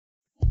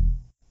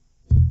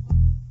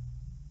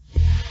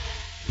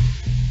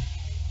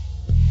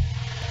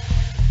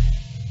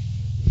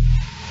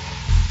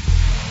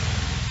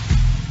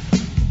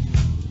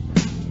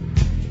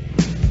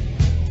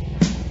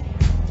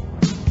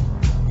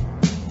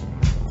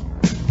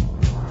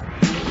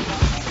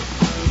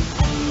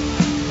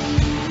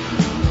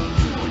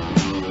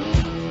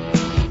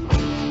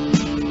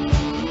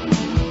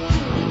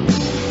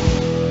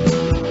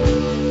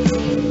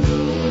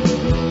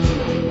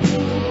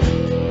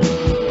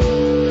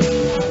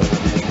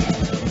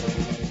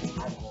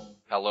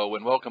Hello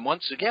and welcome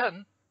once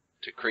again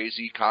to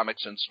Crazy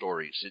Comics and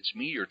Stories. It's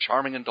me, your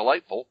charming and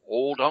delightful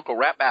old Uncle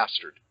Rat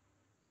Bastard.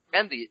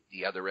 And the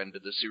other end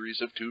of the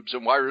series of tubes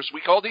and wires we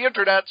call the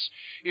internets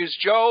is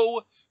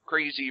Joe,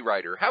 Crazy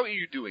Writer. How are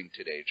you doing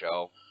today,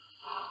 Joe?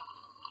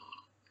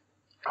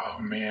 Oh,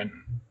 man.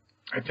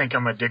 I think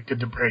I'm addicted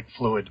to brake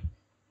fluid.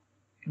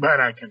 But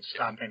I can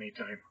stop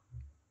anytime.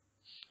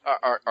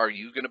 Are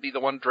you going to be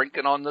the one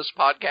drinking on this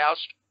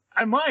podcast?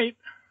 I might.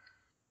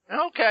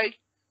 Okay.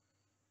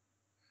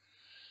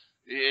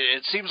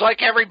 It seems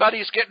like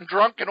everybody's getting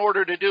drunk in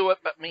order to do it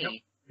but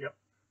me. Yep.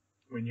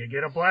 When you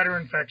get a bladder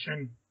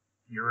infection,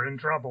 you're in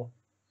trouble.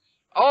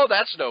 Oh,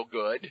 that's no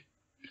good.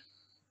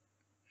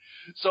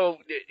 So,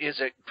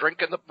 is it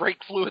drinking the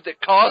brake fluid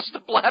that caused the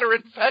bladder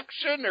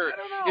infection, or I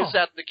don't know. Is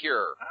that the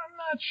cure? I'm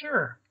not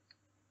sure.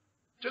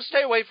 Just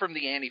stay away from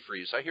the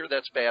antifreeze. I hear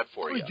that's bad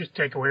for you. Just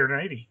take away your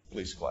 90.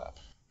 Please clap.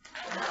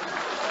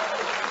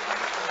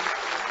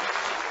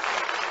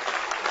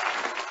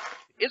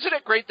 Isn't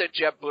it great that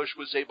Jeb Bush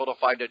was able to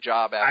find a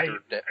job after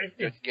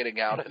getting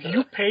out of If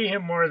you pay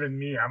him more than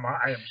me,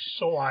 I am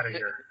so out of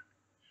here.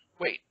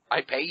 Wait,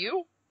 I pay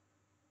you?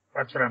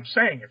 That's what I'm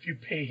saying. If you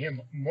pay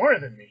him more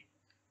than me.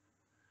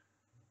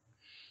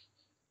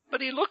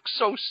 But he looks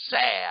so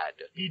sad.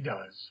 He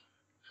does.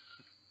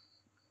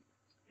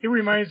 He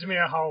reminds me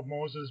of how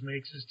Moses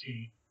makes his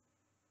tea.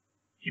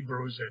 He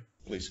brews it.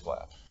 Please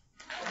clap.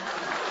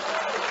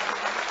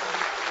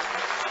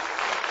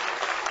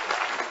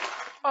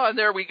 Oh, and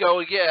there we go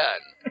again.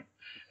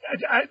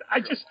 I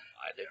just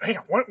hang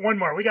on. One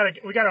more. We gotta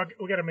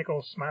make a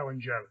little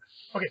smiling Joe.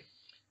 Okay.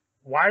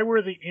 Why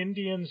were the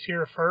Indians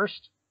here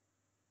first?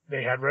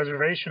 They had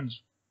reservations.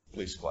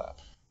 Please clap.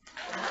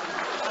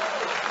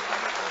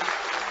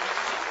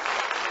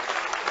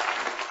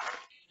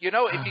 You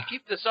know, if you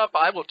keep this up,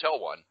 I will tell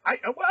one. I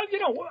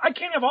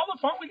can't have all the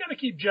fun. We got to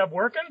keep Jeb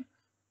working.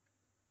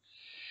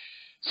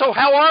 So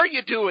how are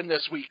you doing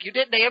this week? You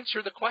didn't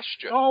answer the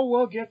question. Oh,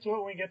 we'll get to it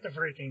when we get to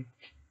freaking.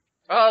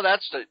 Oh,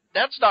 that's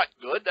not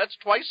good. That's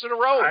twice in a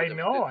row. I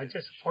know. I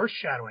just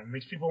foreshadowing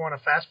makes people want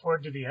to fast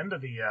forward to the end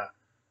of the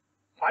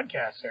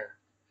podcast there.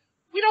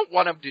 We don't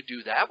want them to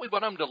do that. We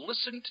want them to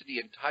listen to the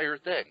entire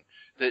thing.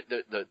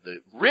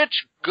 The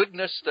rich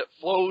goodness that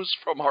flows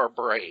from our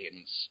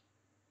brains.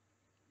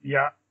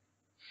 Yeah.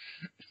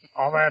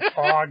 All that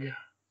fog.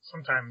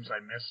 Sometimes I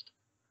missed.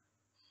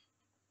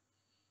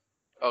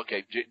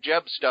 Okay,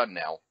 Jeb's done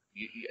now.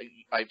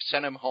 I've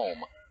sent him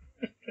home.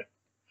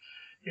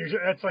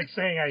 That's like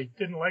saying I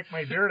didn't like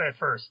my beard at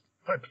first,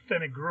 but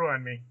then it grew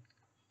on me.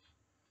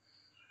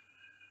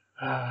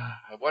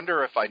 I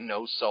wonder if I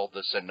no-sell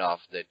this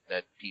enough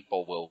that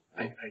people will...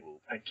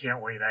 I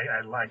can't wait.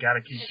 I got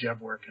to keep Jeb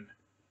working.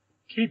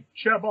 Keep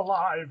Jeb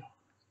alive.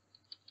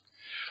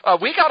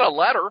 We got a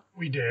letter.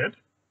 We did?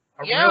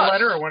 A Yes. real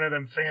letter or one of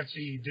them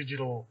fancy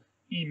digital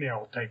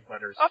email type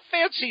letters? A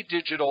fancy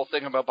digital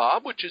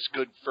thingamabob, which is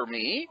good for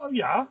me. Oh,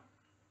 yeah.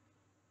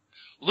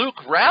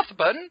 Luke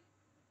Rathbun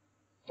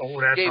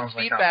gave sounds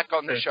feedback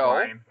like on the show.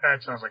 Line.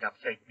 That sounds like a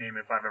fake name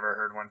if I've ever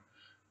heard one.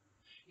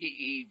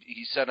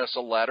 He sent us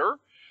a letter.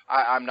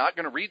 I'm not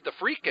going to read the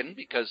freaking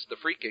because the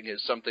freaking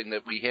is something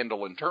that we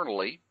handle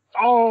internally.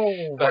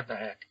 Oh, what the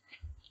heck?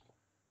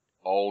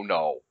 Oh,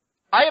 no.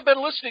 I have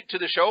been listening to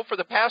the show for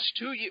the past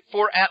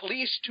for at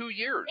least 2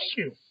 years. Thank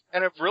you.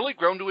 And have really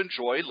grown to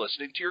enjoy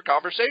listening to your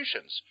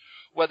conversations.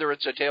 Whether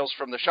it's a Tales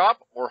from the Shop,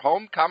 or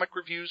home comic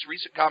reviews,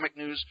 recent comic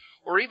news,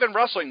 or even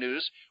wrestling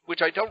news,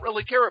 which I don't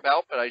really care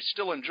about, but I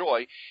still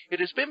enjoy, it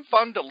has been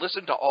fun to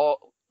listen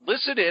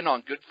in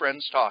on good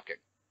friends talking.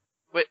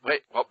 Wait,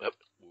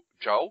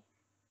 Joe?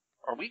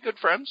 Are we good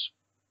friends?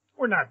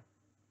 We're not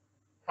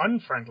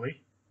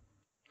unfriendly.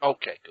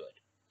 Okay, good.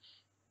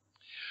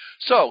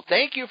 So,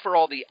 thank you for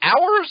all the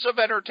hours of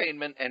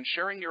entertainment and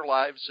sharing your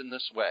lives in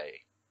this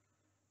way.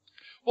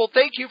 Well,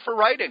 thank you for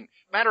writing.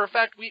 Matter of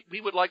fact,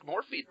 we would like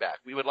more feedback.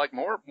 We would like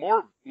more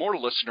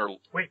listener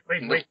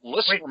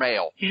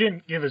mail. He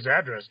didn't give his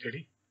address, did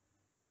he?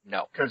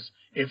 No. Because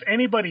if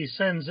anybody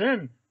sends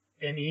in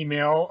an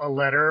email, a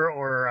letter,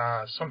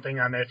 or something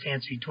on that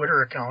fancy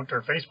Twitter account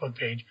or Facebook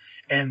page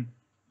and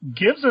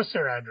gives us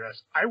their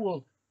address, I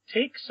will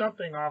take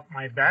something off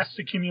my vast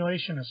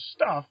accumulation of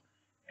stuff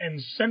and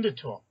send it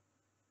to them.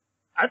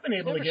 I've been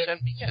able to get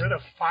rid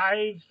of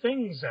 5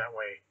 things that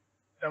way.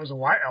 That was a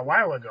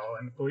while ago,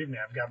 and believe me,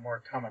 I've got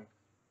more coming.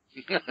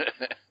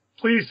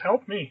 Please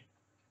help me.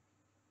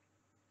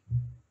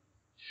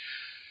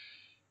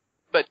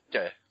 But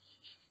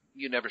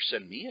you never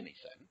send me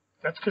anything.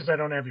 That's because I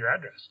don't have your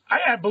address.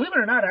 I believe it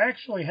or not, I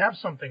actually have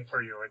something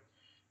for you.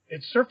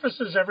 It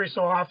surfaces every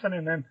so often,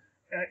 and then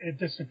it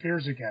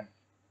disappears again.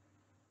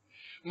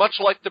 Much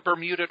like the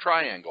Bermuda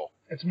Triangle.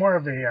 It's more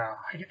of a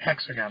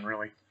hexagon,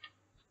 really.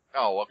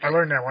 Oh, okay. I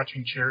learned that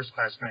watching Cheers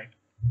last night.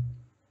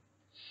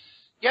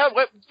 Yeah,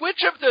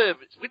 which of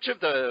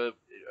the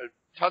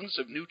tons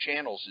of new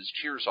channels is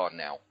Cheers on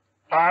now?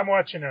 I'm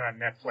watching it on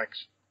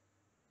Netflix.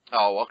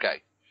 Oh,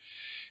 okay.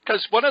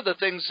 Because one of the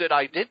things that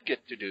I did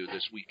get to do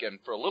this weekend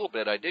for a little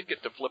bit, I did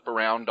get to flip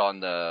around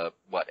on the,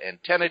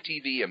 Antenna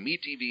TV and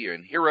MeTV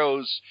and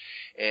Heroes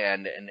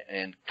and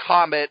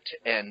Comet,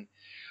 and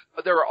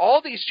there are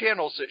all these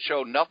channels that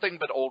show nothing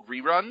but old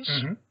reruns.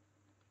 Mm-hmm.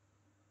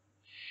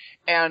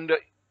 And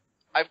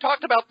I've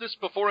talked about this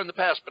before in the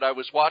past, but I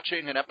was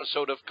watching an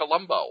episode of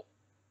Columbo.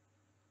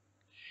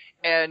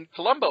 And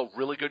Columbo,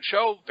 really good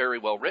show, very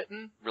well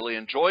written, really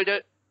enjoyed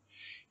it.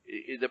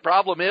 The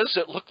problem is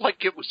it looked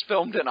like it was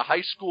filmed in a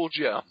high school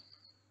gym.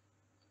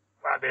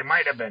 Well, they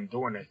might have been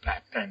doing it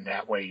back then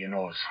that way, you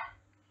know.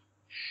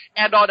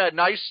 And on a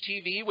nice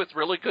TV with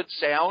really good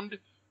sound.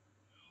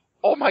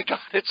 Oh, my God,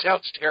 it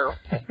sounds terrible.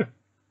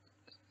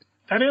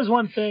 That is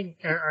one thing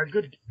our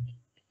good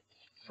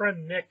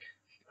friend Nick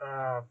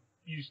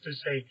used to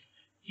say.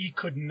 He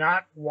could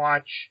not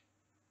watch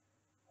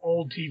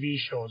old TV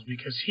shows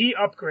because he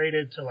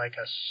upgraded to like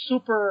a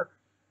super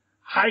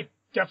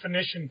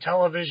high-definition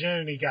television,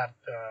 and he got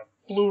the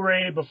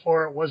Blu-ray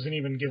before it wasn't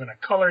even given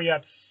a color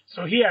yet.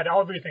 So he had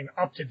everything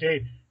up to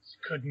date.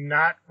 Could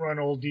not run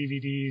old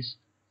DVDs.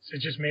 So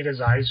it just made his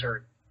eyes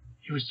hurt.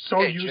 He was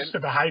so used to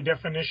the high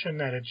definition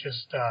that it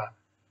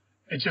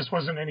just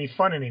wasn't any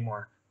fun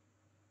anymore.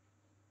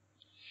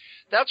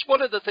 That's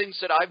one of the things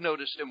that I've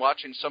noticed in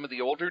watching some of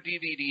the older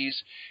DVDs,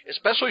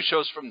 especially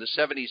shows from the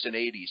 70s and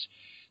 80s.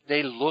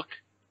 They look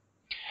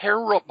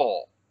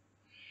terrible.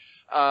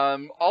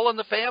 All in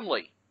the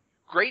Family.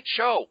 Great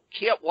show.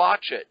 Can't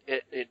watch it.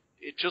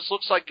 It just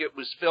looks like it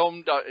was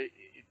filmed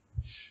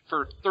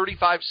for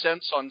 35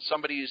 cents on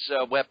somebody's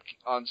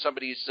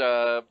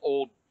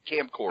old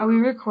camcorder. Are we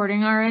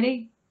recording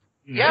already?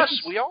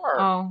 Yes, we are.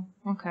 Oh,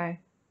 okay.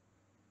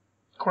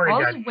 Corey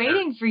I was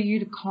waiting for you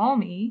to call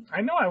me.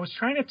 I know. I was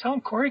trying to tell him,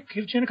 Corey,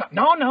 give Jen a call.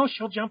 No,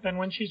 she'll jump in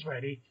when she's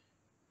ready.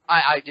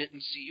 I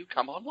didn't see you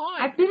come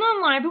online. I've been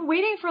online. I've been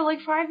waiting for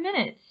like 5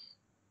 minutes.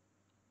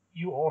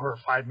 You owe her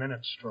 5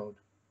 minutes, Strode.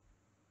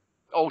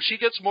 Oh, she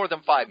gets more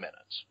than 5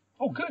 minutes.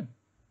 Oh, good.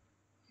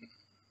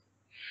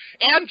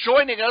 And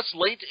joining us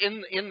late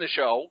in the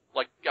show,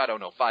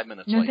 5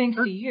 minutes late. No thanks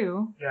to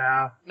you.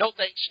 Yeah. No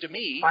thanks to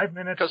me. 5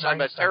 minutes, because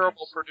I'm a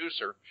terrible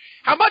producer.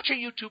 How much are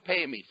you two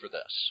paying me for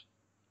this?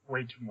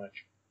 Way too much.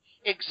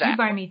 Exactly. You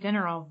buy me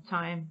dinner all the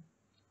time.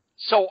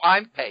 So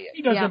I'm paying.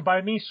 He doesn't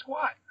buy me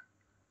squat.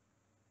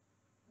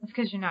 That's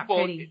because you're not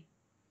pretty.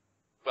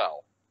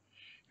 Well,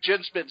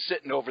 Jen's been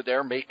sitting over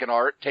there making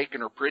art,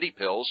 taking her pretty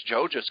pills.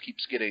 Joe just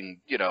keeps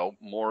getting,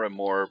 more and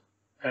more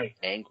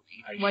angry.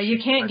 Well, you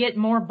can't get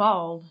more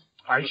bald.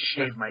 I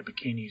shave my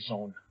bikini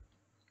zone.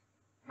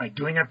 Am I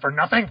doing it for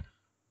nothing?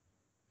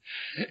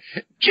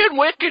 Jen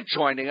Wicked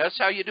joining us.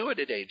 How you doing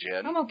today,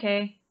 Jen? I'm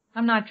okay.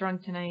 I'm not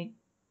drunk tonight.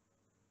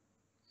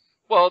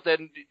 Well,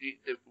 then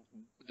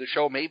the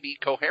show may be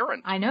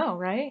coherent. I know,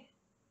 right?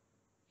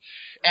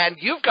 And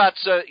you've got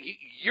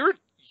you're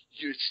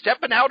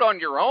stepping out on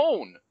your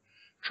own,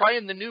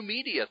 trying the new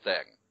media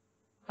thing.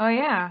 Oh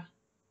yeah.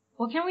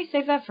 Well, can we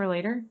save that for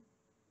later?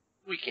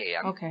 We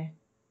can. Okay.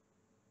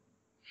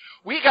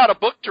 We got a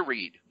book to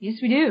read. Yes,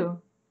 we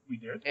do. We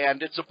did.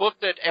 And it's a book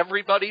that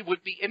everybody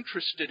would be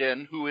interested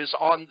in who is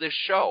on this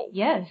show.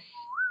 Yes.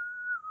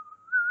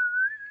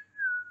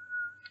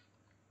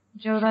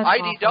 Joe, that's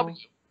IDW. awful.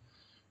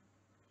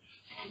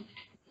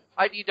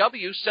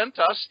 IDW sent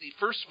us the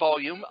first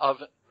volume of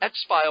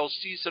X-Files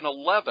Season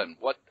 11,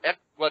 what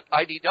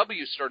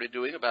IDW started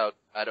doing about,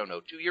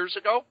 2 years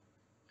ago.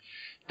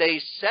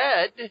 They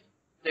said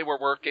they were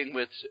working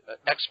with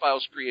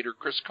X-Files creator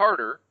Chris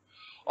Carter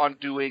on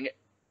doing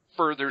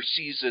further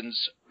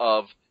seasons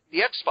of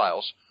the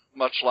X-Files,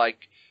 much like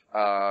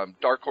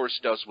Dark Horse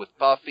does with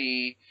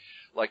Buffy,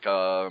 like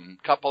a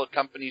couple of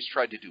companies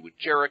tried to do with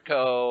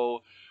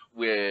Jericho,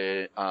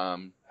 with,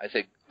 I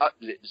think,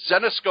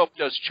 Zenoscope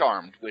does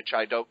Charmed, which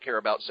I don't care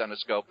about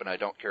Zenoscope and I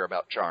don't care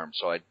about Charmed,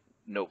 so I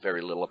know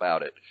very little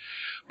about it.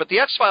 But the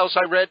X-Files,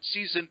 I read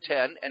Season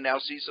 10, and now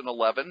Season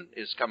 11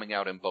 is coming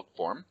out in book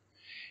form.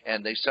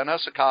 And they sent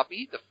us a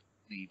copy.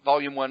 The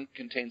Volume 1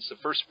 contains the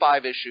first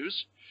 5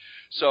 issues.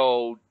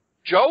 So,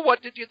 Joe,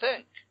 what did you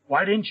think?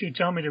 Why didn't you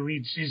tell me to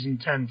read Season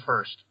 10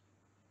 first?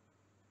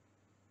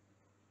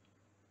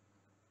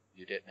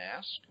 You didn't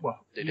ask?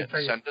 Well, they didn't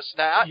send us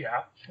that?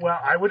 Yeah. Well,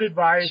 I would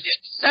advise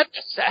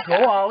go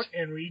out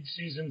and read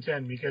Season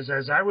 10, because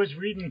as I was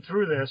reading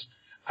through this,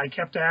 I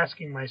kept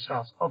asking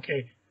myself,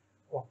 okay,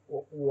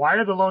 why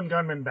are the lone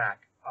gunmen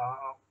back?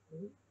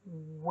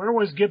 Where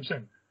was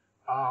Gibson?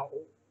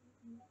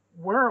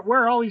 Where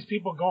are all these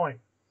people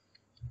going?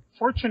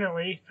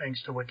 Fortunately,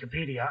 thanks to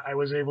Wikipedia, I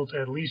was able to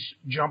at least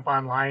jump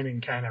online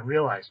and kind of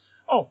realize,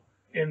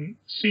 in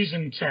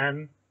Season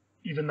 10,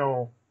 even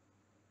though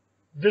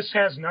this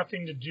has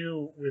nothing to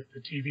do with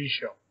the TV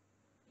show.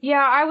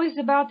 Yeah, I was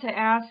about to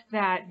ask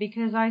that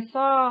because I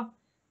saw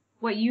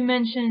what you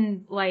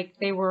mentioned, like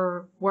they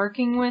were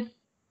working with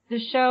the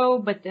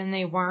show, but then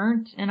they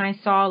weren't. And I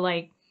saw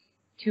like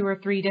 2 or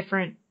 3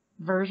 different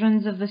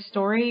versions of the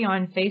story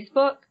on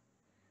Facebook.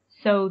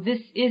 So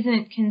this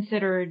isn't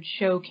considered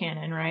show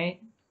canon, right?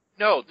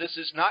 No, this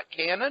is not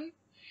canon.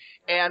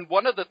 And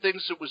one of the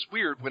things that was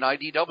weird when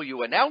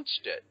IDW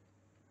announced it,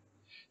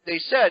 they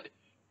said,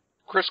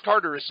 Chris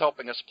Carter is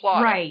helping us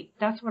plot. Right,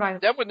 that's what I...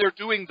 Then when they're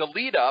doing the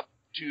lead-up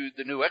to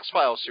the new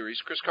X-Files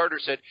series, Chris Carter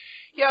said,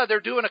 yeah, they're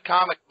doing a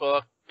comic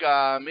book.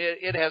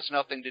 It has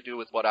nothing to do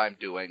with what I'm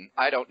doing.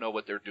 I don't know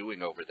what they're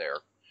doing over there.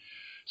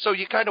 So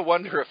you kind of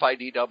wonder if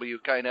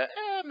IDW kind of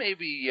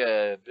maybe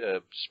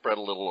spread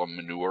a little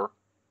manure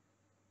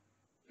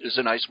is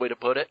a nice way to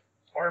put it.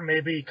 Or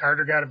maybe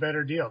Carter got a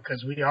better deal,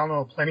 because we all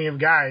know plenty of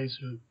guys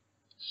who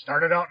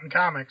started out in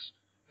comics,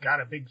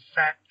 got a big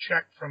fat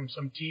check from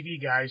some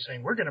TV guy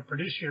saying, we're going to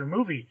produce your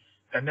movie.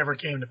 That never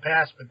came to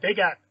pass, but they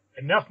got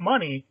enough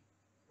money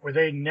where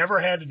they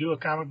never had to do a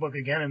comic book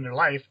again in their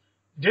life,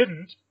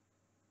 didn't,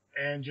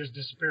 and just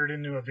disappeared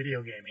into a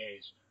video game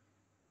haze.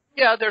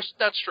 Yeah,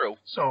 that's true.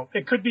 So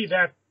it could be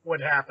that what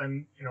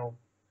happened,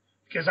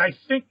 because I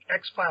think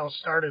X-Files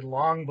started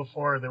long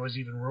before there was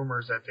even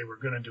rumors that they were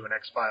going to do an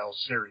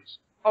X-Files series.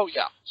 Oh,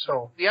 yeah.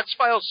 So the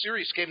X-Files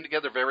series came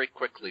together very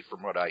quickly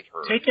from what I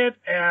heard. Take it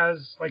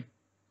as, like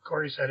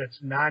Cory said,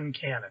 it's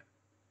non-canon.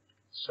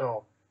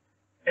 So,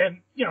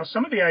 and,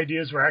 some of the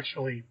ideas were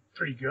actually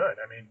pretty good.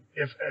 I mean,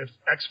 if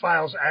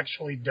X-Files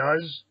actually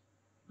does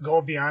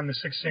go beyond the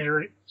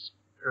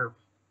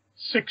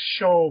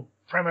six-show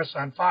premise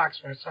on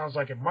Fox, when it sounds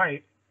like it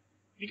might,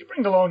 you can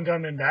bring the lone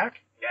gunman back.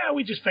 Yeah,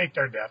 we just faked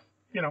our death.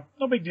 No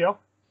big deal.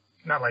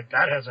 Not like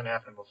that hasn't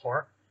happened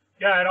before.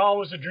 Yeah, it all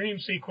was a dream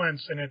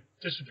sequence, and it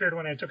disappeared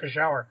when I took a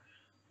shower.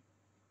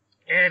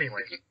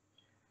 Anyway,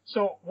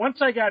 so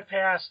once I got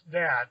past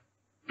that,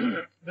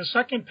 the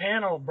second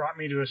panel brought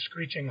me to a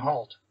screeching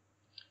halt.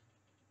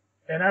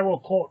 And I will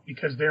quote,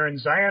 because they're in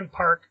Zion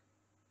Park,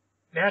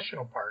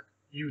 National Park,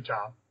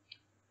 Utah.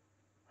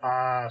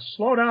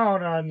 Slow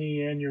down on the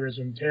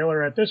aneurysm,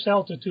 Taylor. At this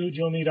altitude,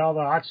 you'll need all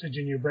the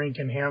oxygen your brain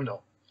can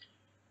handle.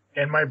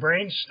 And my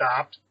brain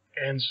stopped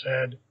and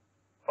said,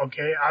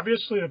 okay,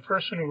 obviously the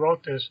person who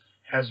wrote this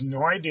has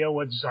no idea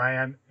what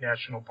Zion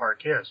National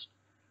Park is.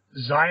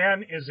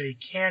 Zion is a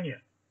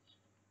canyon.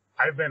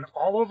 I've been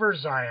all over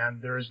Zion.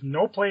 There is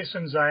no place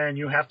in Zion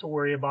you have to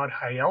worry about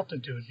high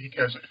altitude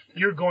because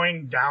you're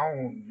going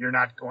down. You're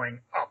not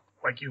going up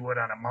like you would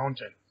on a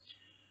mountain.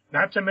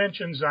 Not to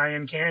mention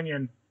Zion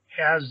Canyon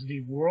has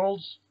the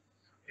world's,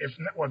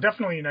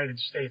 definitely United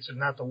States, if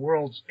not the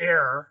world's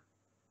air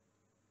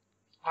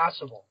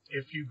possible.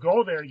 If you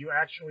go there, you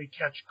actually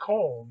catch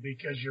cold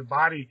because your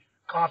body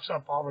coughs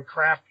up all the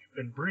crap you've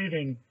been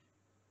breathing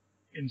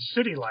in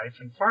city life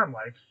and farm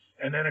life.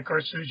 And then, of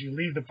course, as soon as you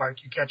leave the park,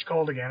 you catch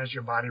cold again as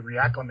your body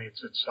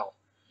reacclimates itself.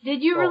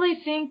 Did you really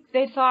think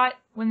they thought,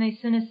 when they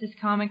sent us this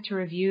comic to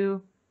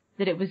review,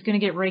 that it was going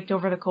to get raked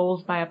over the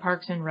coals by a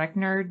Parks and Rec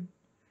nerd?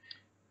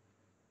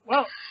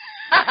 Well,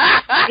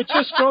 it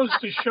just goes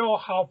to show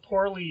how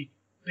poorly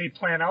they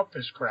plan out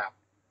this crap.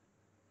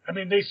 I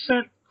mean, they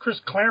sent Chris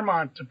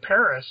Claremont to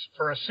Paris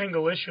for a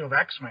single issue of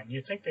X-Men.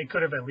 You'd think they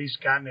could have at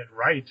least gotten it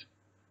right.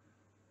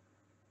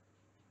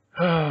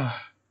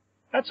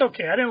 That's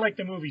okay. I didn't like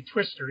the movie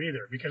Twister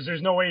either, because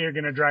there's no way you're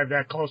going to drive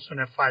that close to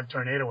an F5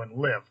 tornado and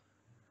live.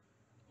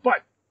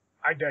 But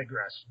I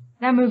digress.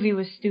 That movie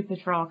was stupid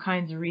for all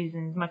kinds of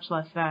reasons, much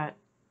less that.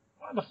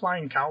 Well, the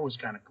flying cow was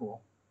kind of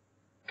cool.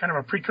 Kind of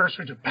a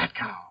precursor to Bat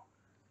Cow.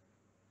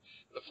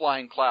 The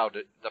flying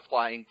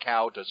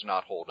cow does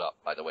not hold up,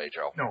 by the way,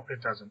 Joe. No,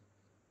 it doesn't.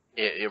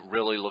 It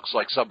really looks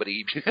like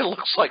somebody. It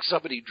looks like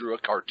somebody drew a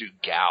cartoon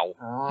cow.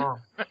 Oh.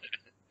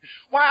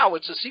 Wow,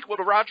 it's a sequel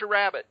to Roger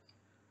Rabbit.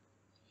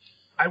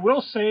 I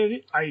will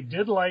say I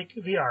did like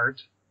the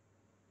art.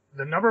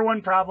 The number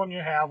one problem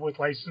you have with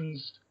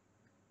licensed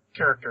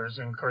characters,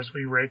 and of course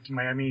we raked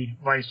Miami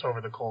Vice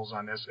over the coals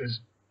on this, is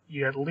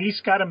you at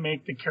least got to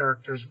make the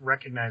characters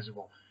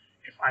recognizable.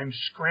 If I'm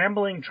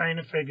scrambling trying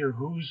to figure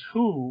who's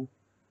who,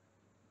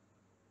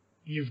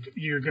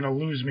 you're going to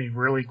lose me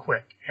really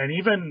quick. And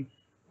even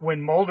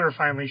when Mulder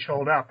finally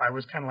showed up, I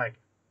was kind of like,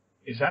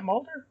 is that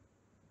Mulder?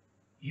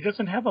 He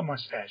doesn't have a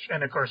mustache.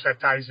 And, of course, that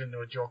ties into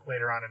a joke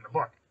later on in the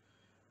book.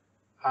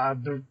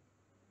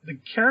 The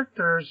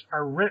characters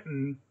are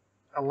written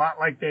a lot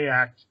like they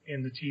act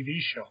in the TV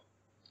show.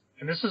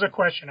 And this is a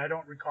question I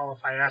don't recall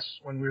if I asked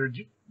when we were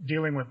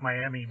dealing with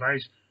Miami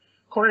Vice.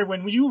 Cory,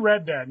 when you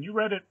read that, and you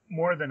read it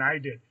more than I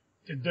did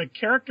the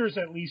characters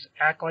at least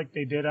act like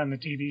they did on the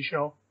TV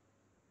show?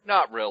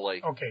 Not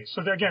really. Okay,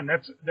 so again,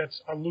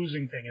 that's a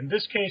losing thing. In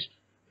this case,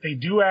 they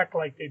do act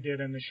like they did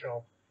in the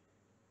show.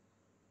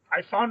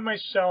 I found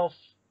myself,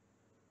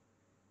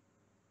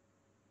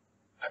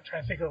 I'm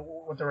trying to think of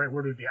what the right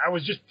word would be. I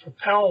was just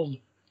propelled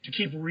to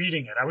keep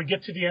reading it. I would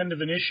get to the end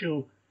of an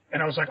issue,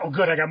 and I was like, oh,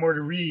 good, I got more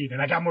to read,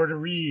 and I got more to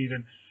read.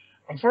 And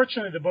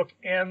unfortunately, the book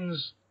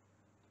ends,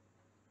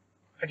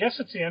 I guess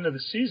it's the end of the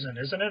season,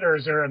 isn't it? Or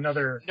is there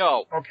another?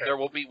 No, okay. There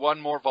will be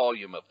one more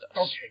volume of this.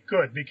 Okay,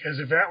 good, because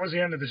if that was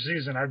the end of the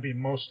season, I'd be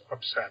most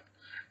upset.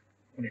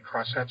 When you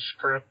cross that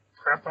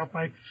crap off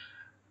my...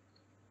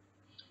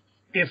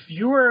 If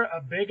you're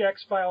a big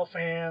X-File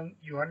fan,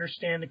 you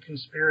understand the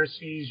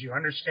conspiracies, you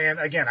understand...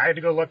 Again, I had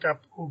to go look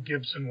up who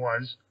Gibson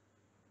was.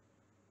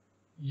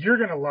 You're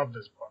going to love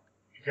this book.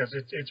 because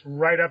it's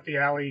right up the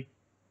alley.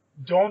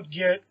 Don't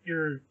get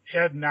your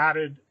head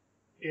nodded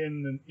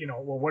in,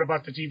 well, what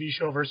about the TV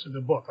show versus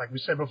the book? Like we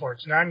said before,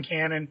 it's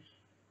non-canon.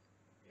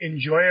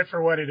 Enjoy it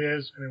for what it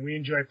is. I mean, we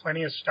enjoy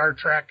plenty of Star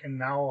Trek and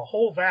now a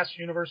whole vast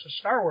universe of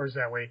Star Wars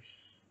that way.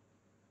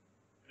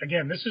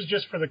 Again, this is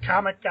just for the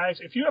comic guys.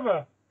 If you have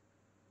a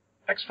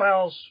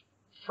X-Files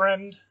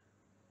friend,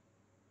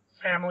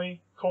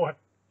 family,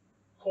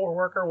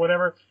 co-worker,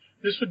 whatever,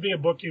 this would be a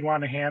book you'd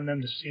want to hand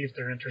them to see if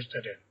they're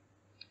interested in.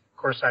 Of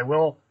course, I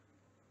will,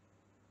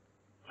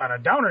 on a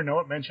downer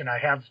note, mention I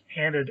have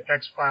handed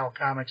X-File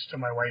comics to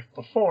my wife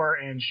before,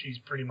 and she's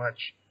pretty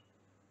much,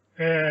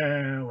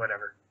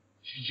 whatever.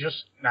 She's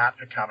just not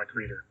a comic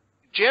reader.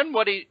 Jen,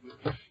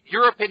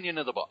 your opinion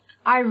of the book?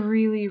 I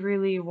really,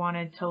 really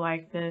wanted to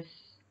like this.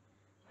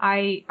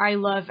 I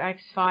love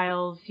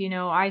X-Files.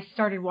 I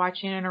started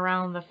watching it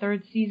around the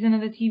third season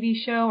of the TV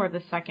show, or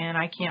the second,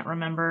 I can't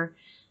remember.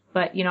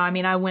 But,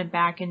 I went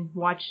back and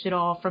watched it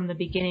all from the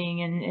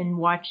beginning and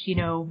watched,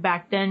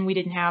 back then we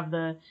didn't have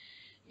the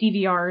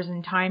DVRs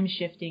and time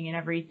shifting and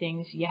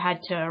everything, so you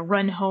had to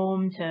run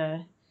home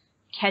to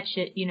catch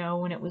it,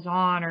 when it was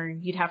on, or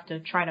you'd have to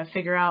try to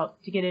figure out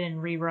to get it in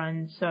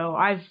reruns. So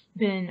I've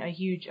been a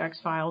huge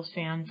X-Files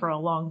fan for a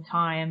long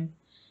time,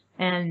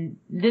 and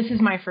this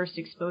is my first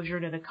exposure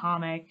to the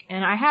comic.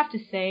 And I have to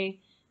say,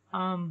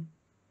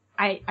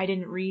 I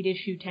didn't read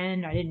issue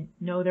 10. I didn't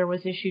know there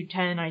was issue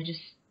 10. I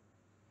just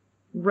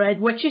read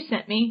what you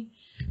sent me,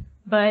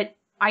 but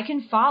I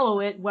can follow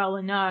it well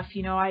enough.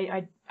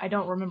 I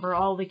don't remember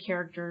all the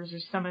characters or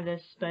some of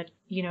this, but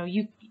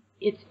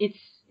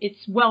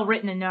it's well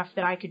written enough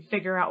that I could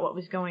figure out what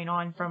was going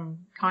on from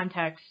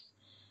context.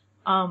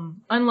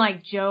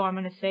 Unlike Joe, I'm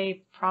going to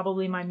say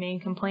probably my main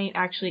complaint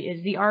actually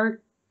is the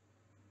art.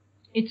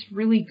 It's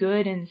really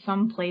good in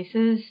some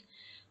places,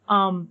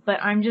 but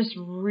I'm just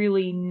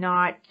really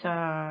not,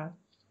 the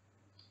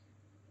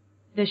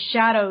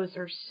shadows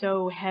are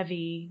so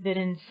heavy that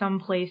in some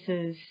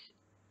places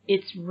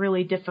it's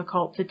really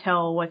difficult to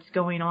tell what's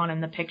going on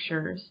in the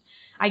pictures.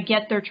 I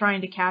get they're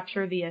trying to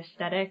capture the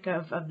aesthetic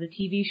of the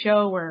TV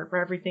show where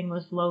everything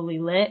was lowly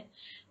lit,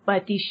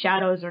 but these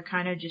shadows are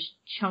kind of just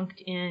chunked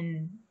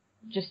in,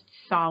 just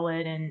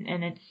solid,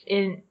 and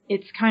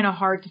it's kind of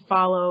hard to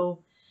follow,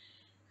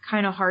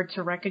 kind of hard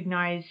to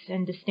recognize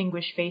and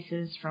distinguish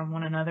faces from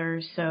one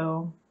another.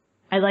 So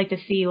I'd like to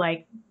see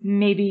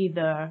maybe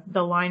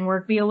the line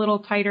work be a little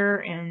tighter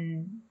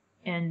and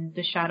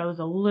the shadows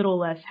a little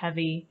less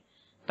heavy.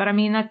 But I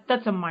mean,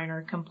 that's a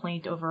minor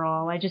complaint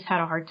overall. I just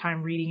had a hard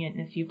time reading it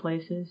in a few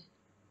places.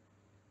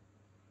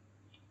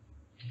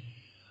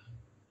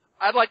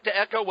 I'd like to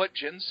echo what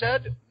Jen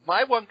said.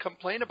 My one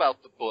complaint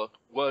about the book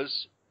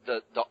was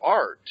the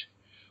art.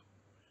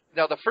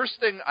 Now, the first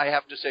thing I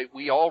have to say,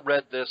 we all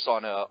read this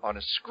on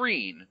a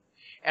screen,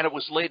 and it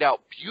was laid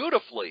out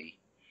beautifully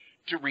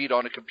to read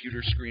on a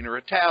computer screen or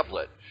a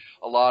tablet.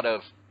 A lot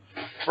of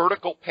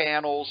vertical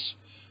panels,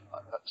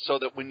 so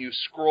that when you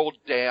scrolled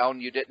down,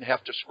 you didn't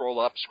have to scroll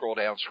up, scroll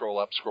down, scroll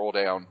up, scroll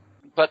down.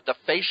 But the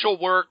facial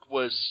work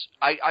was,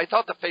 I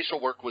thought the facial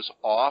work was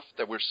off.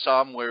 There were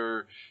some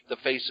where the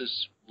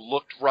faces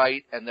looked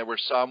right, and there were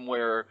some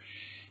where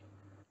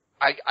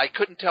I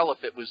couldn't tell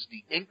if it was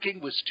the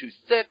inking was too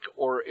thick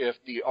or if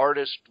the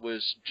artist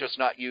was just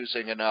not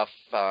using enough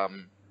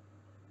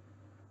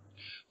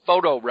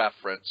photo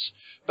reference.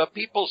 But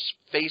people's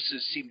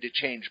faces seemed to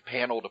change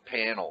panel to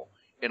panel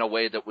in a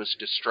way that was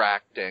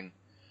distracting.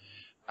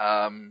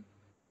 And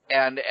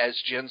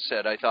as Jen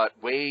said, I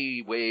thought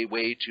way, way,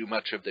 way too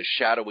much of the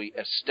shadowy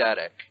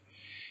aesthetic.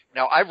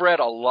 Now, I've read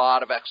a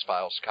lot of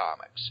X-Files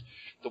comics.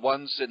 The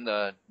ones in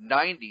the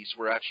 90s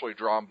were actually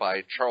drawn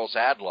by Charles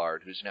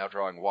Adlard, who's now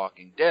drawing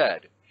Walking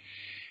Dead.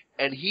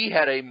 And he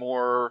had a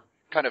more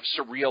kind of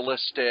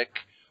surrealistic,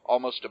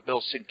 almost a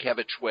Bill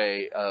Sienkiewicz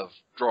way of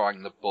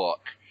drawing the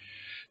book.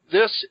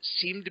 This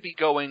seemed to be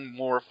going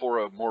more for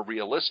a more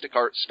realistic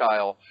art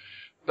style,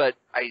 but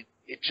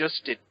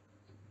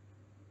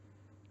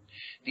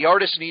the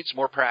artist needs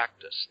more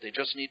practice. They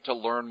just need to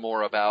learn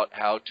more about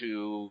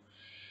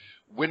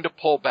when to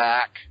pull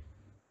back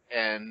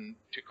and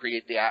to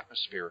create the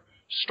atmosphere.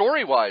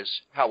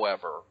 Story-wise,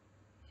 however,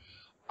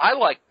 I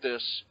like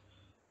this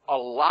a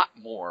lot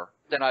more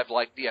than I've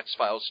liked the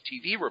X-Files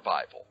TV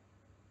revival.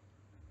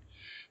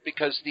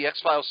 Because the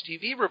X-Files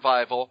TV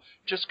revival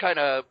just kind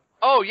of,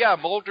 oh yeah,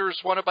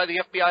 Mulder's wanted by the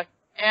FBI.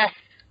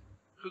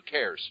 Who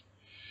cares?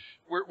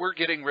 We're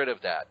getting rid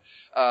of that.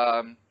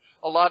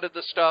 A lot of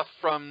the stuff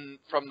from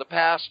the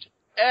past,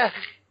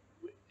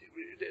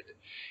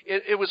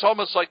 It was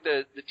almost like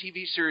the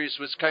TV series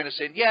was kind of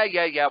saying,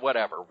 yeah,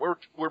 whatever.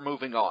 We're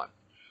moving on,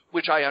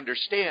 which I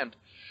understand.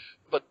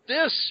 But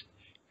this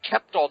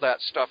kept all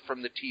that stuff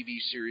from the TV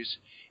series,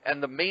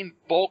 and the main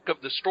bulk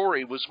of the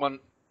story was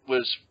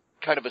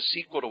kind of a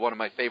sequel to one of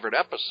my favorite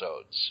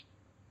episodes.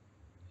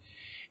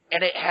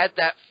 And it had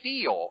that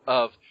feel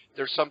of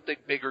there's something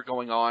bigger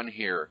going on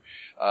here.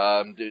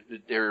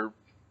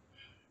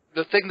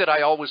 the thing that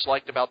I always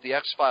liked about the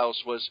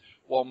X-Files was,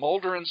 while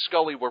Mulder and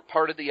Scully were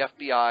part of the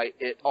FBI,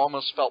 it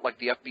almost felt like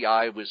the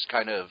FBI was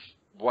kind of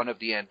one of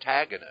the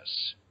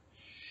antagonists.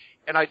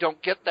 And I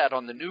don't get that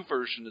on the new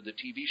version of the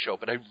TV show,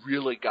 but I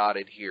really got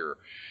it here.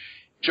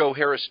 Joe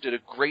Harris did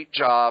a great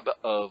job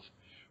of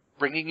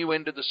bringing you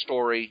into the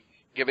story,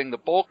 giving the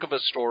bulk of a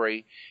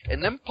story,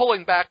 and then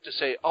pulling back to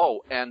say,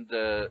 oh, and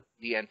the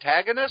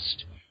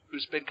antagonist,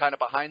 who's been kind of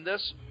behind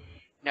this,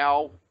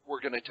 now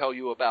we're going to tell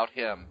you about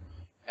him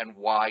and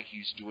why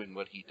he's doing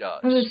what he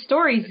does. Well, the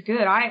story's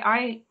good.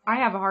 I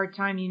have a hard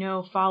time,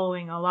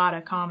 following a lot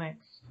of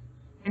comics.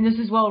 And this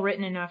is well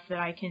written enough that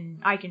I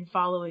can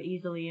follow it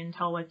easily and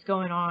tell what's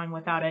going on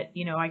without it,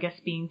 I guess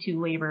being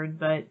too labored,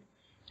 but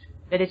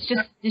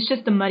it's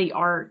just the muddy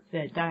art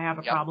that I have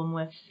a problem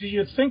with. Do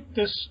you think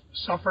this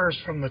suffers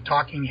from the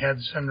talking head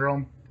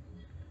syndrome?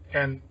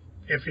 And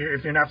if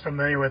you're not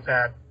familiar with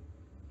that,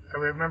 I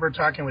remember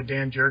talking with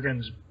Dan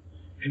Jurgens,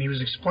 and he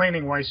was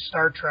explaining why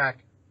Star Trek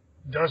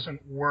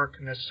doesn't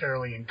work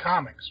necessarily in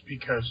comics,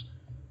 because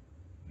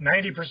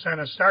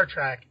 90% of Star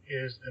Trek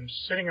is them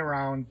sitting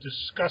around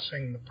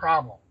discussing the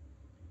problem.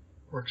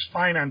 Works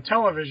fine on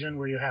television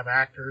where you have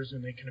actors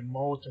and they can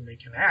emote and they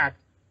can act,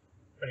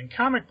 but in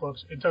comic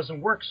books it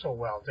doesn't work so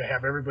well to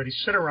have everybody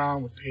sit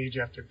around with page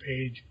after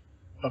page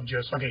of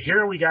just, okay,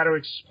 here we got to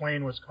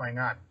explain what's going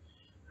on.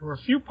 There were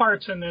a few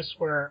parts in this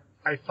where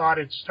I thought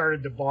it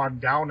started to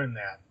bog down in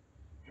that,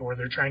 where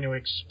they're trying to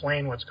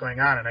explain what's going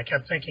on, and I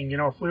kept thinking,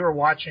 if we were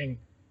watching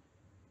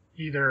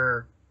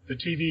either the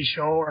TV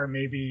show or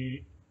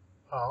maybe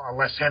a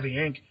less heavy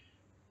ink,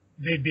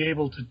 they'd be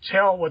able to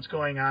tell what's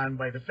going on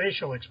by the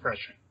facial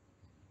expression.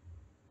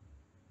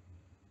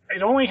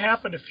 It only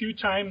happened a few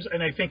times,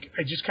 and I think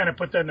I just kind of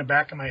put that in the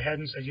back of my head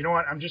and said, you know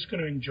what, I'm just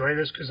going to enjoy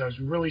this because I was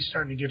really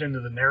starting to get into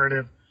the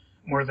narrative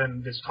more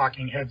than this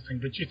talking head thing.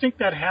 But do you think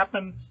that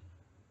happened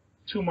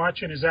too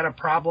much, and is that a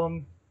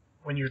problem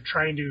when you're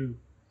trying to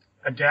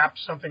adapt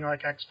something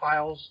like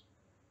X-Files?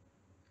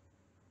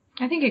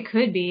 I think it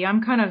could be.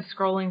 I'm kind of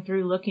scrolling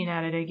through looking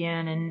at it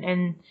again,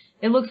 and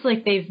it looks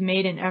like they've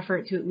made an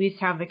effort to at least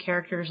have the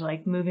characters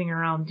like moving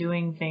around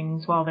doing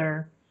things while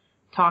they're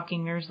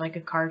talking. There's like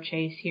a car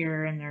chase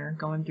here, and they're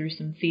going through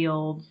some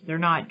fields. They're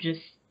not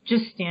just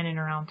standing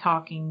around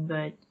talking,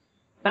 but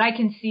I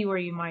can see where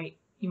you might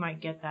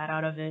get that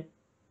out of it.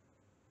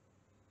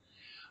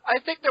 I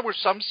think there were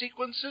some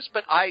sequences,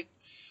 but I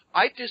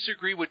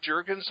disagree with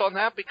Jurgens on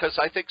that, because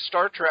I think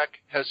Star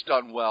Trek has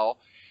done well.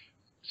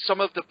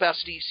 Some of the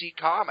best EC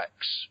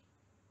comics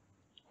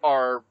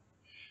are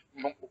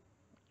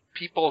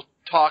people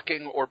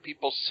talking or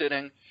people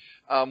sitting.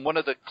 One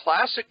of the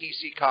classic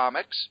EC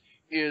comics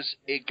is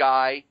a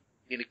guy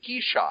in a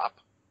key shop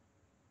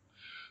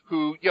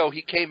who,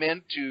 he came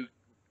in to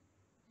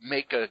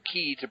make a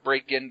key to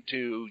break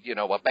into,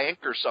 a bank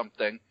or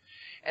something,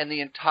 and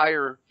the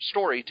entire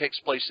story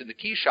takes place in the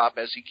key shop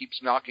as he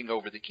keeps knocking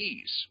over the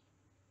keys.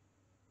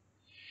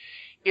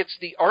 It's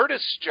the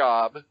artist's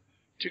job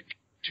to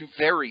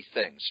vary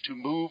things, to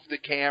move the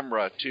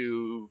camera,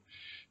 to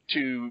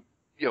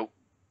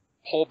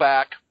pull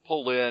back,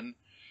 pull in,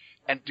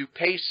 and do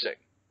pacing.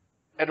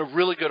 And a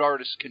really good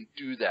artist can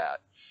do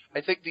that.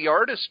 I think the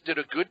artist did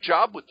a good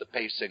job with the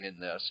pacing in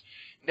this.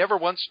 Never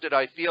once did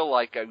I feel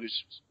like I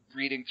was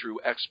reading through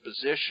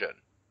exposition.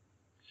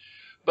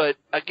 But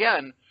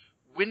again,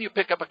 when you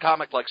pick up a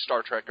comic like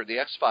Star Trek or the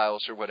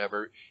X-Files or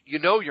whatever,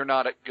 you're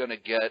not going to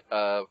get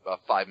a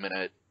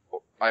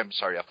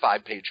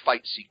 5-page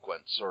fight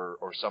sequence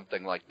or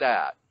something like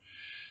that.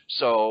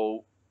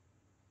 So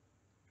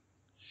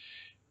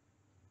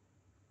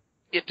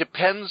it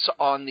depends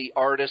on the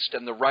artist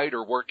and the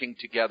writer working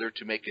together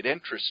to make it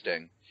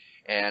interesting.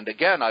 And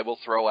again, I will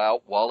throw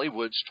out Wally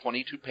Wood's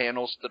 22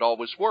 panels that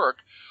always work.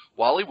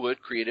 Wally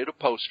Wood created a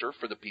poster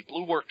for the people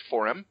who worked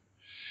for him.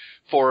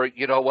 For,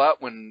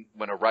 when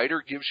a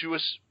writer gives you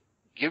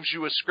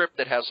a script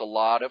that has a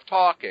lot of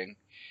talking,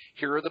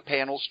 here are the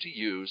panels to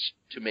use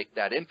to make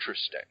that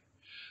interesting.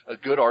 A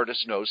good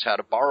artist knows how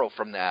to borrow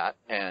from that,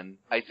 and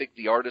I think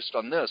the artist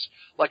on this,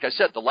 like I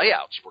said, the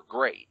layouts were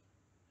great.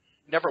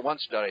 Never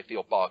once did I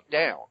feel bogged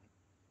down.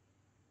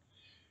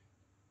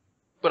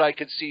 But I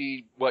could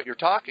see what you're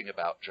talking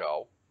about,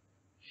 Joe.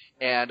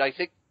 And I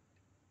think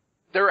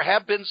there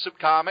have been some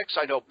comics,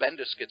 I know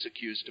Bendis gets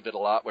accused of it a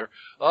lot, where,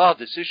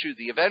 this issue,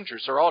 the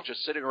Avengers are all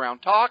just sitting around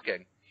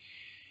talking.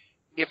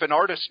 If an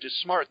artist is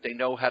smart, they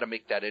know how to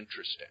make that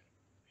interesting.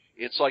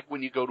 It's like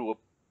when you go to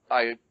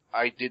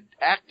I did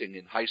acting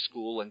in high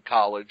school and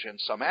college and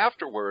some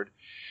afterward.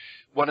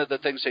 One of the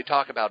things they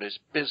talk about is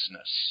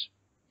business.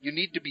 You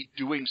need to be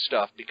doing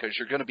stuff because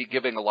you're going to be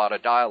giving a lot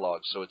of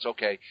dialogue. So it's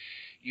okay.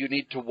 You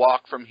need to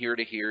walk from here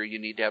to here. You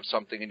need to have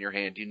something in your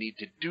hand. You need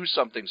to do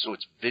something so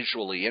it's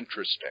visually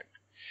interesting.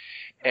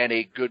 And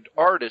a good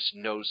artist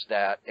knows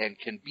that and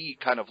can be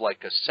kind of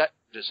like a set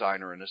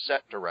designer and a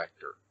set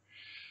director.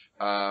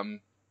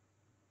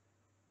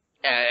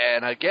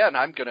 And again,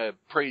 I'm going to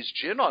praise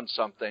Jin on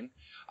something.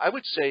 I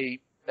would say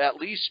at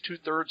least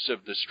 2/3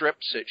 of the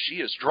strips that she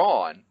has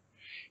drawn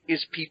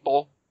is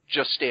people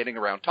just standing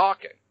around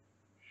talking.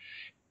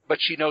 but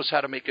she knows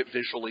how to make it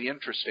visually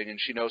interesting, and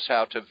she knows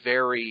how to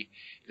vary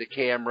the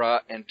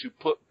camera and to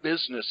put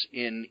business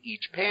in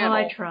each panel.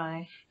 Well, I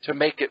try. To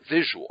make it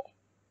visual.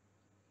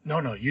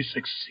 No, you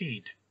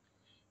succeed.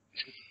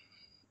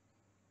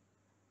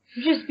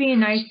 You're just being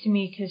nice to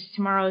me because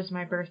tomorrow is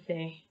my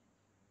birthday.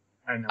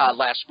 I know.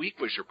 Last week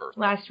was your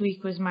birthday. Last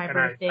week was my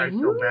birthday. I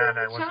feel bad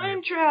I wasn't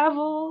time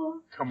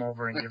travel. Come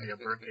over and give you a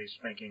birthday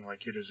spanking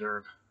like you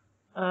deserve.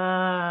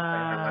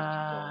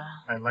 I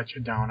let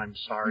you down. I'm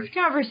sorry. This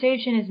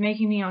conversation is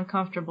making me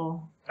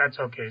uncomfortable. That's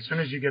okay. As soon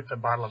as you get the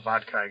bottle of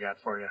vodka I got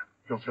for you,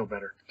 you'll feel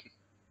better.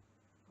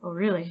 Oh,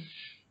 really?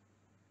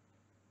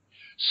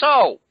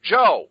 So,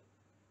 Joe,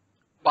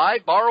 buy,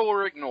 borrow,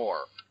 or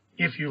ignore?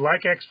 If you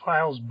like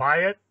X-Files, buy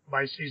it.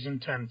 Buy season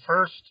 10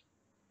 first.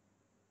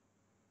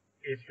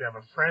 If you have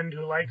a friend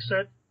who likes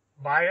it,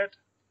 buy it.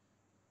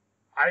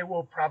 I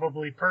will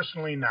probably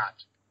personally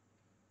not.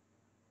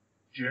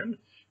 Jim?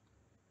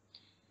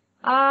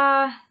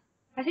 I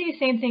think the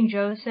same thing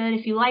Joe said.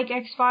 If you like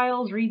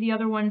X-Files, read the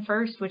other one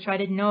first, which I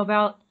didn't know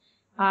about.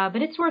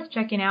 But it's worth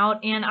checking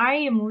out. And I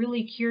am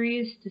really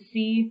curious to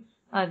see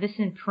this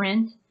in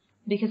print,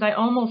 because I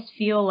almost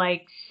feel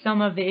like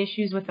some of the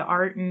issues with the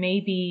art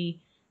may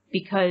be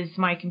because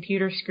my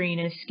computer screen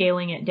is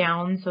scaling it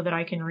down so that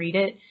I can read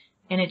it.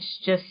 And it's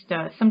just,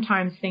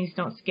 sometimes things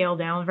don't scale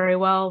down very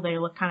well. They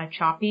look kind of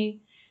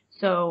choppy.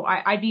 So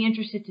I'd be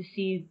interested to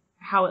see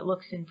how it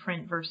looks in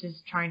print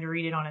versus trying to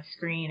read it on a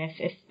screen,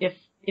 if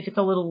it's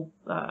a little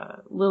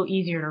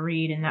easier to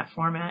read in that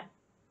format.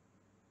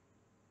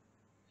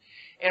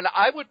 And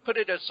I would put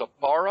it as a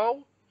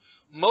borrow,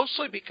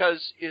 mostly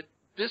because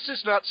this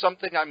is not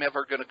something I'm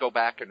ever going to go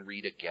back and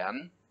read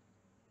again.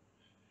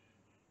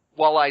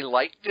 While I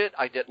liked it,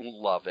 I didn't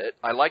love it.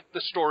 I liked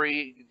the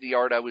story, the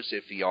art I was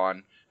iffy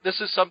on.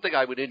 This is something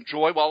I would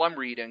enjoy while I'm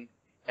reading,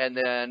 and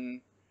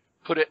then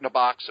put it in a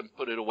box and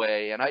put it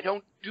away. And I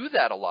don't do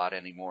that a lot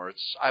anymore.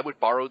 I would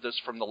borrow this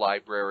from the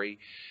library.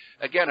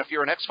 Again, if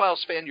you're an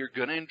X-Files fan, you're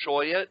going to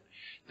enjoy it.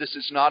 This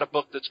is not a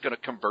book that's going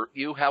to convert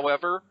you,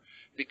 however,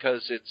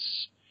 because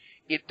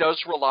it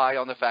does rely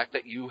on the fact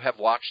that you have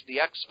watched the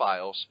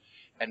X-Files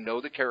and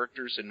know the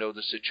characters and know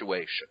the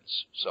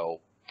situations. So,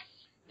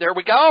 there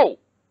we go.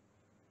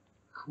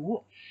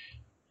 Cool.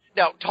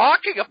 Now,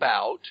 talking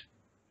about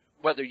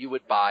whether you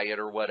would buy it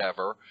or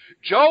whatever,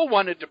 Joe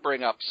wanted to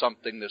bring up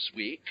something this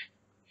week,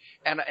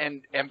 and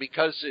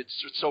because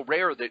it's so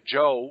rare that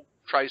Joe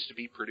tries to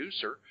be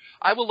producer,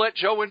 I will let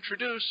Joe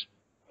introduce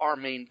our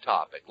main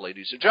topic.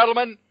 Ladies and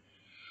gentlemen,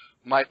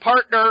 my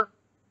partner,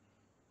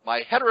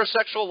 my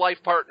heterosexual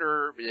life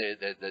partner,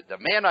 the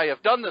man I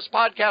have done this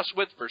podcast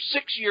with for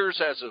 6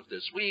 years as of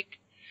this week,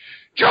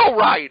 Joe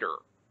Ryder.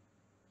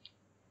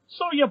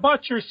 So you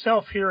bought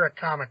yourself here a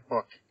comic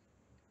book.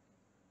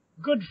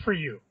 Good for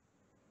you.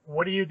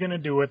 What are you going to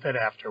do with it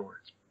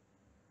afterwards?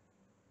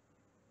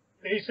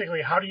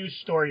 Basically, how do you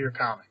store your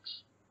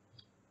comics?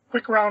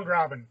 Quick round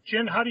robin.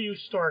 Jen, how do you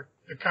store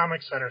the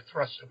comics that are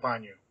thrust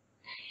upon you?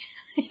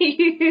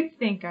 You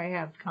think I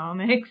have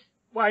comics?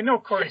 Well, I know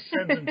Cory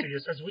sends them to you,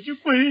 says, would you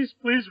please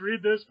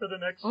read this for the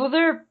next... Well,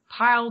 they're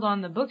piled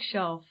on the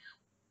bookshelf.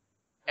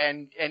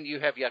 And you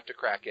have yet to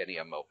crack any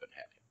of them open,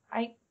 have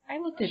you? I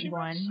looked at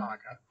one.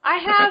 Saga. I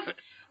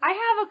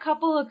have a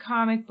couple of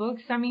comic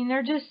books. I mean,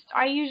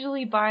 I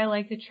usually buy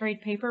like the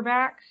trade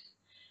paperbacks,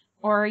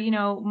 or, you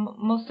know,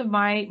 most of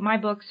my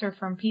books are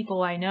from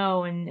people I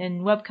know,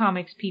 and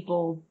webcomics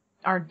people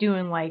aren't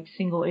doing like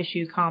single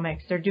issue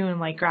comics. They're doing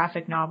like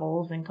graphic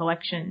novels and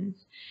collections.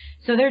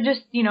 So they're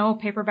just, you know,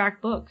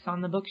 paperback books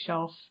on the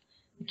bookshelf.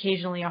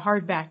 Occasionally a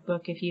hardback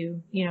book if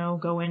you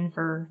go in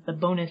for the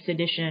bonus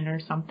edition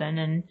or something.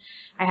 And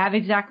I have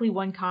exactly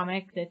one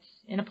comic that's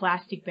in a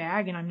plastic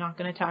bag, and I'm not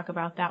going to talk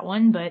about that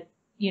one, but,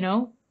 you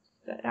know,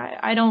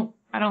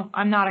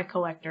 I'm not a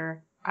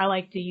collector. I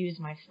like to use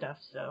my stuff,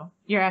 so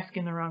you're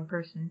asking the wrong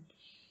person.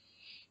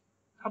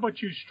 How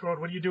about you, Strode?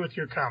 What do you do with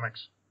your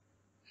comics?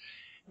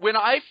 When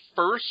I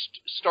first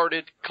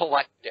started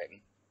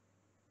collecting,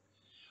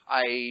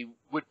 I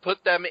would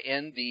put them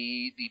in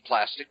the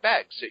plastic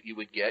bags that you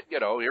would get.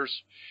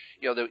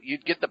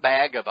 You'd get the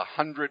bag of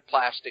 100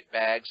 plastic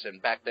bags,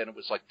 and back then it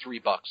was like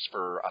 $3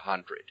 for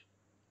 100.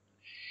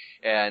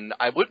 And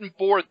I wouldn't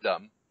board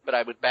them, but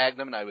I would bag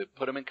them and I would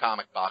put them in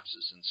comic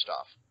boxes and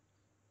stuff.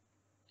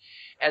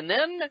 And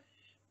then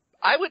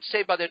I would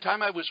say by the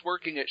time I was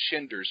working at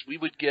Shinder's, we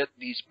would get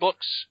these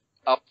books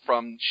up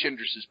from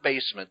Shinder's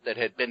basement that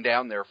had been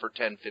down there for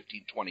 10,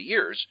 15, 20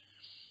 years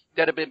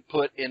that had been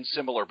put in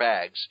similar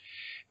bags.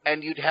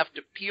 And you'd have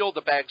to peel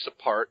the bags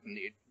apart, and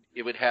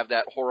it would have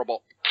that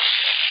horrible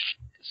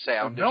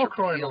sound.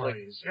 Velcro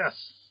noise, yes.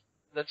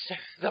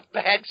 The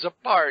bags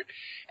apart.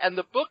 And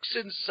the books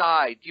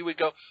inside, you would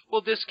go,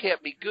 well, this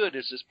can't be good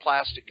as this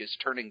plastic is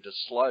turning to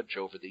sludge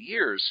over the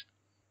years.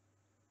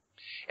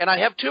 And I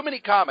have too many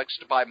comics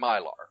to buy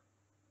Mylar.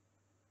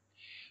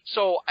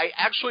 So I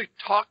actually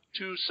talked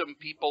to some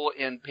people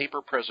in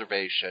paper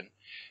preservation,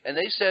 and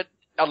they said,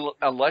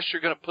 unless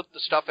you're going to put the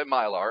stuff in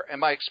Mylar,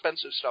 and my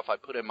expensive stuff I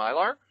put in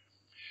Mylar,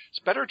 it's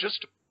better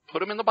just to put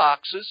them in the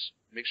boxes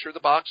Make sure the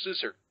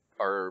boxes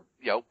are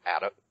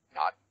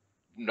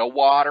no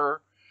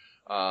water,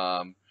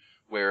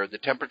 where the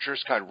temperature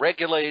is kind of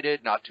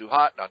regulated, not too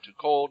hot, not too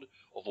cold.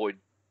 Avoid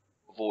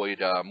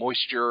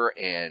moisture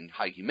and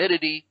high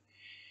humidity.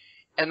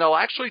 And they'll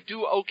actually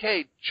do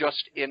okay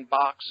just in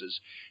boxes.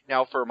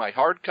 Now, for my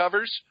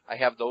hardcovers, I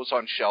have those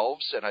on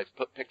shelves, and I've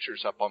put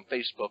pictures up on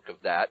Facebook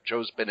of that.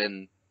 Joe's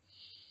been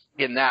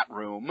in that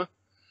room.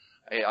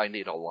 I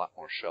need a lot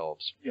more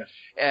shelves. Yes.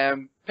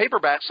 And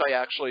paperbacks, I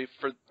actually,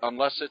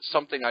 unless it's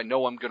something I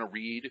know I'm going to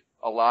read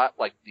a lot,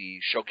 like the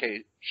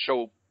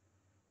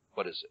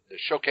the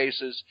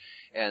showcases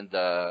and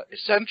the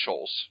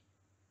essentials,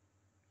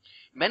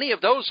 many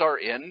of those are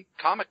in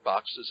comic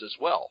boxes as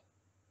well,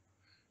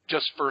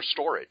 just for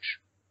storage.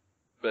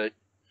 But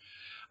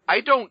I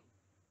don't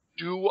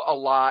do a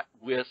lot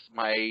with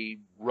my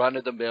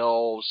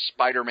run-of-the-mill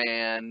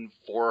Spider-Man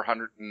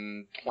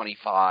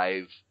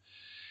 425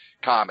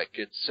 comic.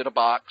 It's in a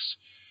box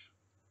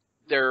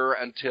there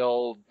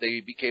until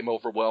they became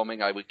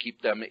overwhelming. I would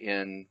keep them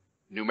in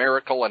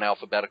numerical and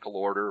alphabetical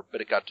order, but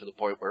it got to the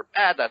point where,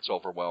 that's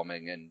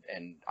overwhelming, and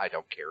I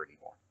don't care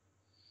anymore.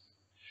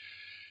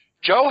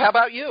 Joe, how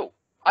about you?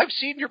 I've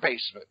seen your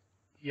basement.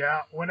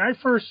 Yeah, when I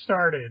first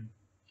started,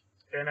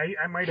 and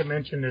I might have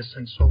mentioned this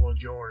in Solo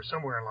Joe or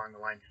somewhere along the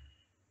line,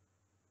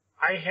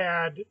 I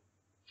had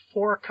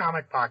 4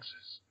 comic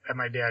boxes that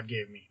my dad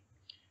gave me.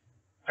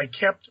 I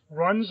kept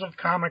runs of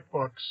comic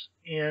books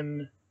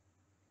in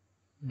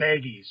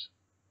baggies,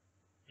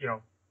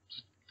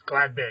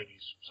 glad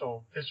baggies.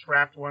 So this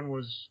wrapped one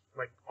was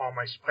like all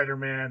my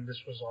Spider-Man.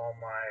 This was all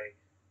my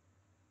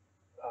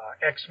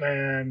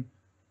X-Men.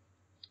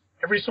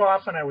 Every so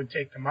often I would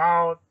take them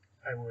out.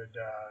 I would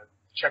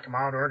check them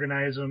out,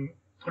 organize them,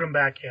 put them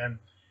back in.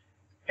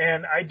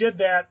 And I did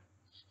that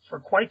for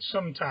quite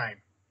some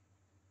time.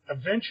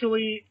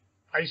 Eventually,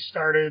 I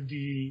started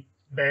the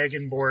bag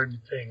and board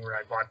thing where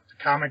I bought the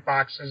comic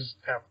boxes,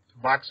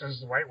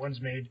 the white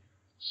ones made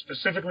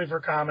specifically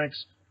for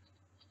comics.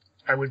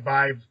 I would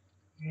buy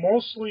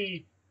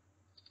mostly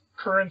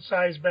current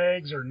size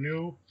bags or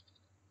new.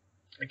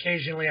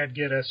 Occasionally I'd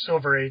get a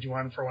Silver Age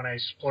one for when I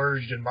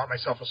splurged and bought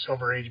myself a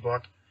Silver Age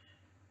book.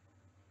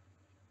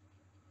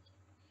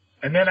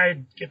 And then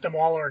I'd get them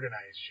all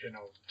organized,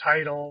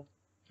 title,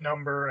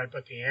 number. I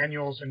put the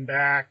annuals in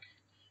back.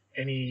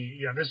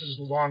 This is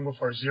long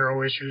before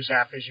 0 issues,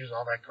 half issues,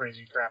 all that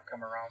crazy crap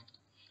come around.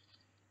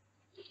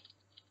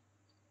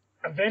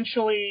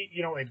 Eventually,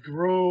 it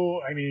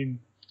grew. I mean,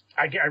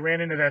 I ran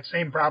into that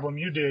same problem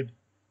you did,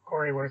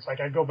 Corey, where it's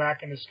like I'd go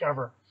back and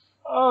discover,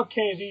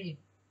 okay, these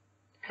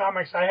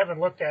comics I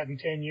haven't looked at in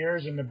 10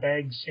 years, and the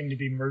bags seem to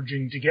be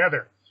merging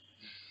together.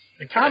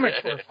 The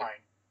comics were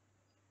fine.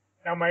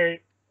 Now, my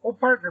old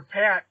partner,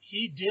 Pat,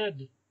 he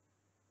did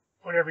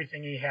put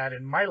everything he had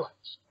in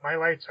Mylights.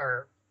 Mylights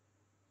are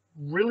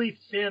really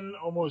thin,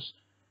 almost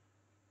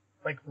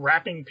like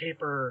wrapping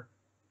paper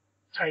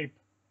type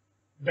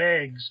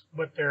bags,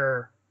 but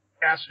they're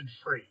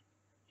acid-free.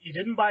 He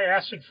didn't buy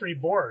acid-free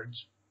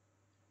boards,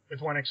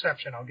 with one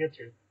exception I'll get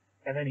to,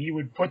 and then he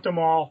would put them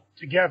all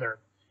together.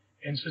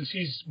 And since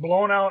he's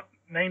blown out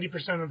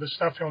 90% of the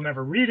stuff he'll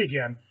never read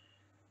again,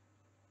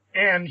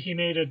 and he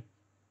made an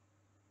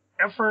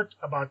effort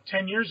about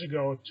 10 years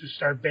ago to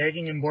start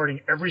bagging and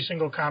boarding every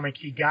single comic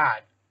he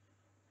got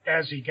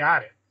as he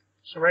got it.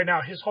 So right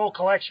now his whole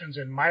collection's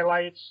in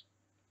Mylights.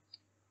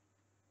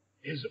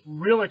 His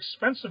real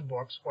expensive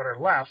books, what are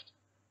left,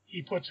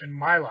 he puts in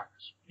Mylars.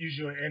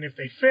 Usually, and if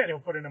they fit, he'll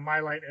put in a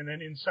Mylight, and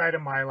then inside a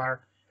Mylar,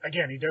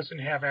 again, he doesn't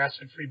have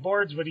acid-free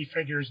boards, but he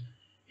figures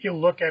he'll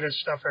look at his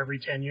stuff every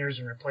 10 years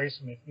and replace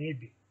them if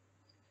need be.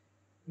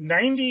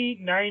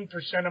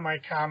 99% of my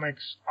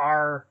comics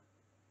are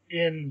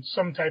in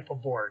some type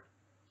of board.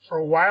 For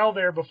a while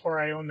there, before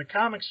I owned the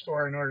comic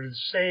store, in order to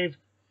save,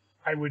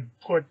 I would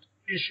put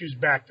issues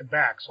back to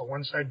back. So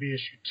one side would be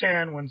issue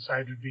 10, one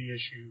side would be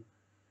issue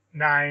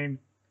 9.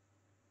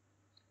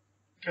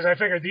 Because I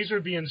figured these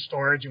would be in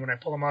storage, and when I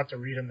pull them out to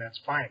read them, that's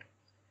fine.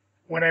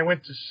 When I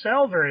went to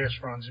sell various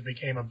runs, it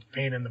became a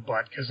pain in the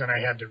butt, because then I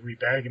had to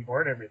rebag and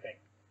board everything.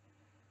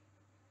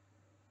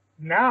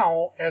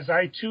 Now, as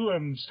I too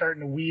am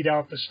starting to weed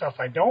out the stuff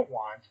I don't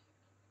want,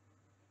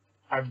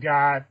 I've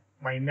got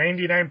my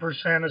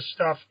 99% of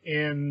stuff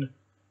in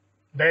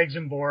bags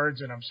and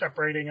boards, and I'm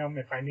separating them.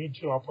 If I need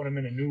to, I'll put them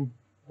in a new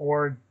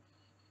board,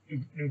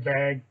 new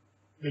bag.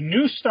 The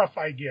new stuff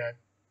I get,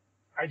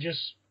 I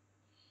just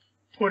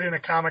put in a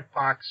comic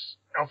box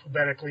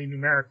alphabetically,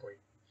 numerically.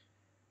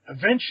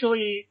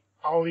 Eventually,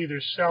 I'll either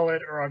sell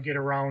it or I'll get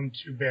around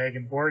to bag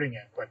and boarding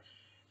it. But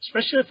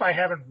especially if I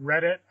haven't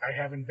read it, I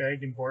haven't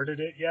bagged and boarded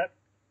it yet.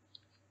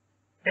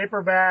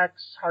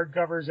 Paperbacks,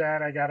 hardcovers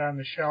that I got on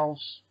the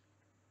shelves.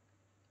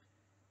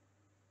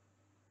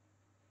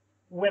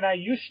 When I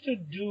used to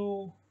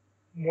do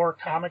more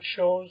comic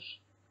shows,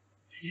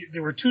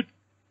 there were 2. I'm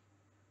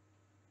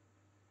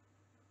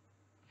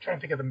trying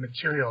to think of the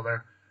material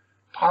there.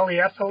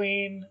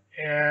 Polyethylene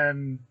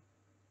and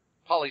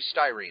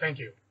polystyrene. Thank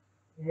you.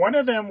 One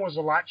of them was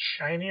a lot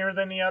shinier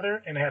than the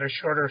other and had a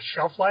shorter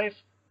shelf life.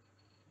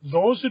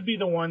 those would be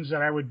the ones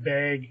that I would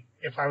bag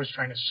if I was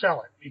trying to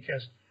sell it,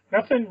 because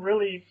nothing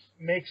really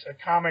makes a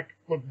comic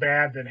look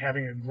bad than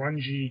having a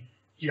grungy,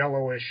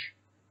 yellowish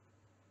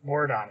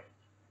board on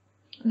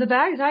it. The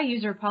bags I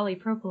use are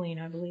polypropylene,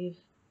 I believe.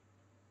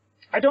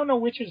 I don't know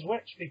which is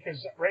which,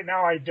 because right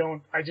now I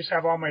just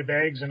have all my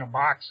bags in a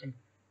box and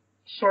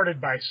sorted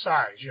by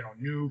size,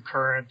 new,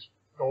 current,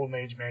 Golden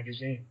Age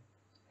magazine.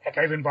 Heck,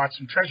 I even bought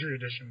some Treasury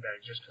Edition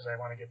bags just because I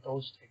want to get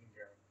those taken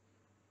care of.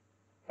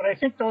 But I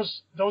think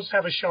those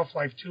have a shelf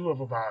life, too,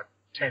 of about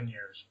 10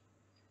 years.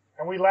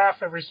 And we laugh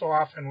every so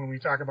often when we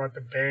talk about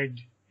the bagged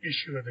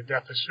issue of the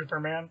Death of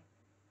Superman,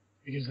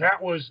 because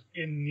that was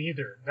in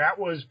neither. That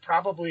was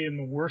probably in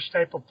the worst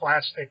type of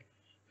plastic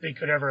they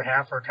could ever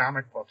have for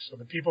comic books. So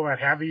the people that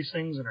have these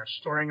things and are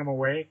storing them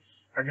away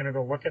are going to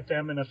go look at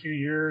them in a few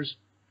years.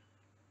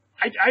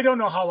 I don't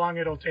know how long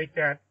it'll take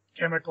that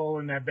chemical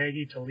in that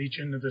baggie to leach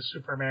into the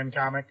Superman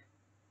comic.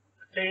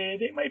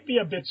 They might be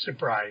a bit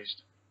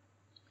surprised.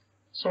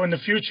 So in the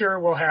future,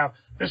 we'll have,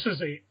 this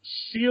is a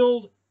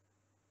sealed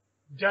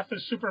Death of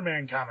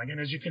Superman comic. And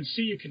as you can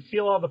see, you can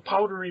feel all the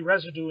powdery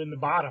residue in the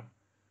bottom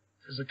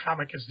because the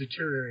comic has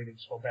deteriorated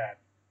so bad.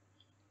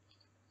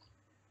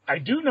 I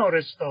do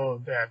notice,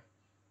 though, that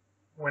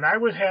when I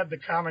would have the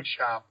comic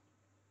shop,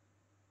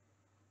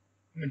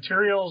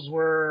 materials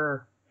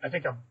were, I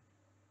think, a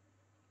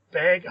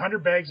bag,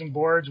 100 bags and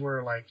boards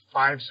were like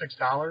 $5,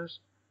 $6,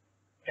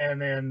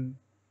 and then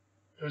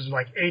it was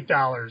like $8,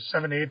 $7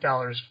 to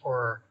 $8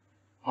 for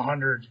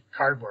 100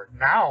 cardboard.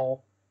 Now,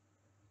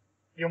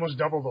 you almost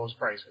double those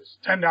prices.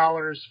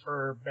 $10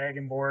 for bag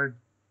and board,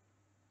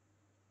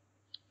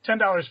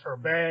 $10 for a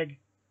bag,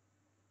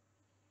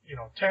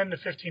 $10 to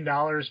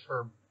 $15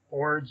 for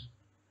boards.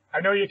 I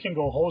know you can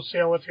go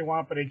wholesale if you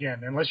want, but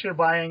again, unless you're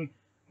buying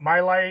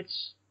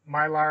Mylites,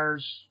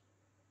 Mylars,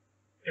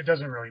 it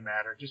doesn't really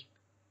matter. Just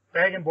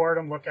bag and board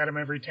them, look at them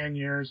every 10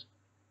 years,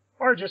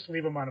 or just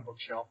leave them on a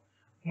bookshelf.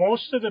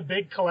 Most of the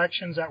big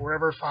collections that were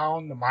ever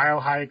found, the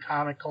Mile High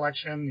comic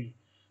collection, the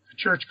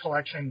church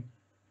collection,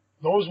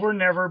 those were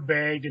never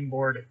bagged and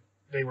boarded.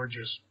 They were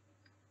just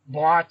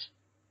bought,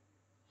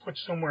 put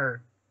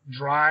somewhere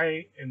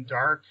dry and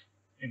dark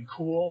and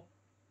cool,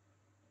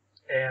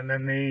 and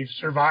then they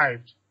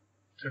survived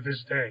to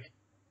this day.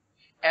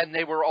 And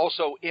they were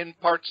also in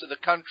parts of the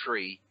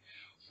country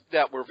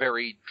that were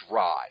very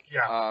dry.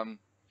 Yeah.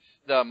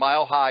 The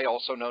Mile High,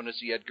 also known as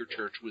the Edgar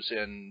Church, was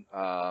in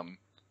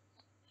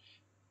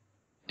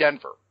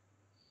Denver.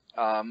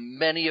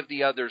 Many of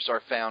the others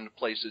are found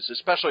places,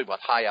 especially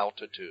with high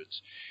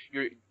altitudes.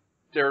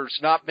 There's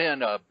not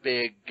been a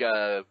big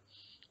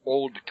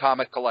old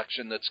comic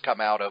collection that's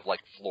come out of like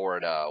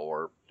Florida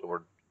or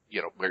where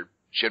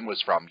Jin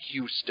was from,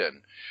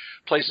 Houston,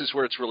 places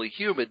where it's really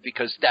humid,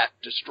 because that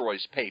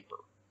destroys paper.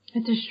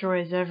 It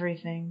destroys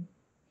everything.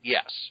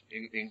 Yes,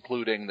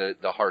 including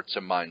the hearts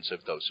and minds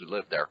of those who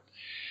live there.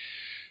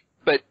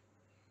 But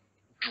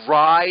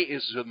dry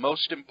is the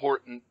most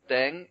important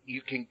thing.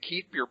 You can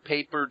keep your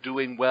paper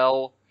doing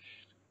well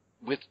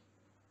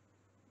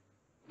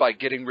by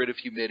getting rid of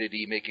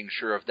humidity, making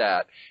sure of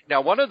that.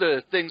 Now, one of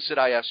the things that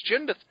I asked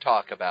Jin to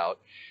talk about,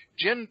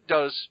 Jin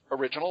does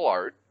original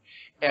art,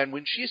 and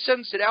when she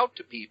sends it out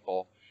to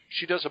people,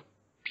 she does a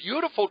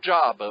beautiful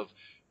job of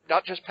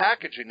not just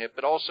packaging it,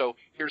 but also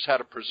here's how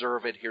to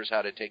preserve it, here's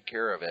how to take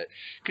care of it.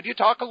 Could you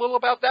talk a little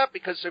about that?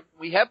 Because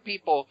we have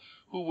people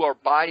who are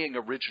buying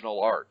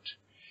original art.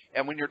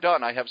 And when you're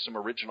done, I have some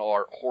original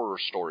art horror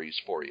stories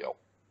for you.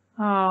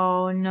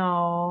 Oh,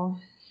 no.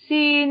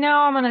 See,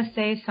 now I'm going to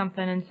say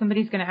something and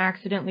somebody's going to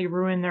accidentally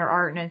ruin their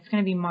art, and it's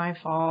going to be my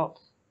fault.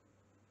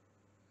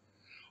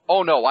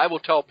 Oh, no, I will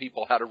tell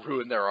people how to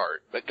ruin their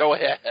art, but go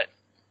ahead.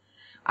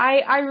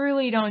 I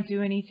really don't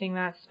do anything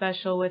that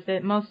special with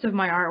it. Most of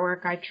my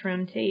artwork I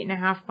trim to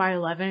 8.5 by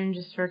 11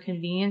 just for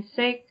convenience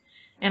sake,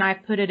 and I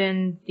put it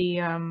in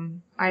the,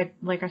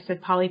 like I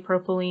said,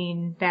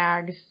 polypropylene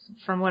bags.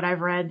 From what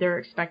I've read, they're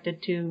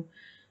expected to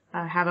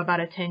have about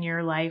a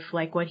 10-year life,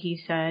 like what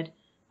he said.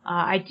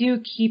 I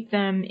do keep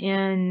them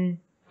in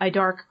a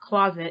dark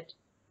closet,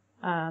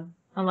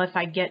 unless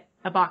I get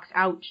a box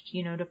ouched,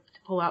 to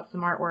pull out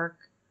some artwork.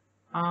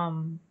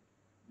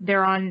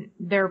 They're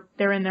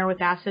in there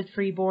with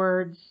acid-free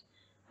boards.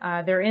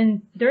 They're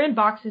in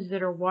boxes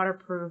that are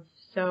waterproof,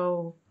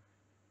 so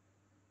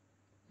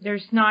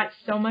there's not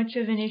so much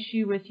of an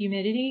issue with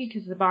humidity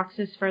because the box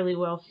is fairly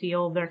well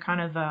sealed. They're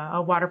kind of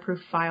a waterproof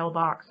file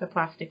box, a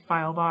plastic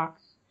file box.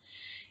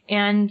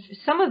 And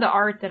some of the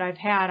art that I've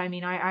had,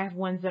 I have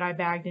ones that I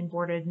bagged and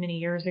boarded many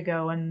years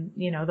ago, and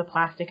the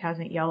plastic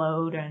hasn't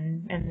yellowed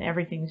and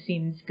everything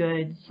seems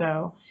good,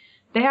 so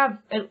they have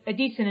a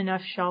decent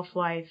enough shelf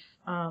life.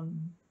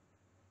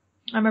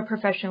 I'm a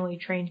professionally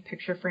trained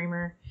picture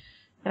framer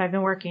that I've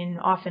been working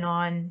off and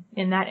on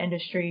in that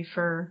industry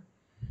for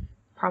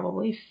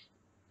probably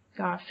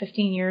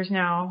 15 years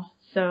now.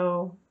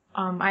 So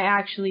I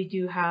actually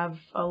do have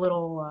a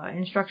little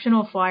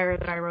instructional flyer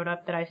that I wrote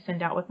up that I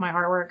send out with my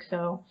artwork.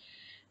 So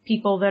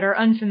people that are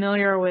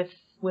unfamiliar with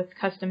with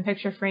custom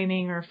picture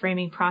framing or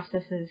framing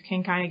processes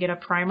can kind of get a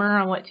primer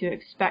on what to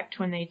expect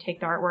when they take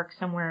the artwork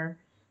somewhere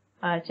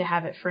to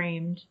have it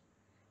framed.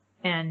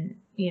 And,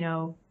 you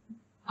know,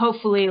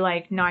 hopefully,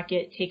 like, not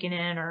get taken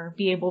in or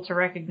be able to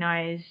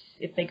recognize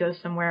if they go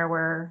somewhere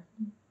where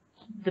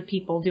the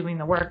people doing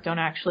the work don't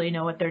actually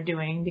know what they're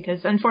doing.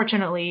 Because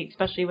unfortunately,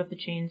 especially with the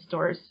chain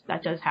stores,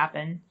 that does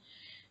happen.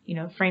 You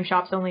know, frame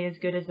shop's only as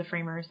good as the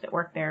framers that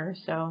work there,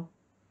 so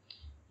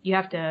you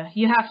have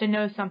to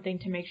know something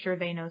to make sure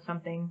they know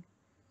something.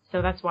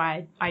 So that's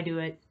why I do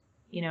it.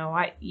 You know,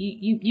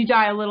 you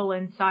die a little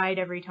inside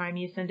every time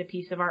you send a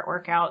piece of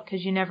artwork out,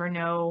 because you never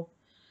know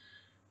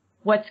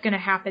what's going to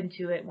happen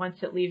to it once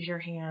it leaves your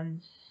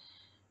hands.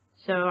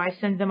 So I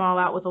send them all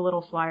out with a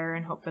little flyer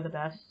and hope for the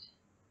best.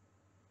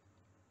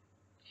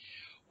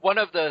 One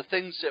of the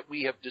things that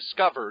we have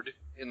discovered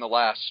in the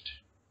last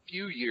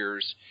few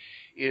years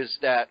is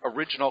that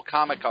original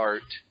comic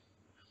art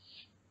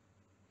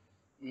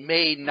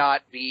may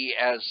not be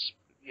as,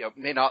 you know,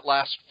 may not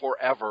last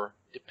forever,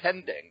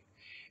 depending.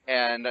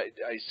 And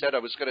I said I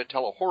was going to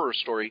tell a horror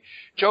story.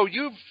 Joe,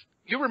 you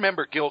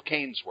remember Gil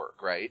Kane's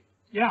work, right?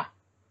 Yeah.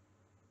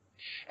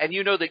 And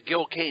you know that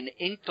Gil Kane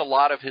inked a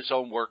lot of his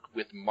own work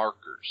with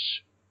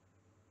markers.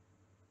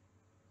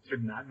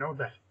 Did not know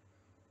that.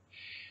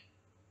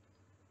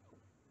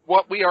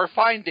 What we are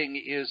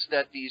finding is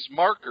that these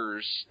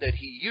markers that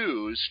he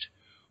used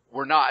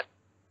were not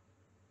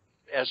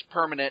as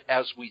permanent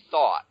as we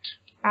thought.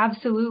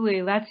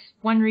 Absolutely. That's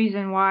one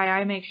reason why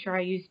I make sure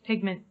I use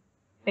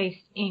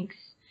pigment-based inks.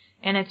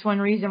 And it's one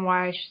reason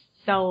why I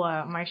sell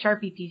my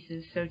Sharpie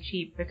pieces so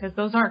cheap, because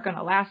those aren't going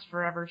to last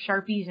forever.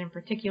 Sharpies in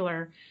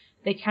particular,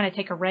 they kind of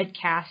take a red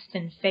cast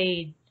and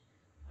fade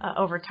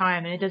over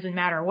time. And it doesn't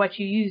matter what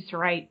you use to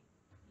write,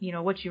 you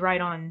know, what you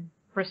write on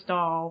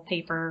Bristol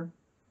paper,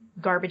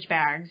 garbage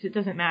bags. It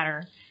doesn't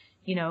matter.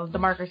 You know, the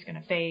marker's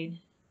going to fade.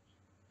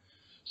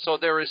 So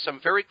there is some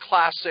very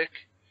classic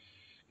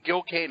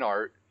Gil Kane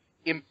art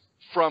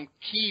from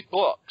key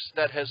books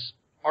that has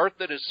art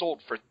that is sold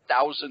for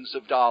thousands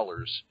of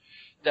dollars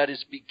that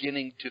is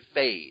beginning to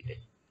fade.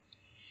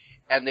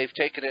 And they've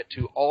taken it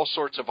to all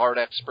sorts of art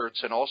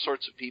experts and all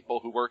sorts of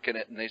people who work in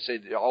it, and they say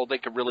all they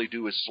can really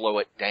do is slow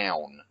it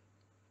down.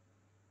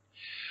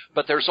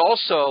 But there's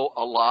also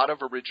a lot of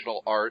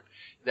original art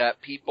that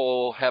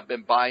people have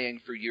been buying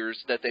for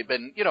years that they've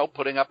been, you know,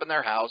 putting up in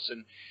their house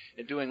and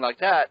doing like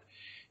that,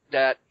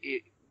 that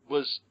it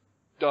was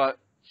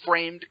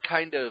framed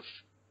kind of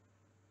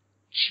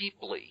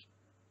cheaply.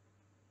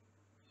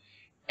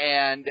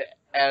 And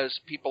as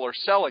people are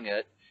selling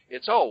it,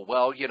 it's, oh,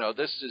 well, you know,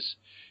 this is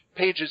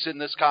pages in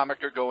this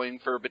comic are going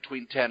for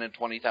between $10,000 and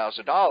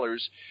 $20,000.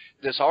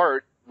 This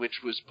art,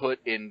 which was put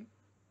in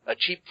a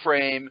cheap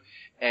frame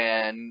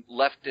and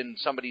left in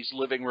somebody's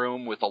living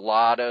room with a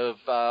lot of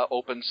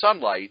open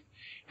sunlight,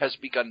 has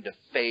begun to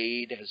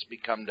fade, has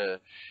become the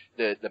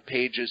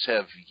pages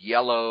have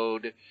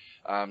yellowed.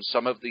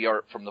 Some of the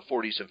art from the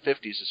 40s and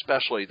 50s,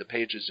 especially, the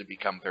pages have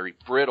become very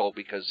brittle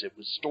because it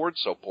was stored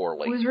so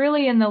poorly. It was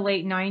really in the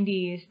late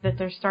 90s that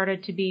there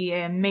started to be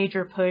a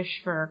major push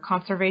for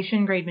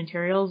conservation-grade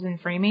materials in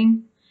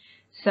framing.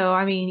 So,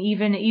 I mean,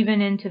 even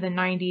into the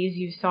 90s,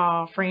 you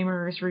saw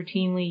framers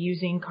routinely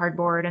using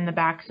cardboard in the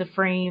backs of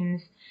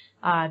frames.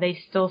 They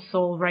still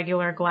sold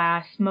regular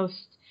glass.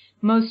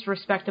 Most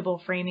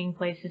respectable framing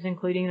places,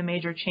 including the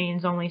major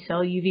chains, only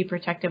sell UV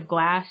protective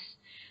glass.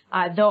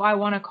 Though I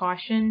want to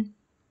caution,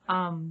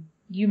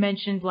 you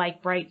mentioned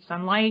like bright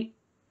sunlight.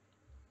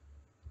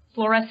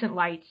 Fluorescent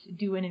lights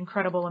do an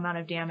incredible amount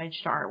of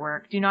damage to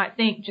artwork. Do not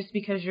think just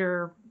because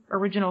your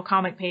original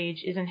comic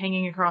page isn't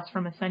hanging across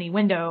from a sunny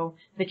window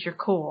that you're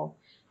cool.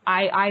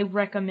 I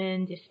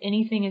recommend, if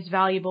anything is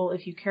valuable,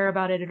 if you care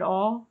about it at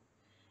all,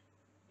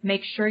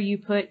 make sure you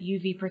put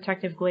UV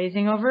protective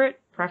glazing over it,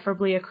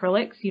 preferably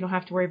acrylic, so you don't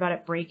have to worry about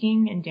it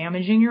breaking and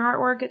damaging your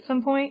artwork at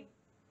some point.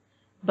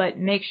 But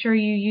make sure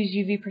you use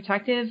UV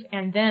protective,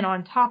 and then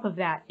on top of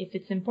that, if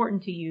it's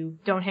important to you,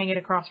 don't hang it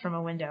across from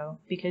a window,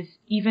 because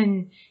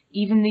even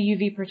the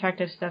UV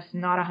protective stuff's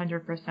not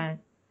 100%.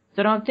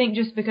 So don't think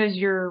just because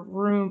your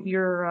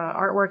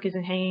artwork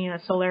isn't hanging in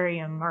a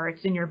solarium or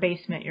it's in your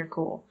basement, you're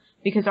cool,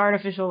 because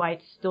artificial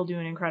lights still do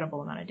an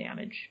incredible amount of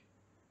damage.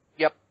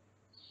 Yep.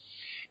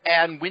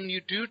 And when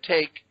you do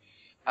take,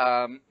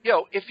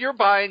 if you're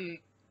buying,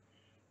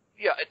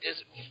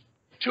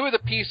 two of the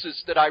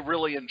pieces that I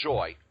really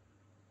enjoy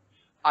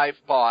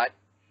I've bought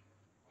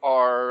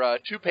are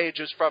 2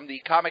 pages from the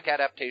comic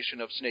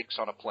adaptation of Snakes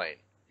on a Plane.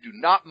 Do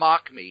not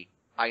mock me.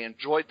 I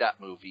enjoyed that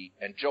movie,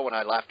 and Joe and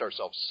I laughed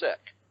ourselves sick.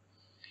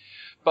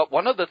 But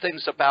one of the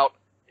things about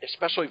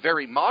especially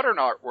very modern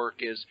artwork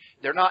is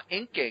they're not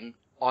inking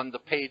on the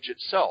page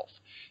itself.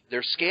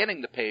 They're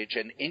scanning the page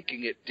and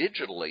inking it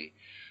digitally.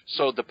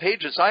 So the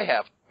pages I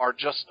have are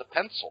just the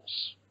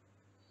pencils.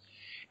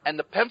 And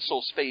the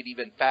pencils fade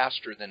even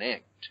faster than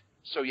inked.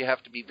 So you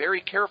have to be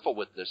very careful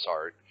with this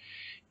art.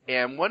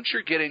 And once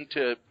you're getting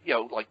to,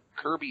 like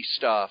Kirby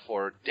stuff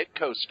or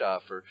Ditko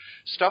stuff or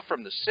stuff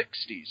from the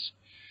 60s,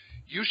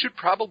 you should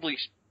probably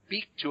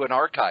speak to an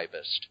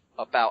archivist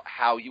about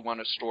how you want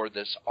to store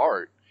this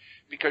art,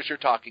 because you're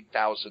talking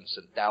thousands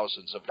and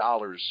thousands of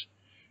dollars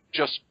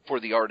just for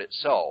the art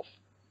itself.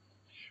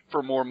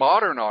 For more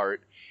modern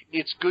art,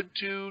 it's good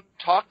to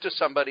talk to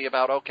somebody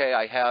about, okay,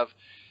 I have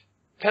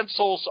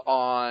pencils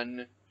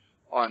on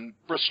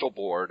Bristol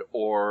board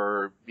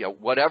or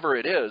whatever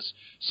it is,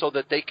 so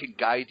that they can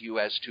guide you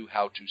as to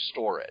how to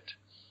store it.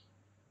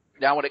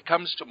 Now, when it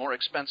comes to more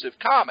expensive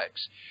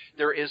comics,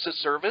 there is a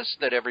service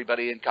that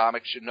everybody in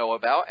comics should know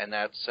about, and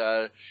that's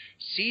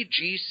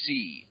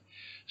CGC,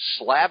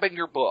 Slabbing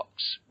Your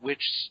Books,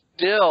 which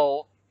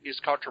still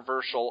is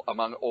controversial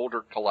among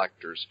older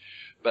collectors.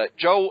 But,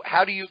 Joe,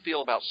 how do you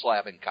feel about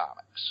slabbing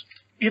comics?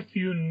 If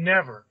you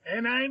never,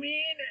 and I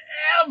mean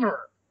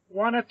ever,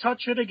 want to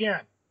touch it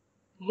again,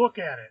 look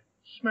at it,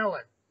 smell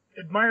it,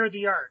 admire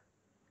the art,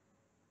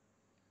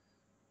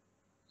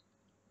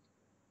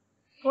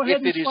 go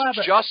ahead and slab it. If it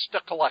is just a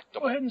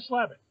collectible. Go ahead and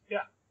slab it,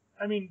 yeah.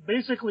 I mean,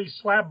 basically,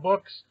 slab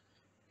books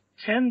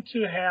tend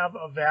to have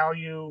a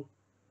value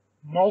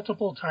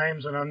multiple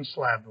times an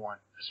unslabbed one,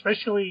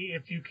 especially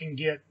if you can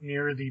get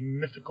near the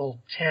mythical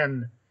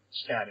 10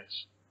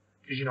 status.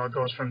 Because, it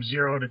goes from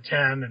 0 to 10.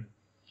 And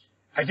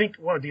I think,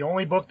 the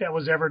only book that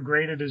was ever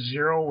graded as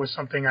 0 was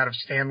something out of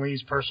Stan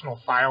Lee's personal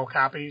file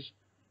copies.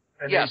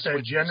 And yes, they said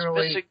with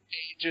generally, missing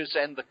pages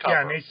and the cover.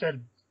 Yeah, and they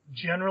said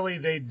generally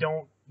they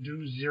don't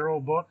do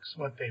 0 books,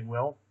 but they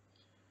will.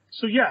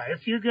 So, yeah,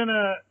 if you're going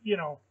to,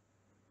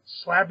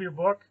 slab your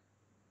book,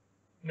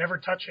 never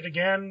touch it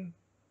again,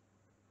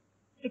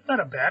 it's not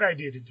a bad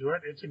idea to do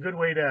it. It's a good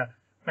way to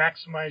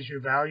maximize your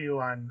value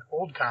on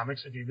old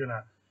comics if you're going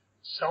to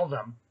sell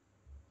them.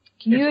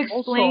 Can you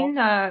explain,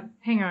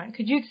 hang on,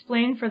 could you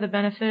explain for the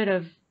benefit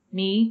of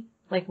me,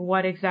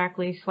 what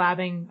exactly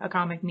slabbing a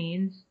comic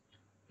means?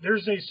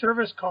 There's a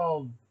service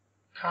called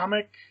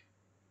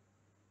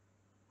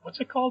what's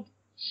it called?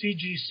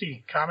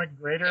 CGC, Comic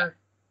Grader.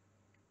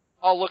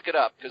 I'll look it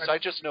up, because I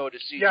just know it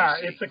as CGC. Yeah,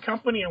 it's a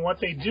company, and what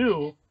they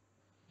do,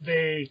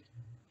 you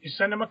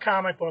send them a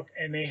comic book,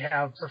 and they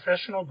have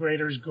professional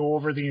graders go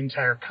over the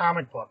entire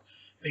comic book.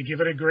 They give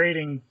it a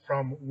grading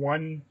from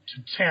 1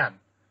 to 10,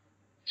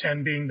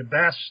 10 being the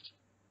best,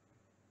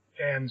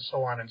 and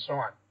so on and so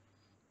on.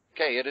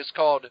 Okay, it is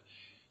called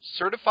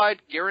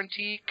Certified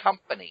Guarantee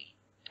Company.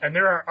 And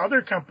there are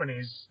other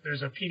companies.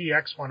 There's a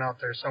PDX one out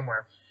there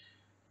somewhere.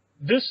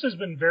 This has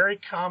been very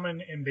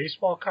common in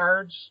baseball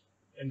cards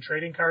and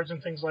trading cards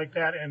and things like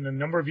that, and a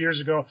number of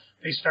years ago,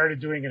 they started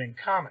doing it in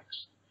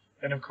comics.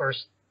 And, of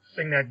course, the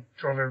thing that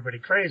drove everybody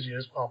crazy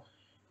is,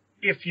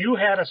 if you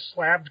had a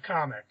slabbed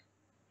comic,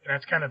 and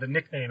that's kind of the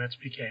nickname it's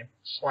became,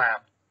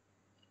 slab,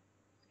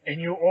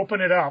 and you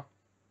open it up,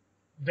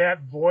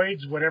 that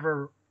voids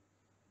whatever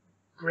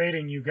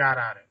grading you got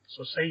on it.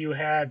 So say you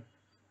had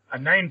a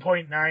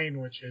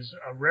 9.9, which is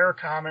a rare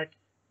comic,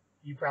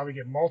 you probably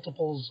get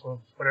multiples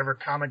of whatever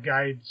comic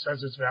guide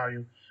says its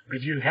value. But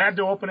if you had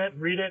to open it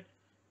and read it,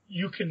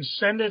 you can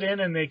send it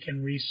in and they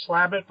can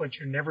re-slab it, but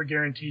you're never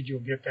guaranteed you'll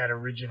get that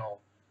original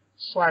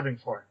slabbing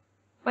for it.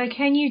 But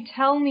can you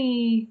tell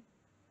me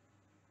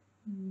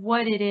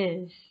what it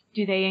is?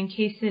 Do they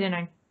encase it in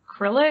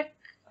acrylic?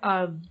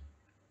 I'm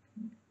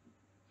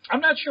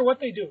not sure what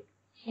they do.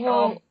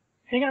 Well,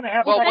 hang on, I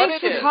have thanks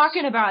for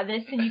talking about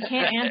this, and you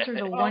can't answer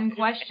the one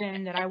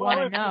question that I want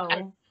to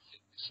know.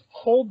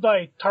 Hold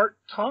thy tart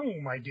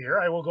tongue, my dear.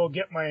 I will go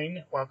get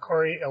mine while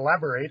Cory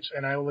elaborates,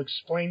 and I will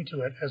explain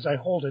to it as I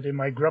hold it in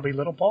my grubby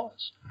little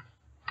paws.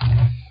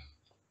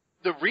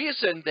 The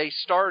reason they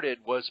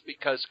started was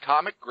because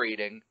comic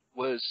grading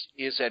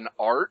is an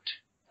art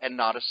and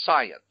not a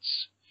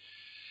science.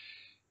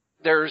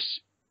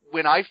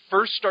 When I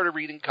first started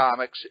reading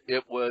comics,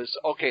 it was,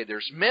 okay,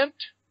 there's mint,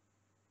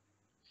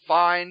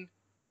 fine,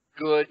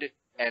 good,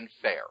 and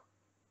fair.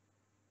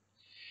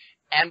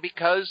 And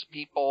because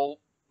people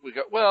we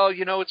go,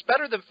 it's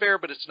better than fair,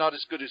 but it's not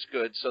as good as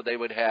good. So they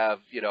would have,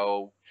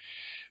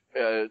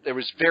 there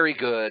was very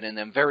good and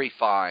then very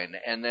fine.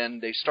 And then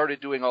they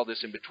started doing all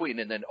this in between.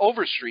 And then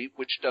Overstreet,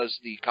 which does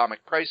the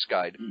comic price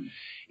guide,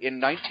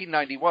 in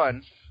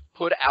 1991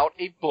 put out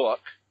a book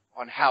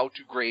on how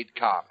to grade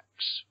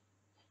comics.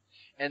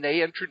 And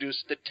they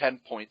introduced the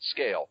 10-point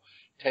scale,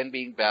 10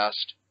 being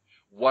best,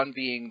 1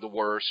 being the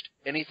worst.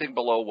 Anything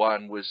below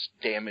 1 was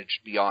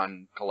damaged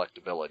beyond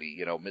collectability,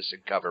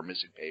 missing cover,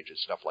 missing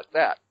pages, stuff like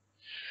that.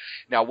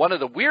 Now, one of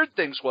the weird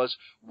things was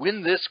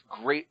when this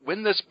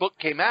book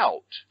came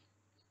out,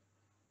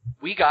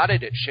 we got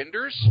it at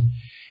Schindler's,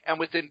 and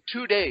within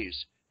 2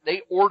 days,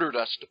 they ordered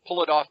us to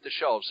pull it off the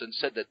shelves and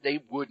said that they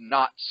would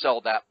not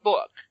sell that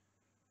book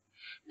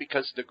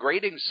because the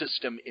grading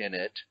system in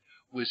it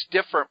was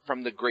different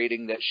from the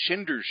grading that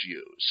Schindler's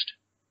used.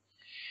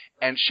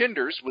 And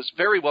Schindler's was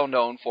very well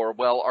known for,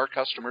 our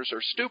customers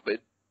are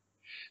stupid.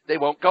 They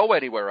won't go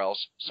anywhere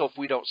else, so if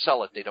we don't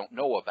sell it, they don't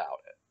know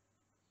about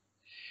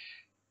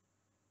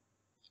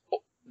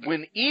it.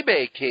 When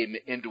eBay came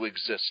into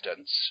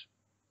existence,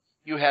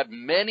 you had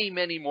many,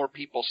 many more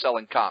people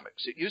selling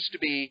comics. It used to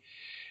be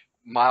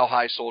Mile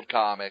High sold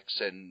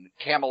comics, and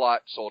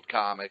Camelot sold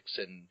comics,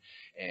 and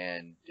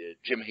and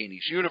Jim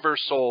Haney's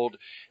Universe sold,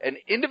 and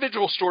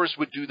individual stores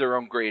would do their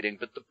own grading,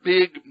 but the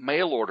big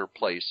mail order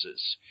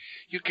places,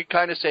 you could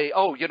kind of say,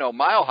 oh,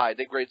 Mile High,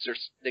 they grade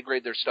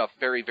their stuff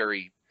very,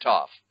 very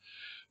tough.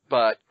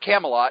 But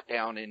Camelot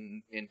down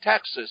in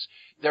Texas,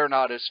 they're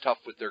not as tough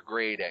with their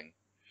grading.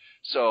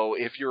 So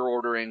if you're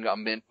ordering a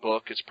mint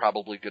book, it's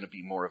probably going to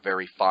be more a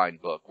very fine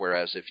book.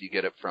 Whereas if you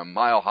get it from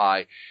Mile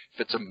High, if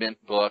it's a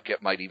mint book,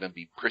 it might even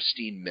be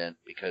pristine mint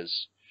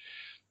because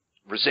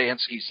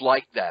Rosansky's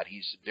like that.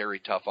 He's very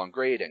tough on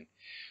grading.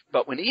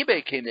 But when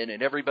eBay came in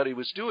and everybody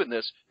was doing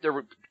this,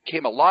 there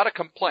came a lot of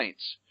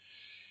complaints.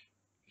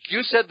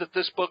 You said that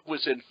this book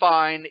was in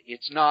fine.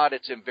 It's not.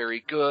 It's in very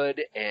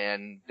good.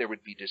 And there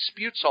would be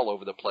disputes all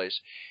over the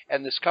place.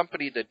 And this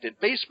company that did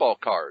baseball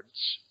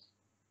cards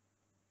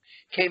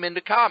came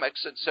into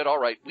comics and said, all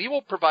right, we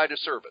will provide a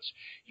service.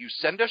 You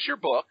send us your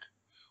book.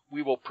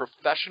 We will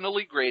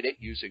professionally grade it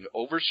using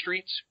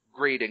Overstreet's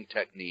grading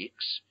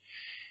techniques.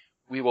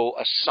 We will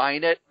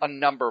assign it a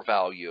number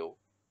value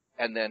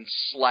and then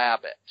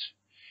slab it.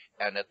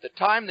 And at the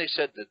time they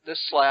said that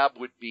this slab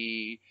would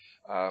be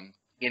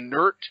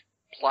inert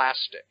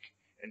plastic.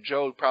 And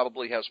Joe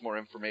probably has more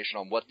information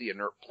on what the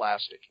inert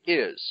plastic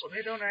is. Well,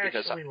 they don't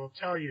actually will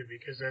tell you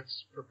because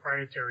that's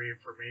proprietary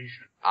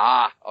information.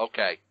 Ah,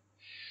 okay.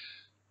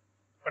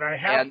 But I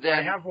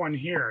have one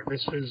here.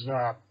 This is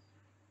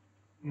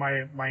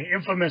my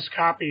infamous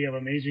copy of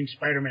Amazing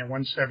Spider-Man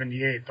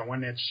 178, the one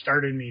that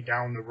started me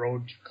down the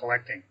road to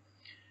collecting.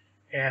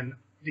 And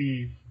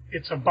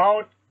it's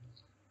about,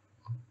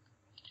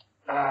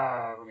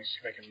 let me see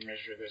if I can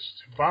measure this.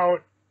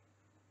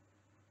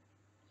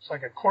 It's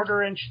like a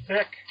 1/4 inch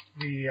thick.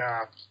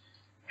 The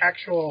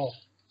actual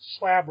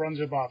slab runs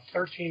about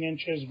 13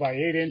 inches by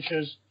 8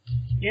 inches.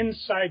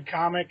 Inside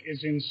comic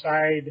is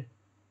inside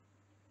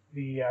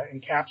the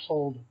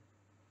encapsulated,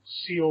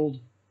 sealed,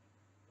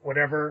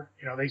 whatever.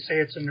 They say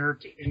it's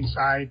inert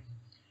inside.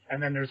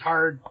 And then there's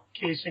hard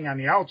casing on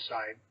the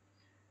outside.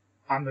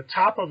 On the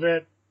top of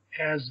it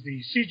has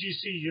the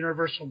CGC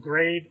Universal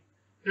Grade.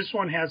 This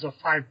one has a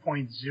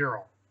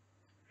 5.0.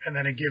 And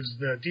then it gives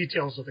the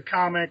details of the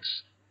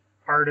comics,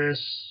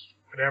 artists,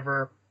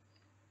 whatever.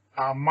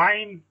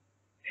 Mine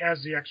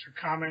has the extra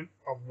comment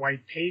of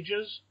white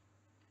pages.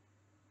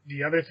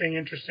 The other thing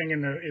interesting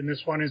in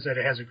this one is that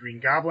it has a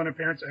Green Goblin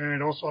appearance, and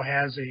it also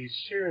has a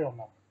serial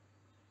number.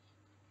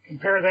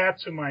 Compare that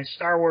to my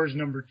Star Wars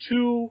number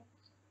 2,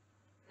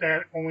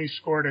 that only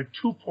scored a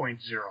 2.0,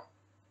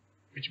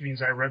 which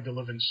means I read the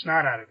living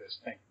snot out of this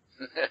thing.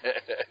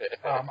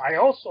 I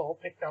also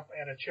picked up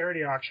at a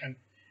charity auction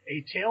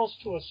a Tales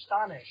to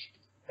Astonish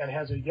that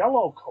has a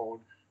yellow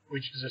code,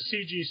 which is a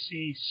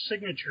CGC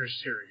signature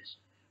series.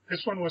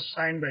 This one was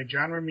signed by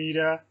John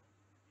Romita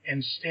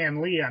and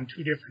Stan Lee on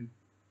 2 different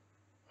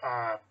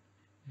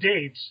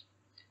dates.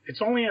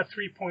 It's only a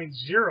 3.0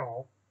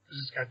 because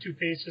it's got 2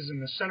 pages in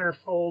the center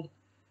fold,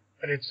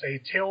 but it's a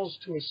Tales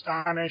to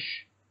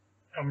Astonish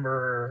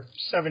number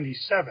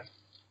 77.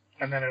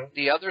 And then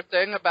the other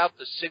thing about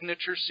the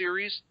signature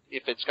series,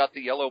 if it's got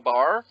the yellow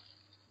bar,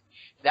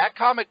 that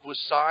comic was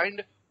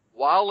signed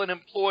while an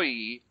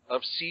employee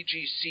of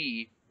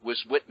CGC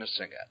was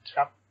witnessing it.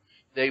 Yep.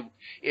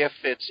 If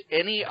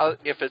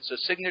it's a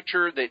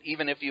signature that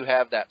even if you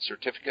have that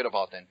certificate of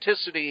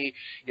authenticity,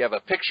 you have a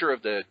picture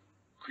of the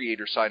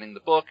creator signing the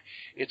book,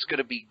 it's going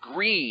to be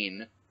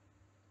green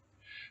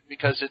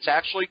because it's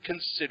actually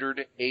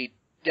considered a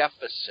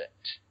deficit.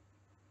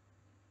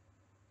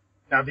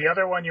 Now, the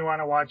other one you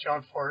want to watch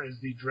out for is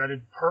the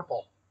dreaded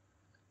purple,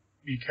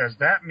 because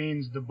that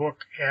means the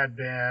book had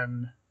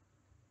been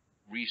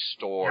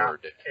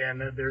restored. Yeah,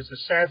 and there's a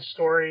sad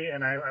story,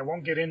 and I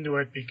won't get into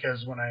it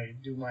because when I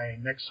do my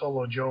next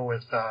Solo Joe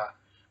with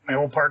my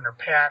old partner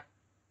Pat,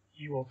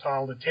 he will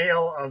tell the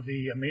tale of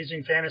the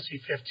Amazing Fantasy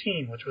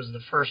 15, which was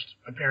the first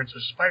appearance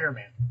of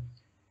Spider-Man.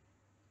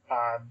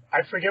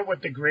 I forget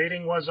what the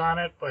grading was on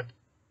it, but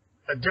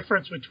a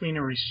difference between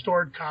a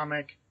restored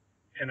comic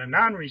and a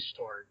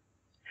non-restored.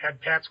 Had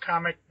Pat's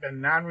comic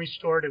been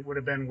non-restored, it would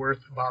have been worth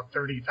about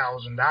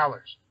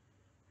 $30,000.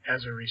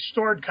 As a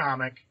restored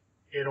comic,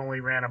 it only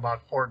ran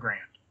about $4,000.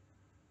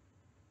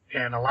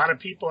 And a lot of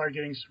people are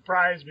getting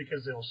surprised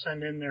because they'll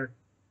send in their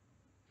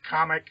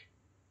comic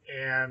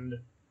and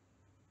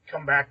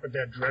come back with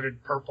that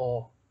dreaded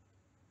purple.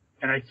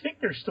 And I think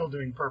they're still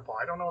doing purple.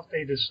 I don't know if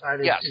they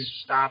decided to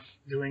stop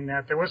doing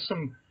that. There was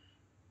some,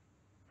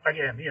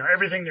 again,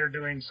 everything they're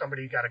doing,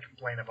 somebody got to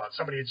complain about.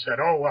 Somebody had said,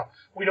 oh, well,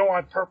 we don't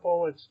want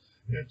purple. It's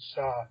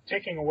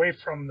taking away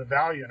from the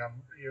value. And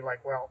you're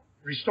like, well,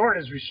 restored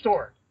is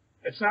restored.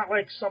 It's not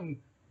like some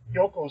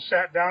Yoko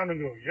sat down and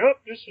go, yep,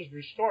 this is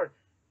restored.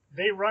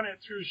 They run it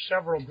through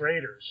several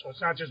graders, so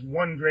it's not just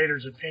one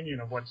grader's opinion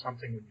of what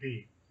something would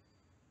be.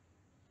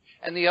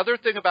 And the other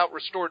thing about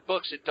restored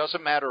books, it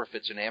doesn't matter if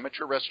it's an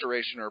amateur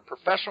restoration or a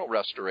professional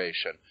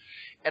restoration.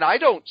 And I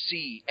don't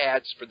see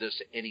ads for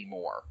this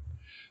anymore.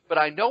 But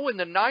I know in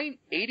the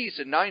 80s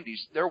and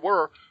 90s, there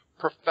were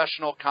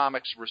professional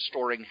comics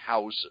restoring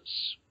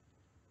houses.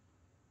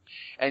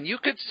 And you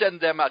could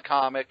send them a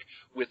comic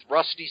with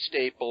rusty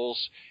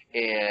staples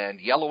and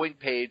yellowing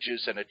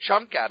pages and a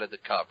chunk out of the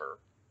cover,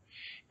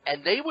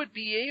 and they would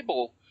be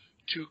able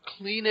to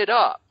clean it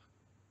up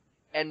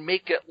and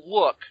make it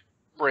look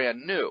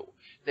brand new.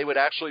 They would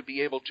actually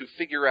be able to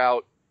figure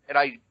out, and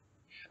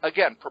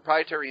again,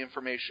 proprietary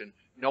information,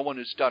 no one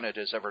who's done it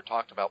has ever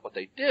talked about what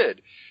they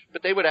did,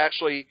 but they would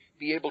actually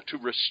be able to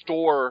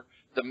restore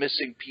the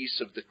missing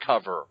piece of the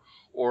cover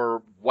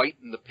or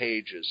whiten the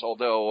pages,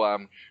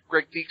 although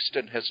Greg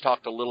Theakston has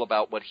talked a little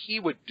about what he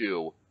would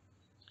do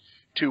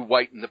to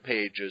whiten the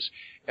pages,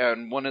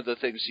 and one of the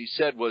things he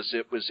said was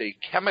it was a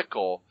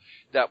chemical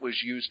that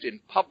was used in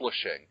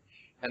publishing,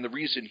 and the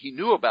reason he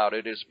knew about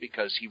it is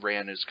because he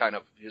ran his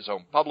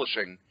own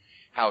publishing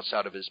house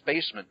out of his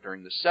basement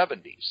during the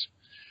 70s.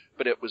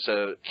 But it was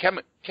a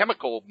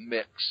chemical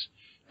mix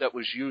that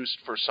was used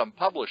for some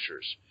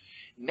publishers.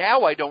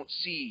 Now I don't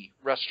see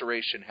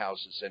restoration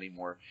houses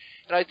anymore.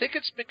 And I think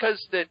it's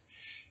because that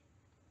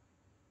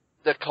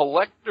the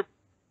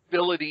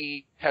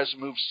collectability has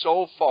moved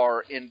so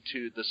far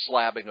into the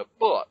slabbing of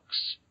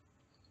books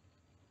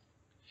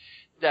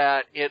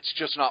that it's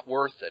just not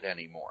worth it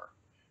anymore.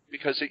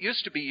 Because it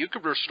used to be you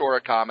could restore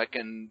a comic,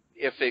 and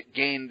if it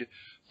gained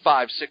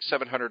 $500,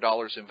 $600,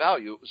 $700 in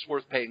value, it was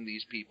worth paying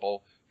these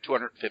people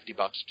 $250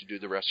 to do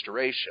the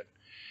restoration.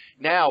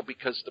 Now,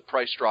 because the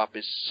price drop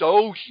is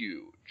so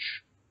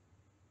huge,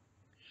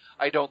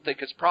 I don't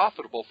think it's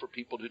profitable for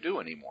people to do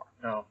anymore.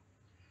 No.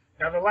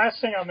 Now, the last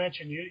thing I'll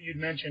mention, you'd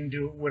mentioned,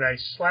 would I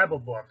slab a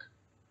book?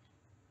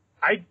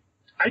 I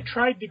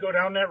tried to go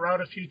down that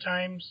route a few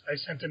times. I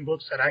sent in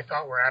books that I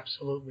thought were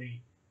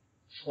absolutely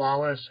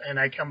flawless, and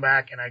I come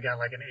back and I got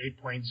like an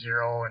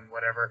 8.0 and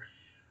whatever.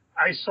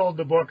 I sold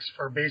the books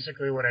for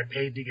basically what I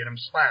paid to get them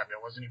slabbed.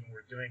 It wasn't even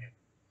worth doing it.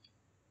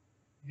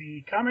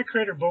 The comic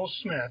creator Bo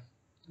Smith,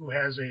 who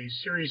has a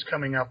series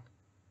coming up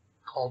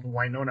called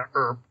Winona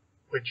Earp,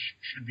 which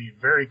should be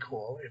very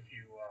cool if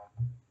you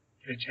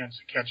get a chance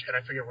to catch it.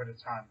 I forget what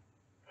it's on.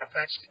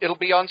 FX? It'll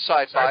be on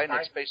Sci-Fi, and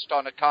it's based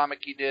on a comic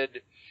he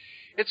did.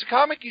 It's a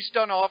comic he's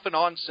done off and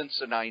on since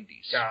the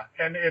 90s. Yeah,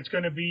 and it's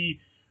going to be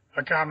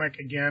a comic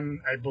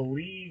again, I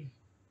believe.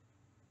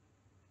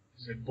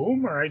 Is it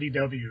Boom or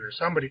IDW or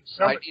somebody?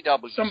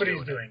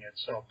 Somebody's doing it.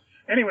 So,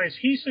 anyways,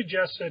 he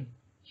suggested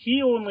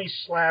he only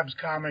slabs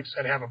comics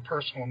that have a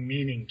personal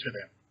meaning to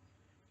them,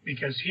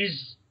 because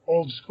he's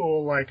old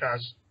school like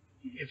us.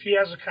 If he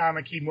has a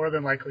comic, he more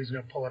than likely is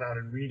going to pull it out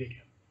and read it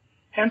again.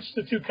 Hence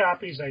the two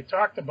copies I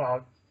talked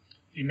about,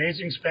 The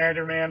Amazing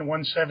Spider-Man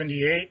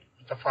 178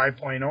 with the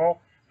 5.0,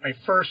 my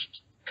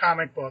first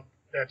comic book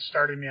that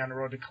started me on the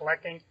road to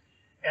collecting,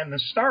 and the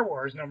Star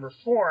Wars number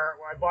 4.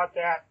 I bought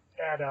that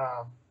at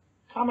a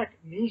comic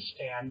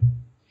newsstand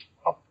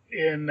up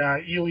in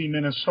Ely,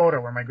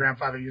 Minnesota, where my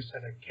grandfather used to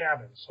have a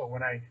cabin. So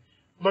when I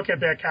look at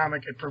that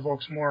comic, it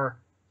provokes more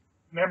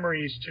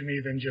memories to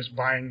me than just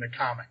buying the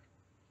comic.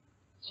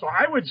 So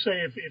I would say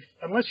if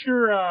unless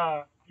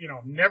you're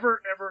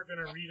never ever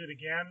going to read it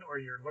again, or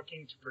you're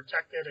looking to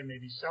protect it and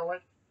maybe sell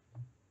it,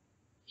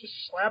 just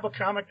slab a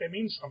comic that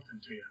means something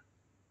to you.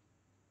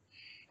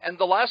 And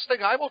the last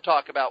thing I will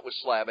talk about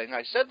was slabbing.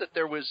 I said that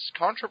there was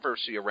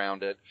controversy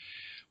around it.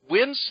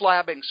 When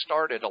slabbing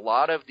started, a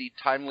lot of the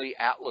timely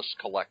Atlas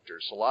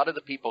collectors, a lot of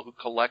the people who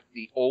collect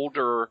the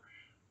older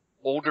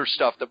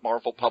stuff that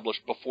Marvel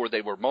published before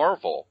they were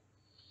Marvel,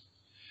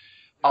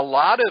 a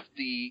lot of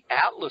the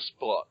Atlas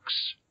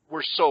books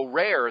were so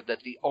rare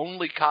that the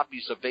only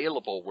copies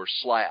available were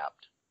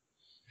slabbed.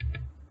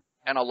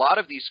 And a lot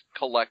of these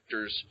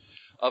collectors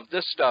of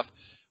this stuff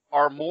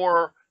are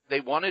more,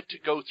 they wanted to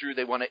go through,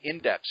 they want to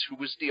index who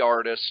was the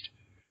artist,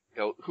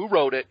 who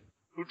wrote it,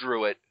 who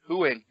drew it,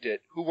 who inked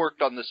it, who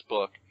worked on this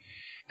book.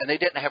 And they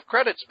didn't have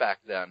credits back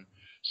then,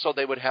 so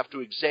they would have to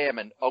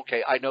examine,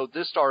 okay, I know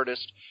this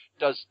artist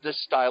does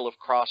this style of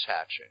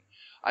cross-hatching.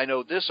 I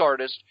know this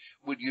artist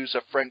would use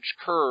a French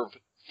curve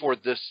for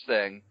this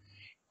thing.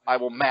 I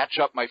will match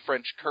up my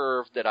French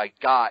curve that I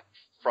got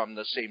from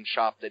the same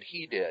shop that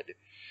he did.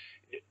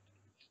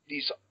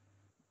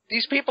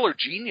 These people are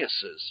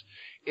geniuses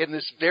in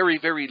this very,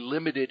 very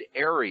limited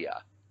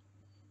area.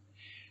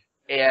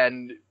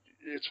 And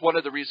it's one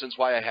of the reasons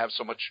why I have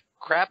so much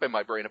crap in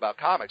my brain about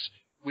comics.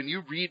 When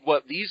you read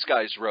what these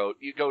guys wrote,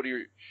 you go to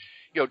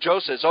your, Joe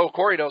says, oh,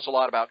 Cory knows a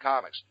lot about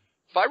comics.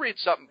 If I read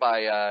something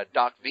by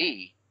Doc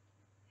V,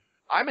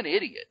 I'm an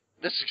idiot.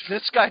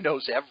 This guy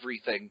knows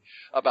everything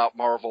about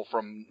Marvel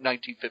from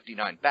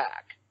 1959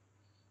 back.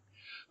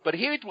 But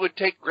he would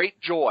take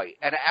great joy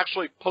and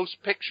actually post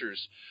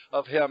pictures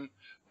of him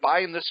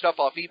buying this stuff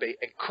off eBay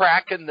and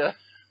cracking the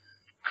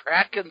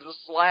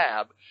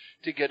slab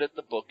to get at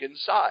the book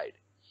inside.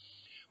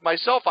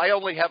 Myself, I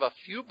only have a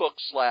few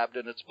books slabbed,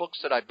 and it's books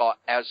that I bought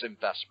as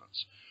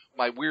investments.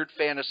 My Weird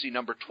Fantasy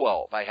number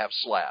 12, I have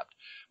slabbed.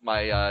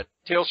 My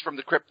Tales from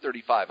the Crypt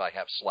 35, I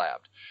have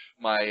slabbed.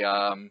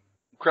 My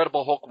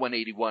Incredible Hulk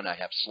 181, I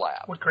have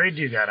slabbed. What grade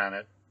do you got on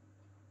it?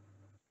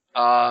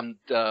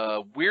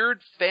 The Weird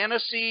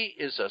Fantasy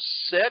is a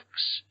 6.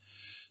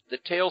 The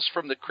Tales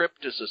from the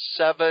Crypt is a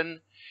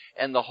 7.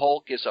 and the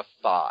Hulk is a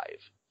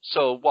 5.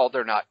 So while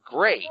they're not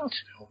great,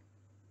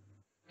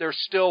 they're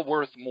still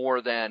worth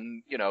more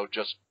than,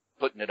 just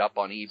putting it up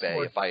on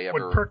eBay if I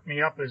ever... What perked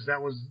me up is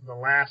that was the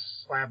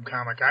last slab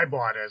comic I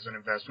bought as an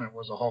investment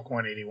was a Hulk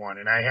 181,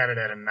 and I had it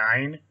at a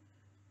 9,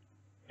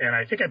 and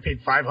I think I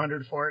paid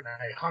 $500 for it,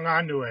 and I hung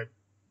on to it,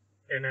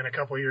 and then a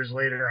couple of years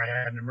later I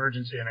had an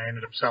emergency, and I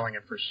ended up selling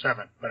it for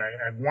 $7. But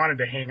I wanted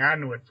to hang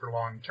on to it for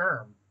long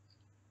term,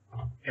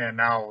 and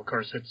now, of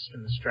course, it's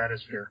in the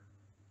stratosphere.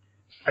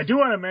 I do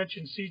want to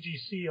mention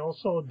CGC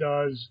also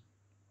does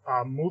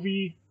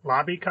movie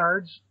lobby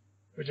cards,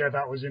 which I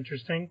thought was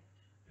interesting.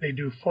 They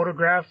do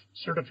photograph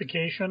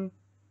certification,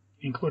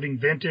 including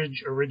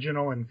vintage,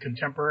 original, and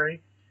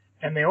contemporary.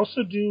 And they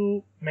also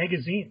do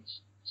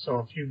magazines. So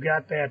if you've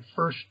got that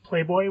first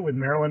Playboy with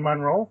Marilyn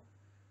Monroe,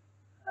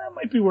 that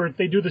might be worth.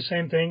 They do the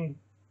same thing,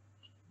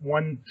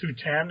 1 through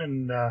 10.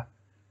 And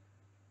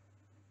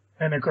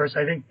of course,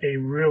 I think they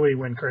really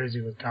went crazy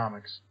with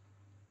comics.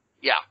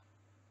 Yeah.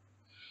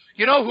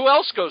 You know who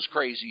else goes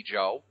crazy,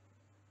 Joe?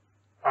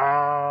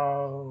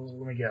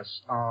 Let me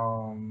guess.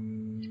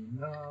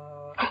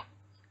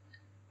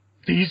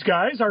 These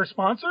guys are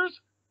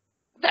sponsors?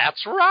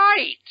 That's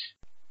right!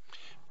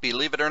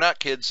 Believe it or not,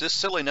 kids, this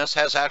silliness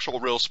has actual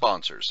real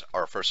sponsors.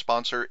 Our first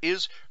sponsor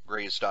is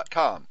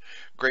Graze.com.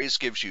 Graze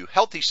gives you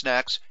healthy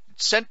snacks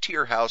sent to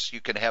your house. You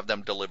can have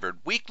them delivered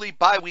weekly,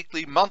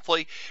 bi-weekly,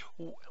 monthly,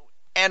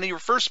 and your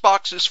first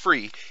box is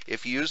free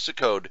if you use the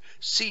code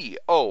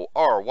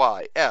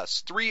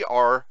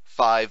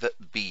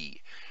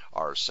CORYS3R5B.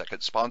 Our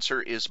second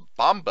sponsor is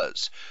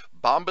Bombas.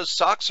 Bombas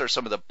socks are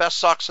some of the best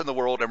socks in the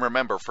world, and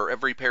remember, for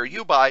every pair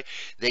you buy,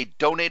 they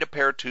donate a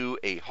pair to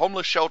a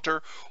homeless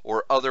shelter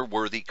or other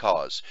worthy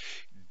cause.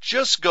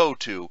 Just go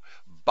to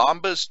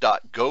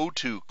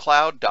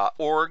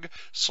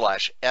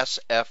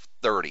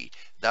bombas.gotocloud.org/SF30.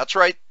 That's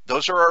right,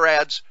 those are our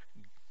ads.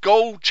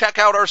 Go check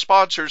out our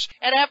sponsors.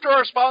 And after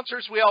our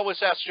sponsors, we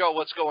always ask Joe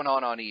what's going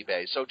on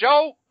eBay. So,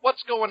 Joe,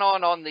 what's going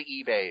on the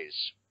eBays?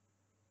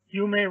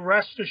 You may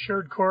rest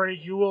assured, Cory,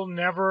 you will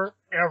never,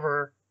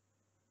 ever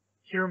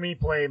hear me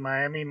play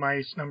Miami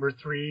Mice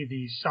 #3,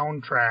 the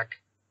soundtrack,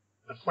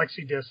 the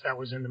flexi disc that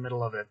was in the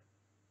middle of it.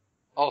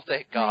 Oh,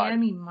 thank God.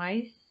 Miami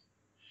Mice?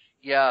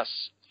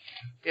 Yes.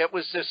 It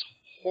was this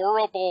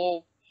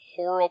horrible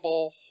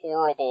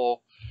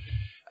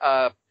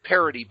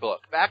parody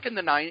book. Back in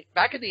the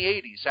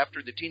 80s,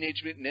 after the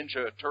Teenage Mutant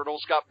Ninja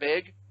Turtles got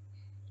big,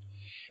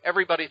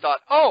 everybody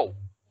thought, oh,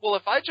 well,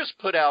 if I just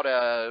put out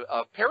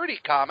a parody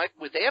comic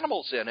with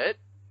animals in it,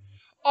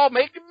 I'll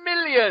make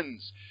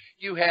millions.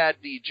 You had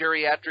the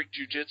geriatric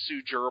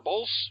jujitsu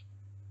gerbils.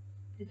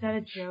 Is that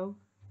a joke?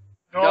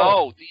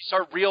 No, these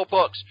are real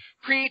books.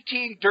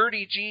 Preteen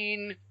Dirty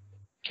Jean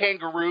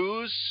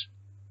kangaroos.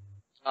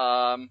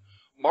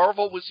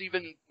 Marvel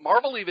even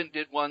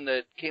did one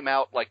that came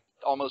out like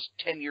almost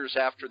 10 years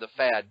after the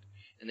fad,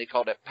 and they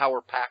called it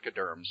Power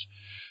Pachyderms.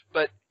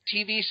 But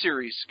TV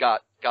series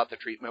got the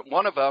treatment.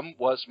 One of them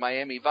was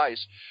Miami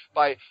Vice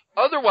by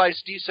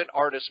otherwise decent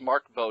artist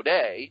Mark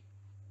Baudet,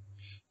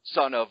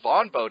 son of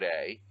Vaughn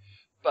Baudet.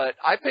 But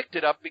I picked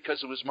it up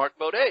because it was Mark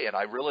Baudet, and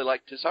I really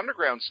liked his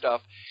underground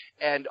stuff.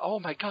 And oh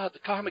my God, the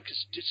comic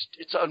is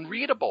it's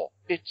unreadable.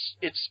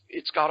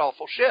 It's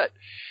god-awful shit.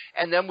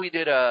 And then we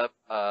did a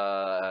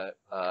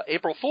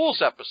April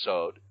Fool's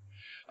episode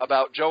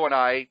about Joe and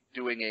I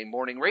doing a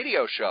morning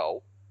radio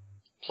show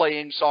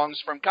playing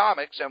songs from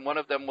comics, and one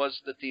of them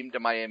was the theme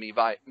to Miami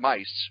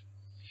Mice,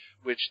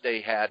 which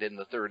they had in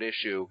the 3rd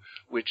issue,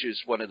 which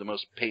is one of the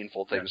most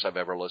painful things I've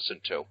ever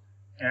listened to.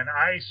 And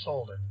I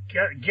sold it.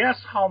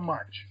 Guess how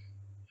much?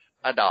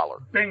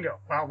 $1. Bingo.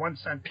 Well, 1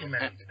 cent too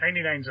many.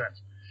 99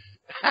 cents.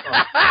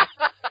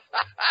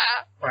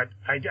 But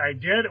I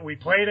did. We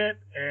played it,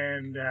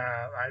 and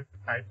I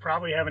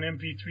probably have an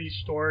MP3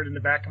 stored in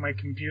the back of my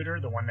computer,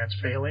 the one that's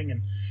failing,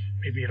 and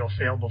maybe it'll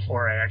fail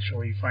before I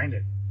actually find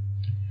it.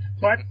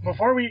 But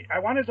before I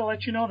wanted to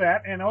let you know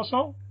that, and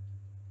also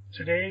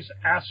today's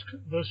Ask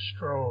the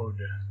Strode.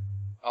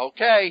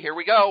 Okay, here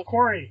we go.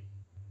 Cory,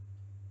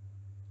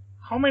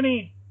 how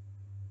many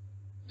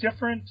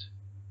different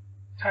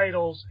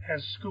titles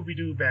has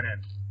Scooby-Doo been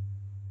in?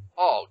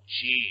 Oh,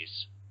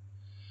 jeez.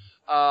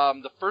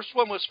 The first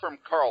one was from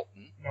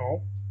Carlton.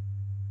 No.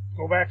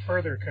 Go back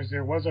further, because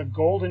there was a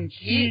Golden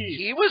Key.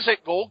 He was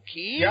at Gold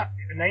Key? Yeah,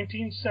 in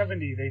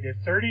 1970. They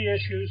did 30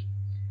 issues,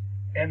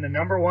 and the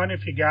number one,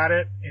 if you got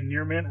it, in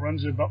near mint,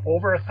 runs about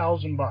over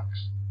 $1,000.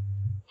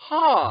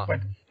 Huh.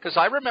 Because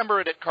I remember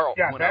it at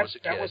Carlton when I was a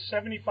kid. That was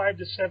 75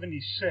 to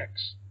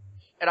 76.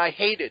 And I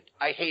hate it.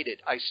 I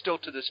still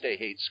to this day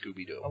hate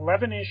Scooby-Doo.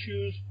 11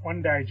 issues,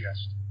 1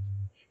 digest.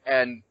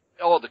 And,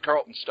 the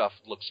Carlton stuff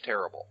looks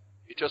terrible.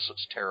 It just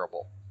looks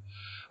terrible.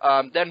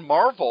 Then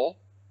Marvel,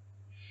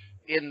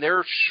 in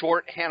their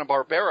short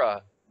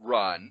Hanna-Barbera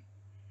run,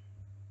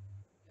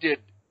 did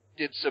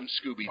some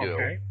Scooby-Doo.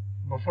 Okay.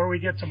 Before we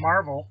get to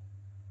Marvel,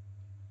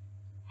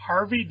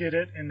 Harvey did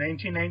it in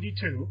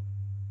 1992.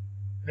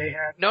 They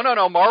had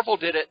No. Marvel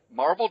did it.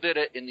 Marvel did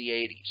it in the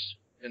 80s,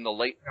 in the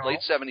late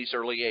 70s,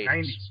 early 80s.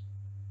 90s.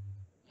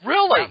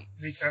 Really?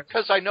 Yeah,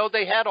 because I know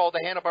they had all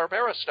the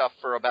Hanna-Barbera stuff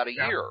for about a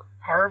year.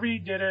 Harvey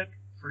did it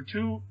for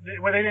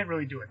well, they didn't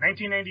really do it.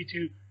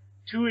 1992,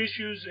 2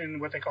 issues in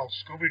what they called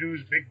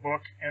Scooby-Doo's Big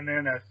Book, and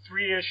then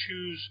 3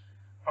 issues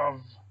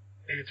of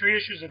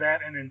that,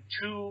 and then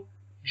 2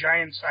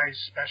 giant-sized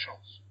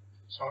specials.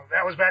 So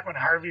that was back when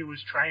Harvey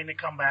was trying to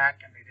come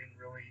back, and they didn't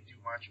really do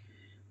much.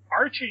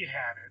 Archie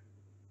had it,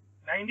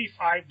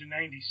 95 to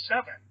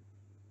 97.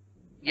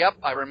 Yep,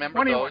 I remember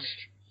 21 those.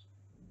 issues.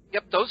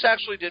 Yep, those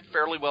actually did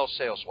fairly well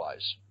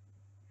sales-wise.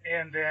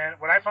 And then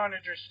what I found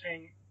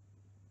interesting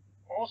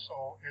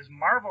also is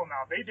Marvel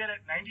now. They did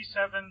it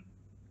 97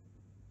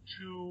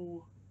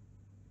 to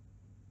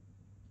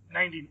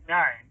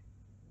 99.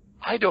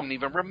 I don't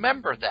even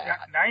remember that.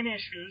 Got 9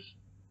 issues.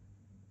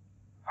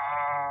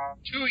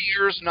 2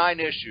 years, 9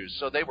 issues,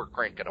 so they were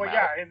cranking them out. Well,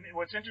 yeah, and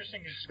what's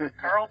interesting is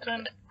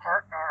Carlton,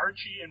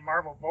 Archie, and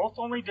Marvel both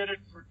only did it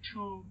for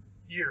 2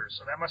 years,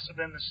 so that must have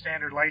been the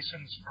standard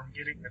license from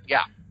getting it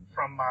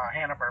from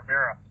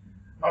Hanna-Barbera.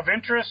 Of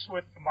interest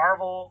with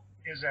Marvel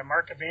is that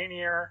Mark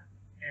Avanier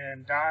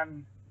and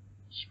Don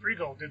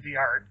Spiegel did the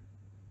art.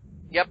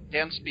 Yep,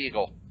 Dan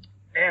Spiegel.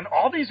 And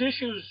all these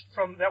issues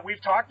that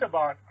we've talked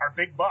about are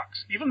big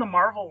bucks. Even the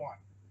Marvel one.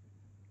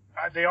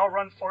 They all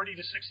run $40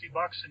 to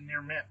 $60 in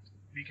near mint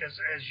because,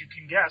 as you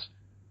can guess,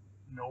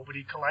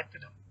 nobody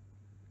collected them.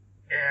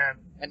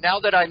 And now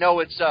that I know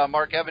it's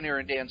Mark Evanier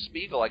and Dan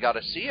Spiegel, I got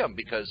to see them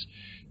because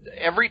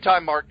every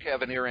time Mark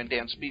Evanier and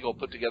Dan Spiegel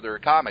put together a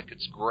comic,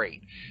 it's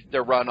great.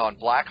 Their run on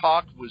Black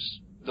Hawk was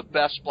the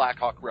best Black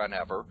Hawk run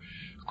ever.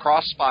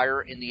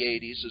 Crossfire in the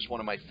 80s is one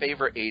of my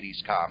favorite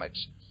 80s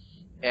comics.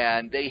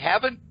 And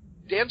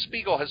Dan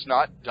Spiegel has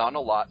not done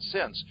a lot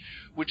since,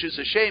 which is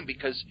a shame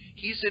because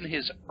he's in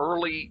his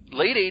late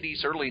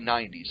 80s, early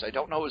 90s. I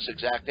don't know his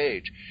exact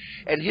age.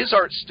 And his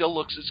art still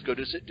looks as good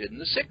as it did in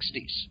the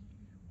 60s.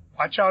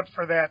 Watch out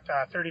for that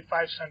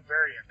 35-cent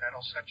variant.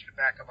 That'll set you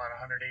back about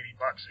 $180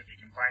 if you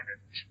can find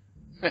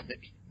it.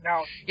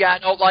 Now, yeah, I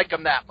don't like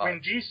them that much. When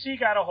DC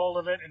got a hold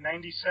of it in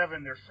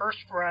 97, their first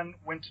run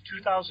went to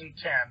 2010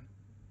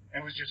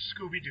 and was just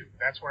Scooby-Doo.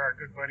 That's where our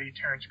good buddy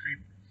Terrence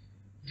Creep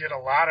did a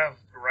lot of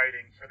the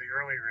writing for the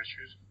earlier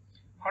issues.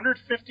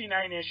 159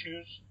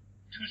 issues,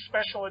 2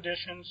 special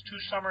editions, 2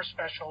 summer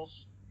specials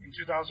in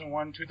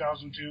 2001,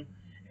 2002,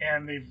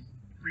 and they've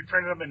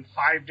reprinted them in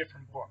 5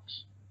 different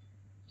books.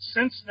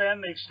 Since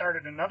then, they've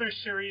started another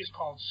series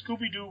called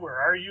Scooby-Doo,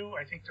 Where Are You?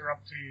 I think they're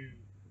up to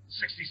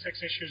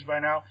 66 issues by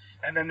now.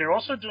 And then they're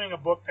also doing a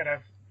book that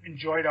I've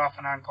enjoyed off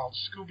and on called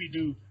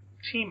Scooby-Doo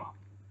Team Up,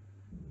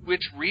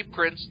 which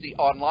reprints the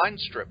online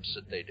strips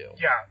that they do.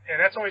 Yeah, and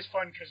that's always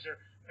fun because they're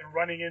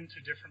running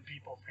into different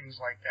people, things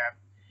like that.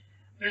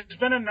 There's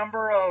been a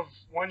number of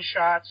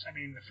one-shots. I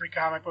mean, the Free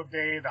Comic Book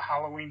Day, the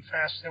Halloween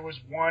Fest. There was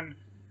one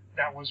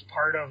that was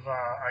part of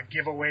a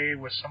giveaway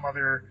with some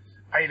other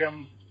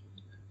item.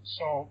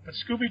 So, but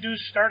Scooby-Doo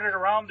started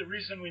around. The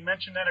reason we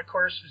mentioned that, of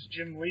course, is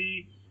Jim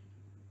Lee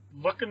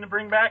looking to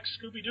bring back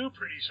Scooby-Doo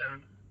pretty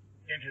soon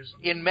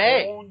in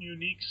May. Own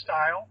unique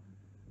style.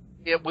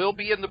 It will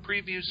be in the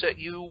previews that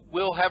you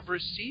will have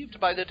received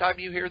by the time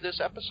you hear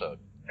this episode.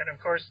 And, of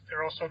course,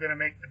 they're also going to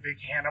make the big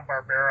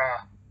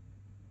Hanna-Barbera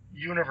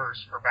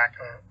universe, for lack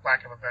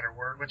of a better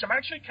word, which I'm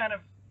actually kind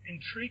of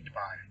intrigued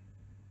by.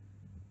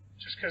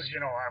 Just because,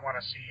 I want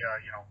to see,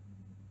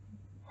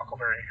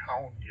 Huckleberry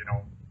Hound,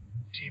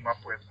 team up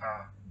with,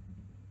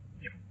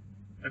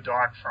 the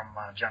dog from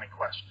Johnny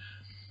Quest.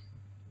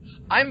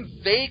 I'm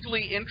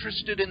vaguely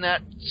interested in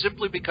that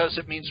simply because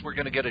it means we're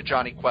going to get a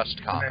Johnny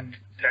Quest comic. And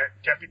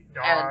Deputy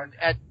Dog.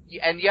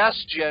 And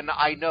yes, Jen,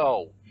 I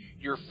know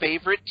your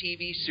favorite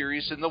TV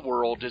series in the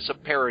world is a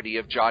parody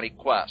of Johnny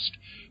Quest,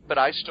 but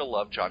I still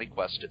love Johnny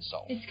Quest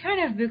itself. It's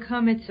kind of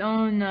become its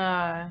own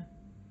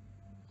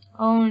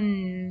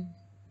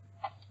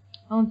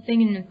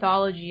thing in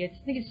mythology.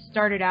 I think it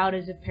started out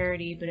as a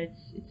parody, but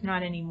it's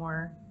not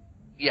anymore.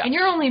 Yes. And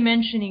you're only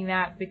mentioning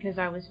that because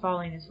I was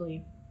falling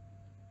asleep.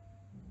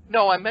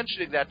 No, I'm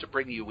mentioning that to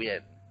bring you in,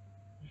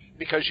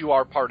 because you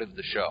are part of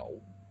the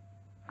show.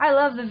 I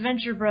love the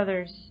Venture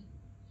Brothers.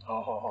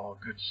 Oh,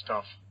 good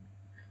stuff.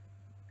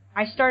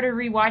 I started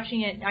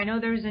rewatching it. I know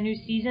there's a new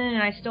season,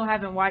 and I still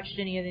haven't watched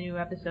any of the new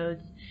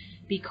episodes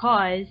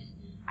because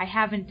I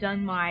haven't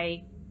done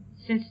my...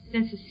 Since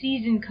the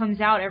season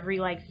comes out every,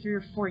 3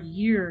 or 4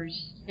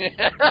 years,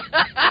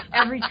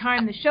 every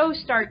time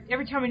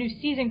a new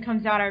season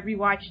comes out, I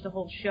rewatch the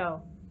whole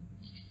show.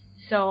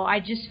 So I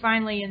just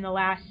finally, in the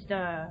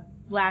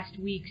last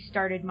week,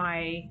 started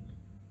my,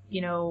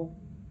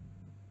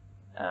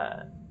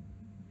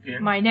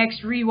 my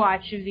next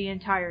rewatch of the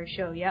entire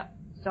show. Yep.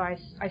 So I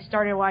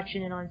started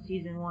watching it on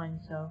season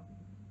 1. So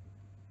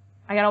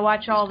I gotta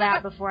watch all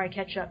that before I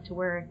catch up to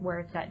where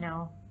it's at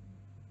now.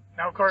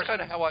 Now, of course, that's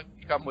kind of how I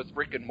come with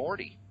Rick and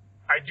Morty.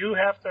 I do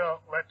have to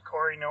let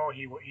Cory know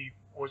he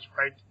was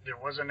right. There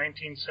was a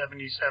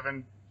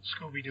 1977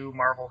 Scooby-Doo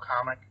Marvel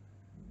comic.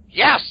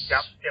 Yes!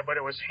 Yep. Yeah, but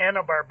it was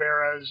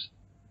Hanna-Barbera's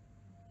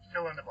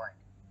fill in the blank.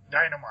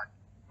 Dynamite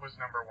was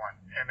number one.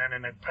 And then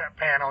in the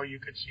panel, you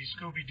could see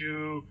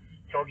Scooby-Doo,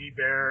 Yogi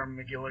Bear,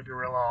 Magilla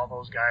Gorilla, all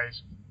those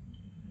guys.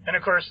 And,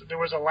 of course, there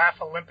was a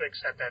Laugh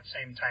Olympics at that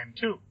same time,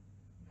 too,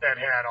 that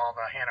had all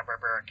the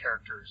Hanna-Barbera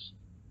characters,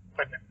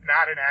 but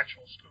not an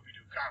actual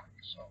Scooby-Doo comic.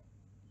 So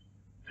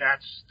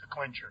that's the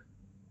clincher.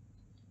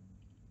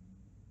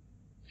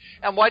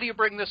 And why do you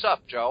bring this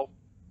up, Joe?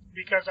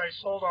 Because I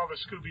sold all the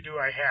Scooby-Doo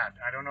I had.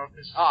 I don't know if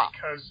this is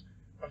because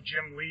of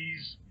Jim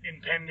Lee's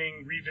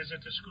impending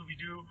revisit to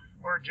Scooby-Doo,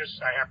 or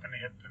just I happen to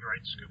hit the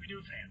right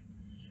Scooby-Doo fan.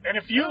 And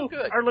if you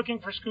are looking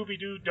for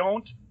Scooby-Doo,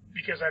 don't,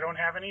 because I don't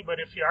have any, but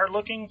if you are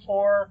looking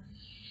for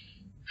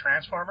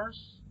Transformers,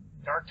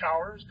 Dark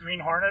Towers, Green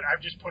Hornet,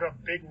 I've just put up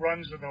big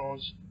runs of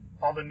those,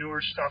 all the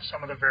newer stuff,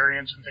 some of the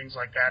variants and things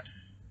like that.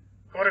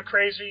 Go to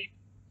Crazy,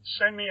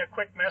 send me a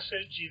quick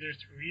message, either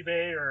through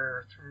eBay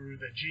or through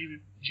the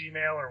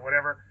Gmail or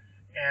whatever,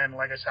 and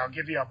like I said, I'll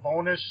give you a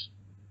bonus,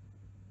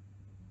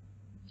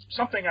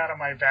 something out of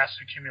my vast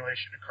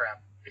accumulation of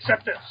crap.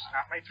 Except this,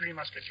 not my Three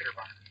Musketeer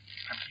box.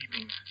 I'm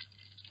keeping this.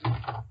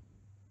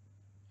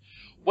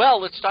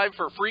 Well, it's time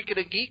for Freaking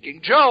and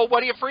Geeking. Joe,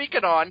 what are you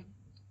freaking on?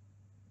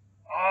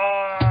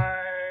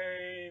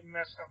 I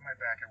messed up my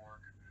back at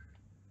work.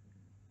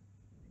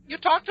 You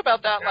talked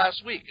about that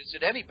last week. Is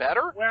it any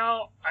better?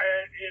 Well,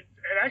 it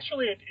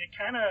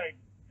kind of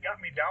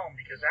got me down,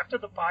 because after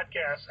the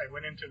podcast, I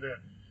went into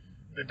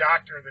the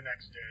doctor the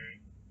next day,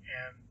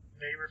 and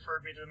they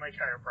referred me to my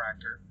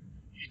chiropractor.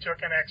 He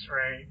took an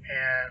x-ray,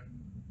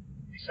 and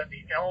he said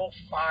the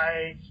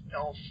L5,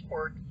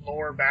 L4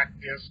 lower back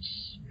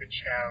discs,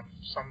 which have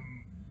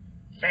some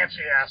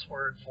fancy-ass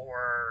word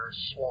for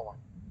swollen.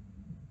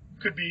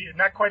 Could be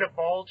not quite a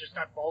bulge, it's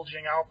not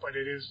bulging out, but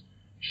it is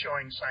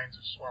showing signs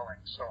of swelling.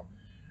 So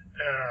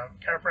the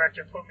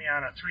chiropractor put me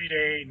on a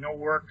 3-day no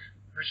work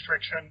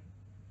restriction,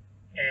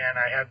 and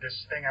I had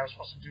this thing I was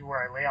supposed to do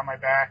where I lay on my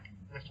back,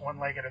 lift one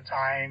leg at a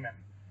time, and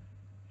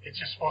it's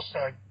just supposed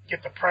to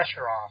get the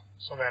pressure off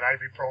so that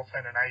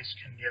ibuprofen and ice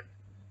can get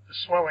the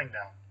swelling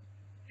down.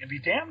 And be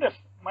damned if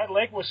my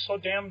leg was so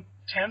damn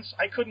tense,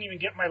 I couldn't even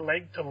get my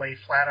leg to lay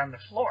flat on the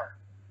floor.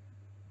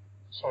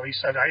 So he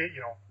said,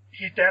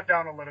 heat that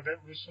down a little bit,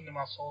 loosen the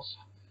muscles.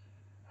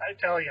 I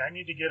tell you, I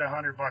need to get $100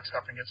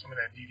 up and get some of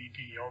that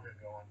DDP yoga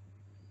going.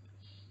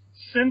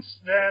 Since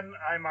then,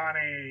 I'm on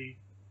a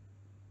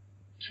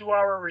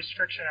 2-hour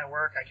restriction at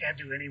work. I can't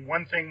do any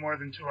one thing more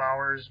than 2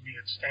 hours, be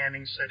it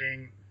standing,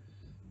 sitting,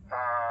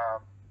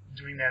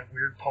 doing that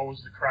weird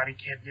pose the Karate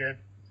Kid did.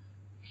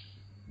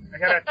 I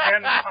got a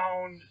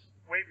 10-pound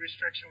weight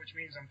restriction, which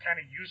means I'm kind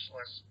of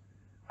useless.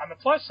 On the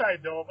plus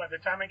side, though, by the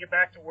time I get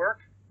back to work,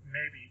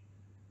 maybe,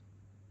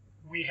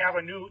 we have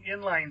a new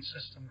inline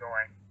system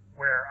going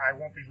where I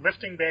won't be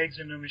lifting bags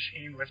into a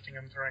machine, lifting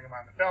them, throwing them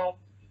on the belt.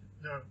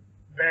 The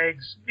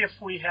bags, if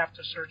we have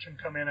to search them,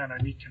 come in on a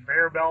neat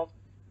conveyor belt,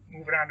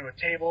 move it onto a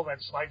table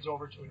that slides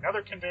over to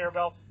another conveyor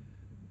belt.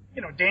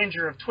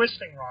 Danger of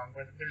twisting wrong,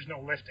 but there's no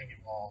lifting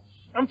involved.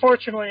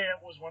 Unfortunately, it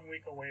was 1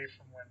 week away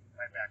from when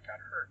my back got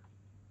hurt.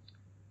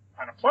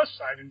 On a plus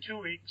side, in 2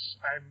 weeks,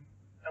 I'm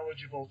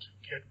eligible to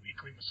get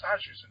weekly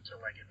massages until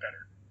I get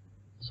better.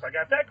 So I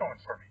got that going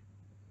for me,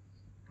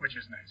 which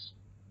is nice.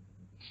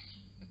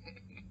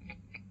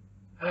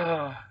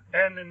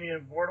 And in the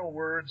immortal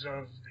words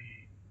of the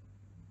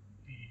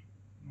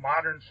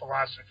modern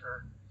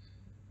philosopher,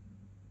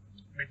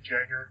 Mick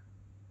Jagger,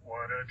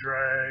 what a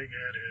drag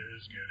it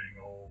is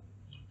getting old.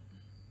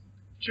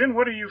 Jen,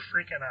 what are you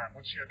freaking on?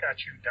 What's got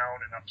you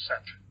down and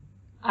upset?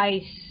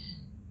 Ice.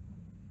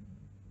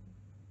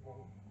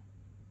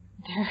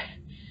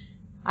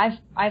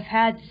 I've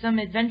had some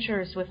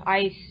adventures with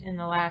ice in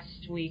the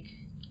last week.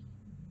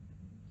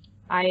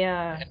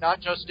 And not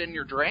just in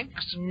your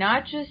drinks?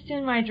 Not just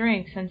in my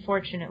drinks,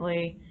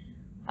 unfortunately.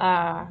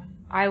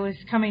 I was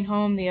coming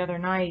home the other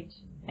night,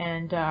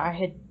 and I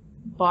had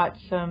bought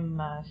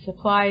some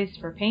supplies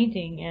for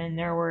painting, and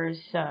there was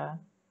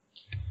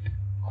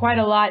quite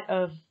a lot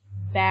of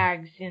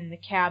bags in the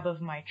cab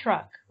of my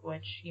truck,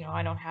 which,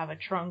 I don't have a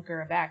trunk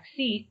or a back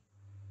seat.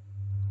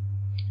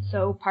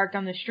 So, parked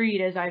on the street,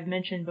 as I've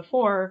mentioned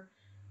before,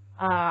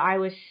 I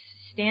was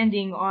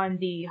standing on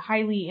the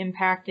highly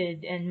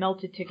impacted and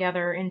melted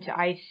together into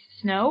ice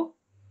snow,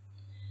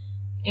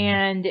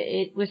 and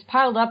it was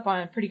piled up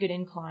on a pretty good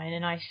incline,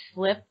 and I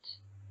slipped,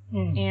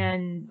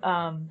 and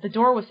the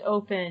door was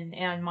open,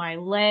 and my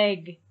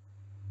leg,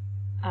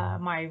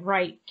 my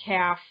right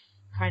calf,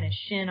 kind of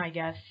shin, I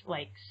guess,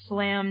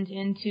 slammed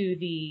into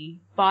the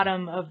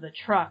bottom of the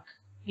truck,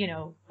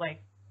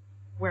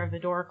 where the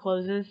door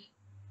closes.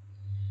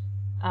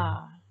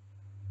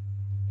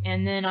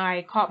 And then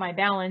I caught my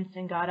balance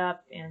and got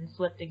up and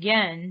slipped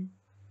again.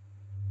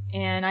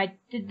 And I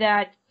did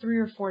that 3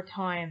 or 4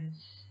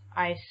 times.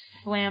 I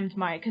slammed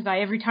because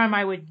every time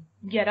I would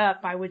get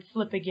up, I would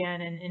slip again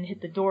and hit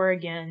the door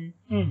again.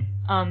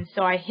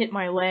 So I hit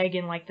my leg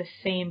in the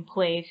same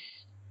place,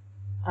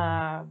 3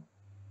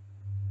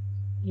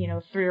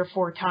 or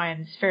 4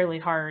 times fairly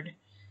hard.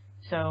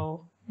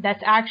 So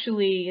that's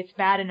actually, it's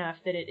bad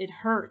enough that it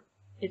hurt.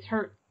 It's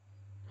hurt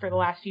for the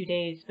last few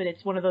days, but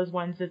it's one of those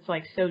ones that's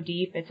like so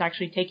deep, it's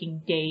actually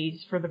taking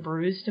days for the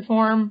bruise to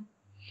form.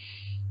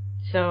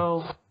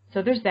 So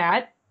there's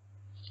that.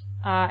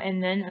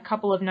 And then a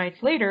couple of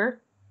nights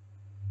later,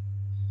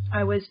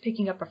 I was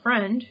picking up a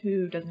friend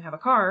who doesn't have a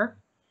car,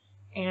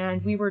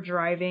 and we were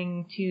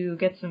driving to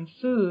get some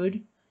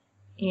food,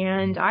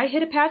 and I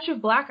hit a patch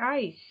of black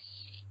ice.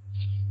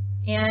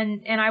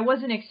 And I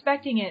wasn't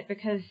expecting it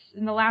because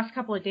in the last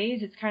couple of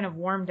days it's kind of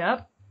warmed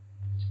up.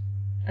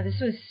 This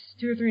was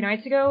 2 or 3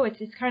 nights ago.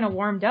 It's kind of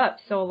warmed up,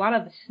 so a lot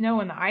of the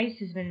snow and the ice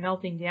has been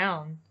melting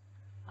down.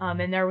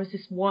 And there was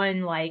this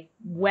one like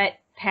wet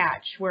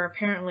patch where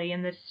apparently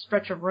in this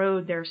stretch of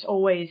road there's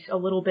always a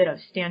little bit of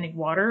standing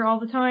water all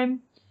the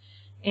time.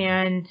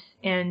 And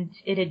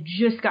it had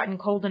just gotten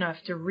cold enough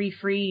to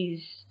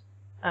refreeze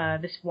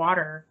this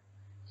water.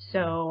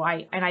 So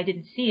I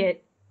didn't see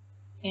it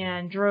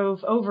and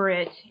drove over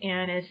it,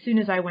 and as soon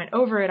as I went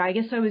over it, I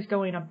guess I was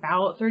going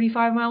about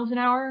 35 miles an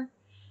hour.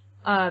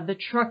 The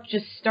truck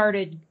just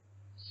started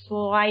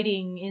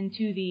sliding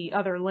into the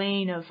other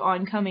lane of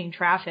oncoming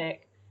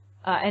traffic,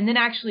 and then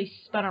actually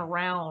spun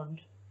around.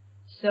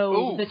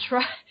 So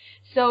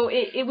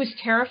it was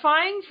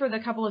terrifying for the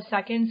couple of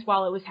seconds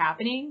while it was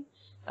happening.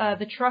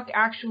 The truck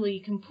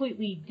actually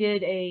completely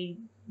did a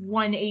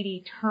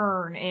 180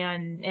 turn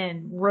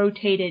and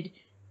rotated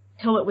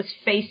till it was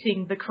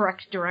facing the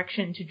correct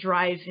direction to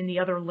drive in the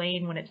other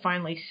lane when it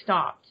finally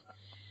stopped.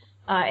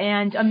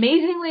 And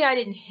amazingly, I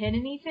didn't hit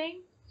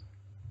anything.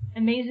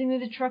 Amazingly,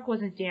 the truck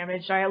wasn't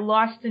damaged. I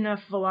lost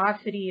enough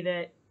velocity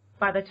that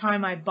by the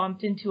time I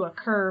bumped into a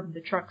curb,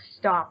 the truck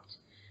stopped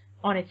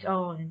on its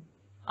own.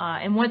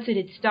 And once it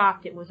had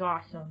stopped, it was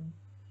awesome.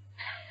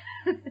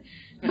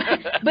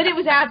 But it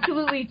was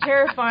absolutely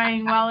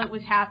terrifying while it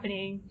was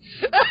happening.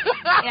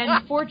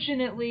 And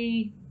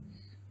fortunately,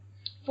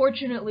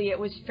 it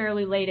was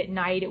fairly late at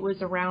night. It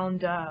was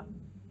around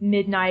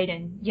midnight,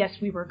 and yes,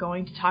 we were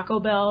going to Taco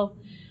Bell.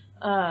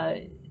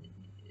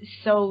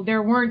 So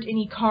there weren't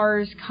any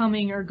cars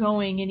coming or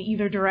going in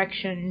either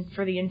direction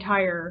for the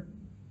entire,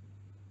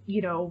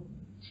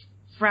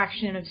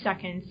 fraction of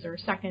seconds or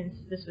seconds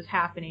this was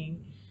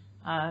happening.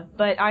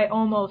 But I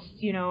almost,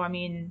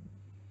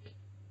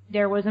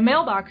 there was a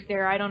mailbox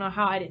there. I don't know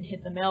how I didn't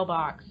hit the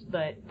mailbox,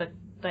 but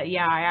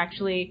yeah, I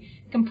actually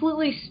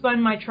completely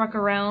spun my truck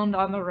around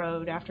on the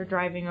road after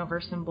driving over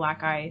some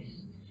black ice.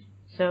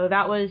 So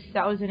that was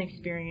an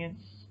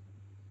experience.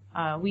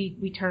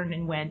 We turned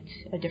and went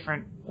a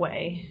different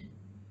way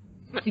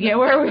to get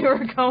where we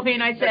were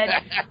going. I said,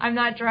 I'm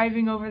not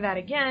driving over that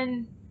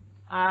again.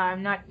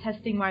 I'm not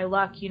testing my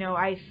luck.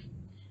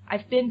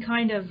 I've been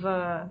kind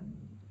of,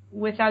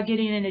 without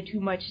getting into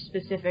too much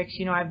specifics,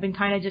 I've been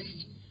kind of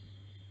just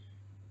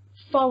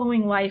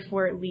following life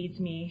where it leads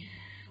me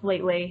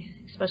lately,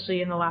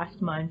 especially in the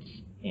last month,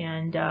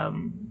 and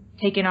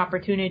taking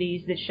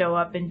opportunities that show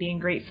up and being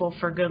grateful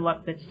for good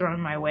luck that's thrown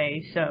my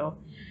way. So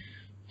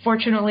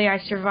fortunately, I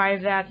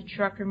survived that. The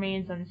truck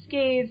remains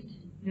unscathed.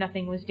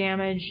 Nothing was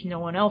damaged. No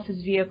one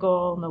else's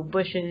vehicle. No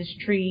bushes,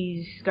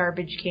 trees,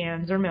 garbage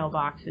cans, or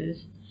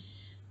mailboxes.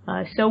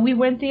 So we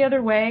went the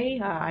other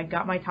way. I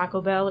got my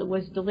Taco Bell. It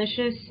was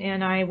delicious.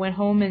 And I went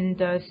home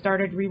and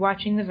started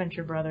rewatching The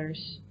Venture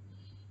Brothers.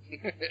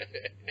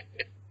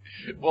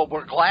 Well,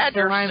 we're glad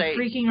you're I'm safe.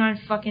 freaking on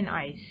fucking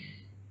ice.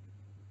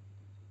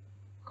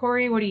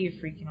 Cory, what are you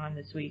freaking on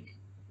this week?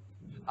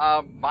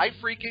 My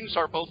freakings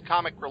are both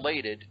comic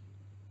related.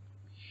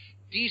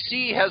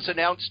 DC has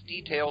announced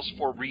details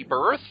for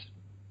Rebirth.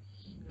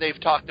 They've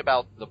talked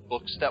about the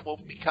books that will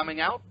be coming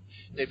out.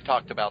 They've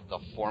talked about the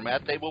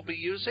format they will be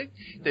using.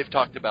 They've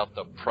talked about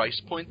the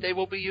price point they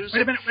will be using.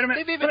 Wait a minute.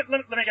 Let me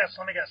guess.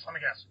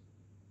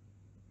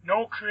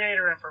 No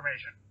creator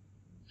information.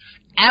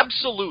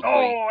 Absolutely.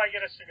 Oh, I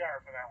get a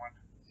cigar for that one.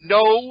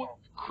 No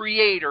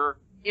creator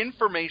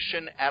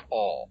information at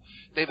all.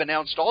 They've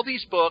announced all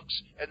these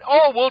books, and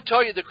we'll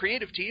tell you the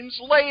creative teams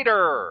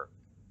later.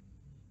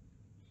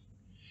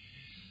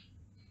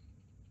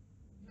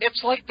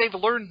 It's like they've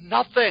learned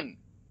nothing.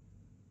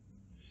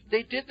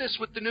 They did this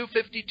with the New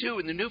 52.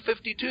 In the New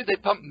 52, they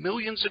pumped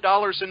millions of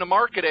dollars into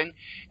marketing,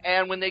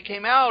 and when they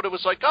came out, it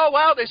was like, oh,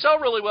 wow, they sell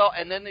really well,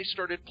 and then they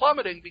started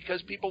plummeting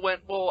because people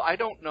went, well, I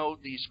don't know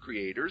these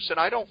creators, and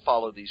I don't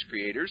follow these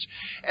creators,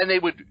 and they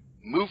would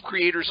move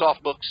creators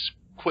off books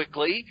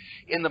quickly,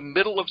 in the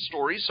middle of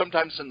stories,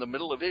 sometimes in the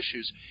middle of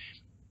issues,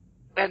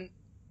 and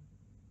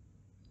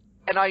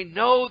I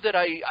know that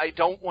I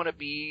don't want to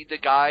be the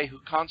guy who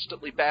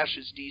constantly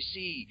bashes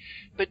DC,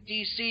 but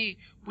DC,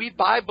 we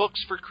buy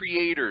books for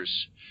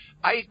creators.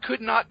 I could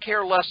not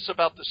care less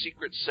about the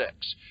Secret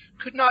Six.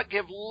 Could not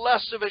give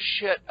less of a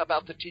shit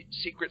about the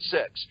Secret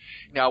Six.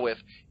 Now, if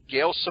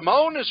Gail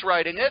Simone is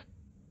writing it,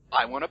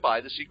 I want to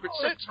buy the Secret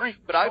Six. Frank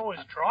Cho is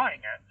drawing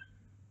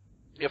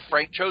it. If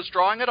Frank Cho's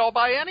drawing it, I'll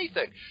buy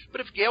anything.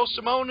 But if Gail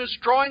Simone is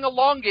drawing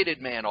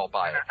Elongated Man, I'll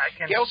buy it.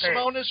 Gail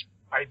Simone is...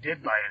 I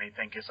did buy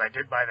anything, because I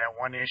did buy that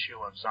one issue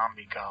of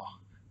Zombie Cow.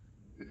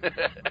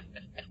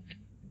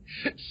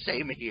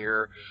 Same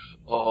here.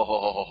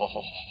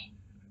 Oh,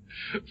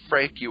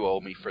 Frank, you owe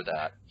me for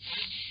that.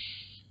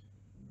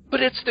 But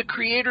it's the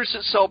creators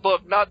that sell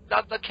book, not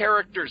the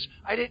characters.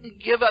 I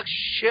didn't give a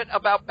shit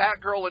about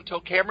Batgirl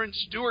until Cameron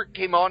Stewart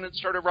came on and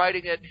started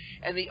writing it,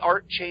 and the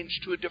art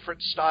changed to a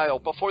different style.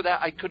 Before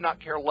that, I could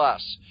not care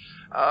less.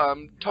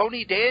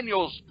 Tony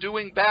Daniels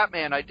doing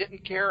Batman, I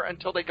didn't care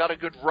until they got a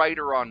good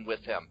writer on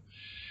with him.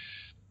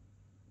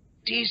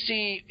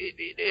 DC,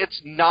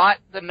 it's not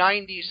the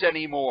 90s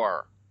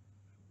anymore.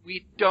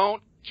 We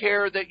don't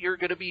care that you're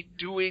going to be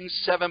doing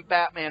 7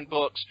 Batman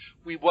books.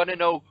 We want to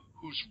know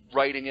who's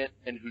writing it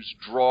and who's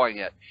drawing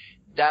it.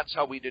 That's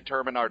how we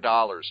determine our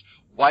dollars.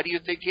 Why do you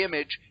think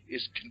Image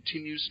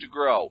continues to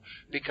grow?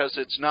 Because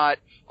it's not,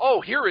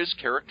 oh, here is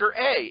character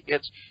A.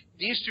 It's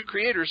these 2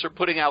 creators are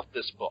putting out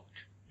this book.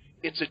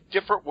 It's a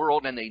different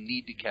world, and they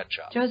need to catch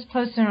up. Joe's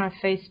posting on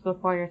Facebook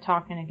while you're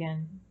talking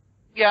again.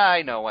 Yeah,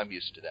 I know. I'm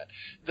used to that.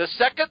 The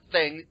second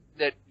thing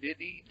that...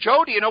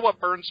 Joe, do you know what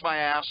burns my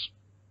ass?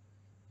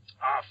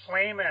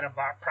 Flame at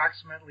about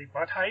approximately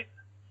butt height.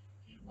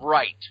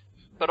 Right.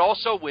 But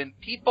also when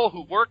people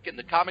who work in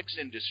the comics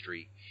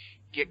industry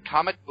get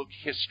comic book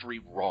history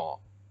wrong.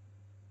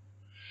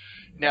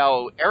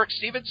 Now, Eric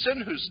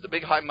Stevenson, who's the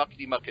big high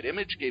muckety-muck at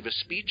Image, gave a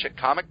speech at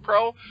Comic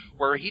Pro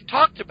where he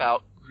talked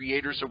about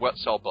creators are what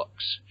sell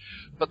books.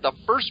 But the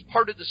first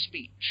part of the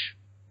speech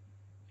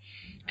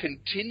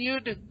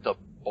continued the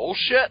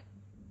bullshit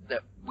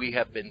that we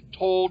have been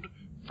told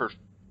for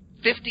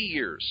 50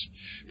 years.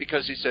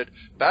 Because he said,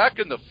 back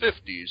in the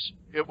 50s,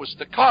 it was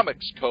the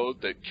comics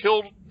code that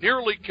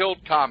nearly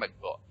killed comic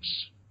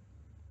books.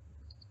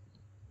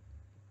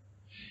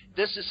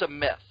 This is a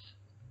myth.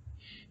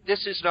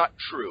 This is not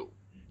true.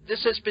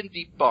 This has been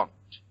debunked.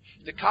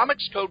 The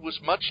comics code was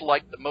much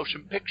like the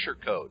motion picture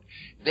code.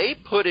 They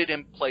put it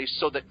in place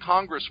so that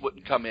Congress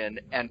wouldn't come in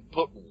and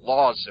put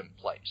laws in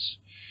place.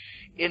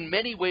 In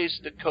many ways,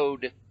 the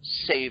code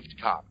saved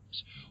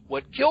comics.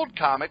 What killed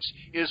comics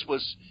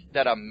was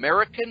that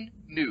American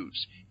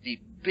News, the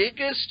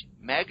biggest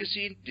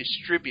magazine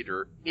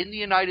distributor in the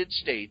United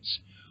States,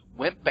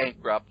 went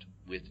bankrupt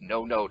with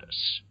no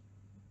notice.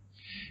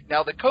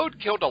 Now, the code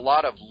killed a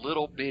lot of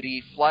little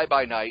bitty,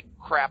 fly-by-night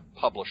crap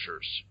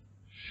publishers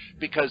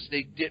because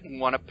they didn't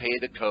want to pay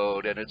the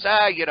code, and it's,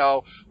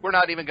 we're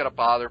not even going to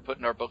bother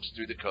putting our books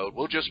through the code.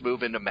 We'll just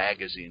move into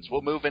magazines.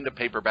 We'll move into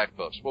paperback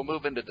books. We'll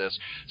move into this,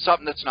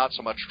 something that's not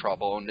so much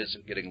trouble and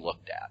isn't getting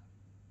looked at.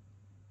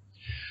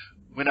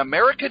 When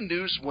American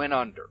News went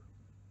under,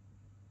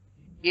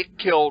 it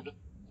killed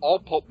all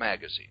pulp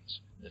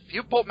magazines. The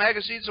few pulp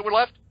magazines that were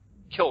left,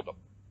 killed them.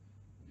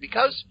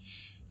 Because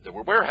there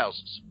were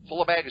warehouses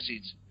full of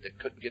magazines that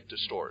couldn't get to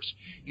stores.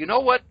 You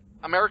know what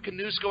American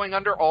News going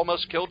under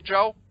almost killed,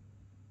 Joe?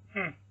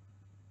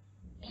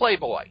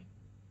 Playboy.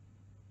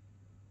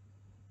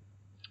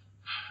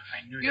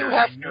 I knew they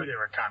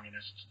were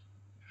communists.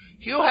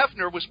 Hugh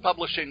Hefner was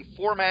publishing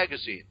 4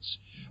 magazines.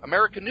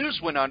 American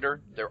News went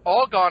under. They're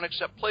all gone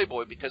except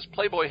Playboy because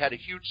Playboy had a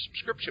huge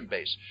subscription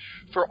base.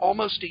 For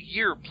almost a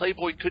year,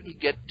 Playboy couldn't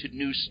get to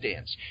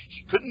newsstands.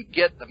 He couldn't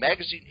get the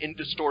magazine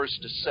into stores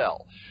to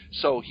sell.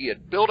 So he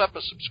had built up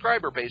a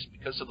subscriber base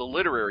because of the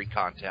literary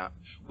content,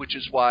 which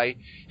is why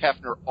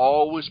Hefner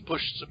always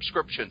pushed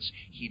subscriptions.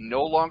 He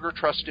no longer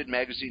trusted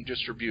magazine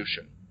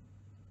distribution.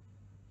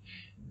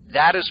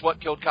 That is what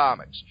killed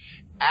comics.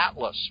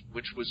 Atlas,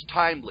 which was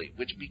Timely,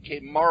 which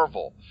became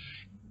Marvel.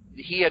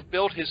 He had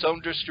built his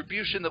own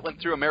distribution that went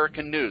through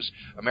American News.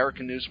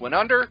 American News went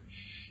under.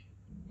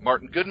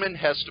 Martin Goodman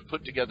has to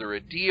put together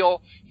a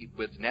deal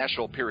with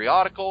National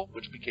Periodical,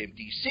 which became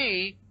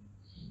DC,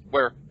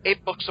 where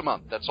 8 books a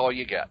month, that's all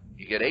you get.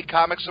 You get 8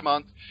 comics a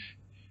month,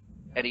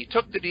 and he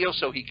took the deal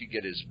so he could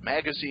get his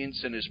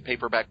magazines and his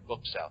paperback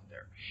books out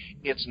there.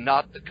 It's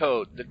not the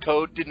code. The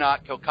code did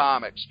not kill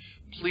comics.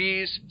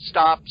 Please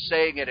stop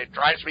saying it. It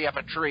drives me up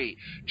a tree.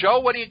 Joe,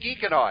 what are you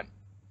geeking on?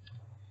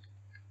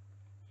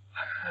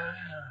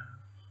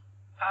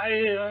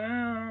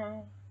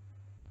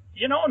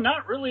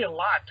 Not really a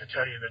lot, to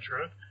tell you the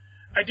truth.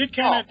 I did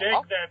kind of dig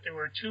that there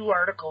were 2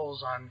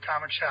 articles on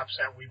comic shops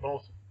that we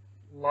both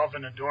love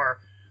and adore.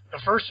 The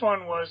first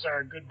one was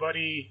our good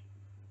buddy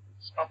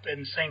up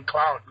in St.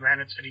 Cloud,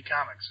 Granite City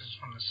Comics. This is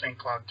from the St.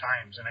 Cloud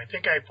Times, and I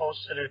think I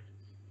posted it.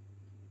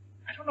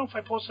 I don't know if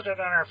I posted it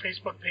on our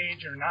Facebook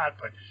page or not,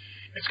 but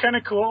it's kind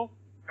of cool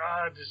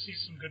to see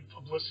some good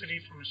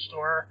publicity from a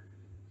store.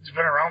 It's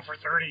been around for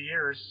 30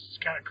 years. It's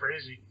kind of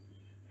crazy.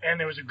 And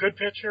there was a good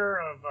picture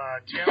of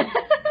Tim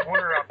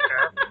Warner up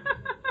there.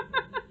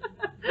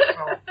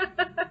 So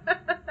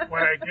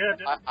what I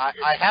did...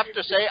 I have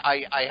to say,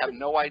 I have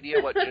no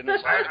idea what Jin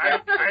is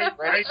talking about.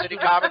 Granite City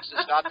Comics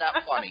is not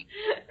that funny.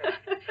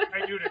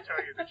 I do, to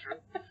tell you the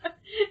truth.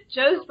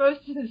 Joe's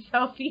posting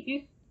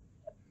selfies.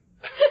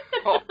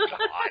 Oh,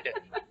 God.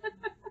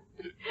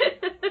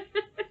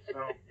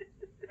 So,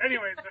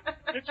 anyways,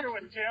 the picture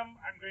with Tim,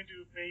 I'm going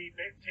to be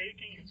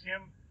taking is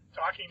him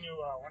talking to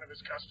one of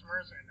his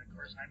customers, and of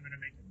course I'm going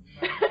to make it.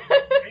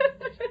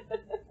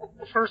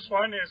 The first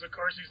one is, of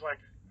course, he's like,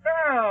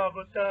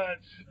 but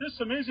this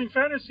Amazing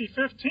Fantasy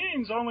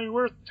 15's only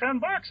worth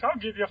 $10. I'll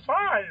give you 5.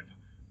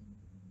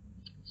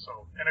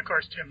 So, and of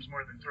course Tim's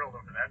more than thrilled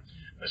over that.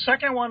 The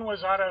second one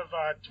was out of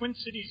Twin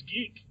Cities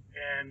Geek,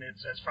 and it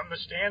says, from the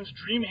stands,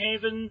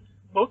 Dreamhaven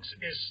Books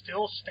is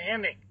still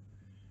standing.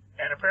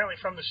 And apparently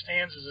From the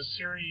Stands is a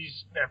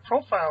series that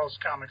profiles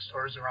comic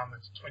stores around the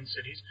Twin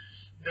Cities.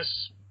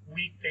 This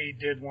week they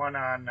did one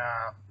on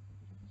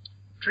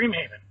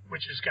Dreamhaven,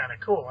 which is kind of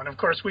cool. And, of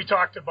course, we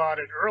talked about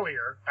it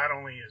earlier. Not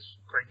only is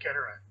Greg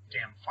Ketter a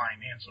damn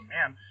fine, handsome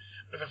man,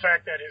 but the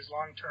fact that his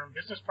long-term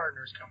business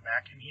partners come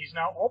back, and he's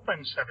now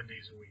open 7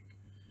 days a week.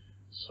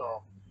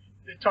 So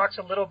it talks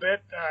a little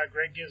bit.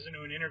 Greg gives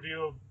into an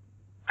interview.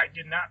 I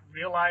did not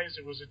realize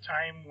it was a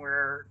time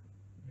where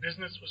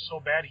business was so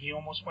bad he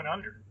almost went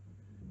under.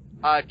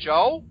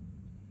 Joe,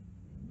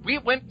 we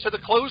went to the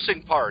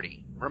closing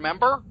party,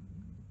 remember?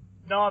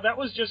 No, that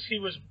was just he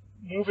was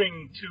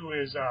moving to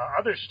his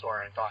other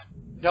store, I thought.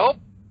 Nope.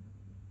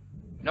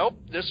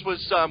 This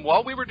was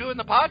while we were doing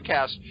the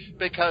podcast,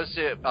 because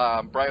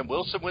Brian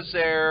Wilson was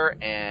there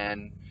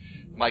and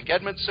Mike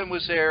Edmondson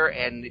was there,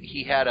 and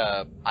he had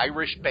a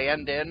Irish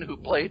band in who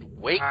played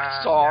wake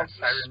songs.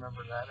 Yes, I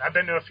remember that. I've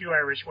been to a few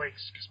Irish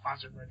wakes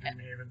sponsored by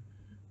Dreamhaven.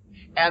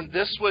 And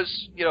this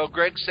was,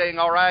 Greg saying,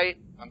 all right,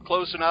 I'm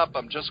closing up.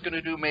 I'm just going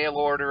to do mail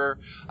order.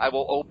 I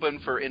will open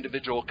for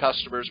individual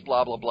customers,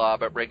 blah, blah, blah,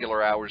 but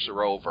regular hours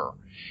are over.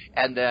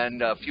 And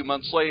then a few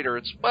months later,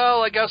 it's,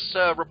 well, I guess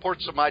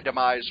reports of my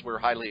demise were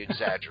highly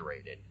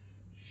exaggerated,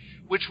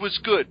 which was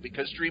good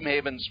because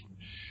Dreamhaven's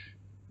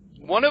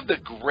one of the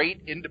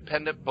great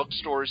independent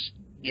bookstores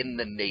in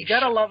the nation. You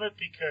got to love it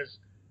because,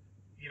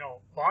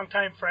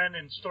 longtime friend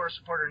and store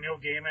supporter Neil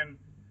Gaiman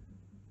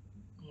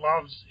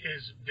loves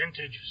his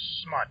vintage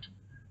smut.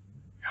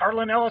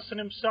 Harlan Ellison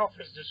himself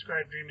has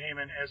described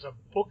Dreamhaven as a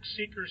book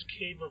seeker's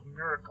cave of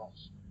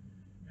miracles.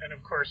 And,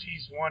 of course,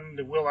 he's won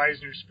the Will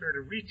Eisner Spirit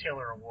of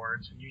Retailer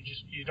Awards, and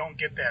you don't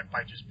get that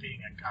by just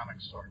being a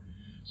comic store.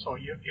 So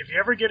if you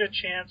ever get a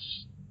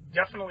chance,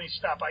 definitely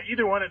stop by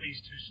either one of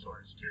these two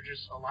stores. They're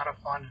just a lot of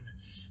fun, and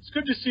it's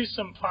good to see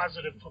some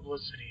positive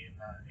publicity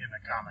in the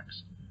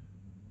comics.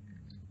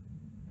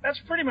 That's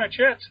pretty much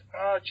it.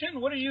 Jin,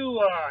 what are you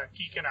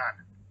geeking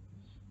on?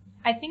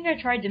 I think I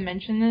tried to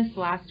mention this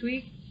last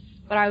week,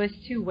 but I was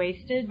too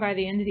wasted by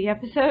the end of the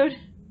episode.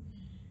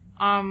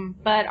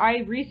 But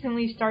I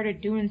recently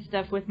started doing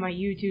stuff with my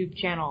YouTube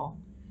channel.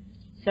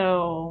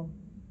 So,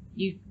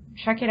 you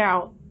check it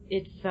out.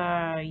 It's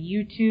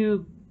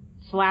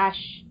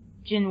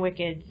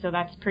YouTube/JinWicked, so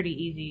that's pretty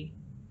easy.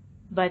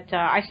 But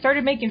I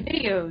started making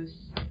videos.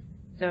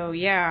 So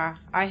yeah,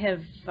 I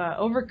have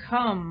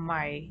overcome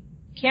my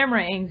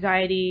camera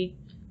anxiety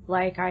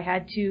like I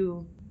had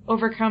to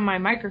overcome my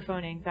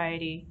microphone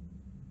anxiety.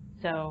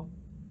 So,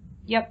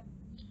 yep.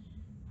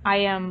 I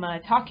am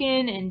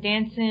talking and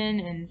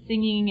dancing and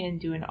singing and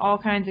doing all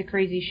kinds of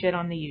crazy shit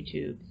on the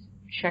YouTubes.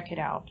 Check it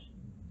out.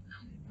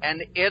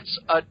 And it's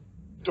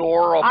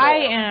adorable. I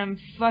am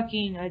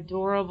fucking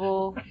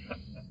adorable.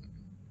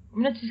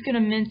 I'm not just going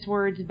to mince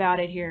words about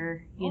it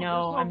here.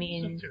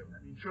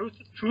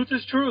 Truth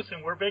is truth,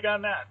 and we're big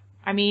on that.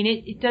 I mean,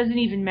 it doesn't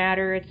even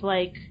matter. It's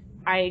like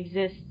I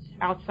exist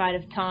outside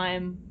of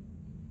time.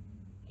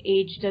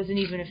 Age doesn't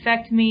even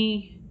affect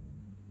me.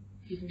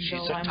 She's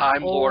a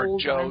Time Lord,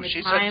 Joe.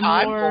 She's a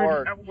Time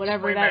Lord.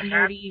 Whatever that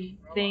nerdy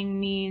thing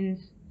means.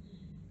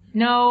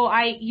 No,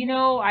 I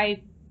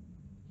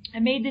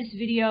made this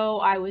video.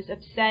 I was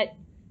upset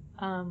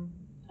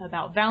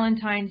about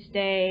Valentine's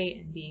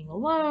Day and being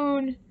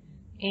alone.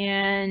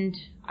 And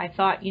I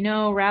thought,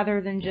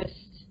 rather than just,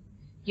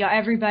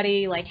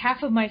 everybody, like,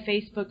 half of my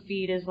Facebook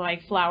feed is,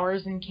 like,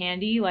 flowers and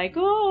candy, like,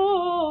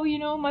 oh,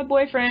 my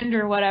boyfriend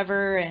or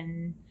whatever,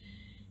 and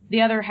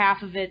the other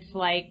half of it's,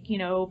 like,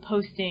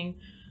 posting,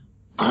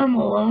 I'm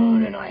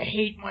alone and I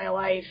hate my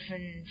life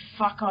and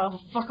fuck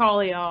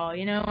all of y'all,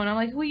 and I'm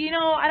like,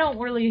 well, I don't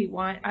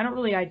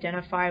really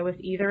identify with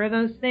either of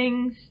those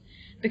things,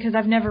 because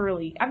I've never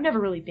really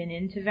been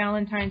into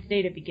Valentine's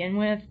Day to begin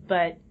with,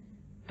 but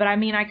I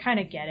mean, I kind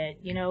of get it,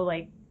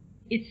 like,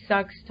 it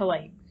sucks to,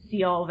 like,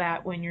 see all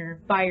that when you're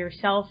by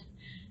yourself,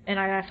 and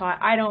I thought,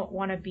 I don't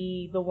want to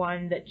be the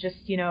one that just,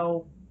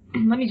 let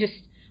me just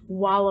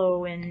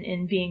wallow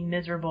in being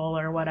miserable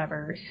or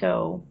whatever.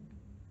 So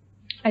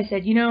I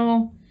said,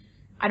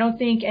 I don't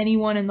think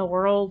anyone in the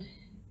world,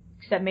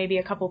 except maybe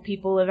a couple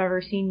people, have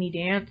ever seen me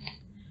dance.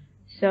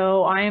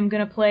 So I am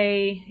gonna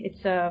play,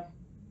 it's a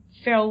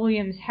Pharrell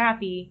Williams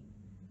Happy,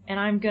 and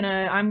I'm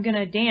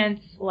gonna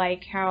dance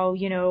like how,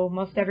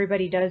 most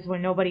everybody does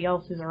when nobody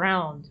else is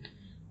around.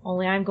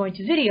 Only I'm going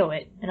to video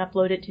it and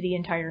upload it to the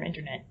entire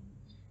internet.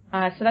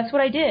 So that's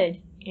what I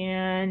did.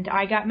 And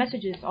I got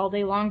messages all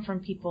day long from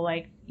people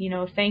like,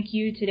 thank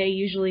you, today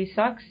usually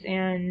sucks,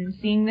 and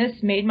seeing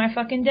this made my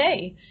fucking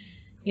day.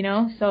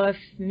 So if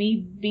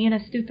me being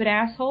a stupid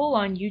asshole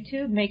on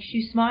YouTube makes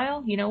you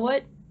smile, you know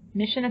what?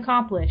 Mission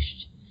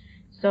accomplished.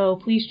 So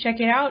please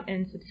check it out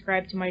and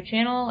subscribe to my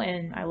channel,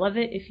 and I love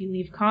it if you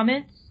leave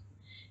comments.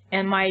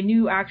 And my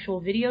new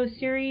actual video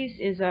series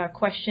is a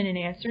question and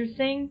answer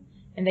thing.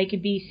 And they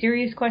could be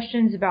serious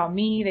questions about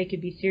me, they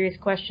could be serious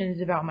questions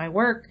about my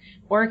work,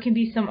 or it can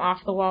be some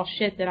off-the-wall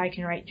shit that I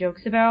can write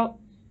jokes about.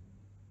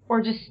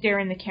 or just stare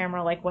in the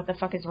camera like, what the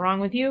fuck is wrong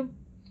with you?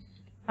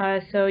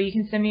 So you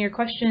can send me your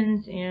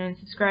questions and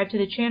subscribe to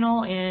the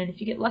channel, and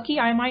if you get lucky,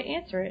 I might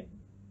answer it.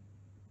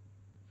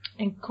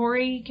 And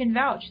Cory can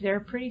vouch. They're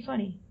pretty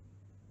funny.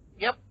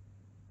 Yep.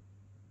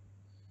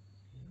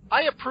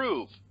 I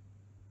approve.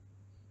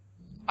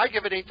 I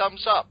give it a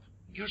thumbs up.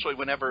 Usually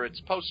whenever it's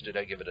posted,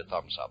 I give it a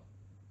thumbs up.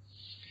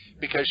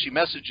 Because she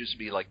messages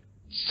me like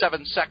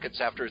 7 seconds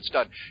after it's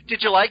done.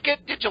 Did you like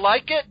it? Did you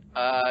like it?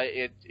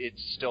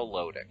 It's still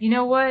loading. You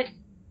know what?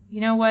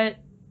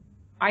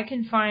 I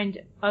can find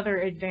other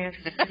advanced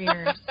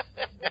screeners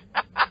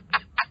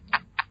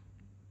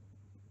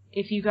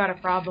if you got a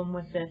problem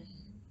with this.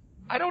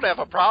 I don't have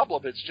a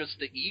problem. It's just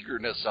the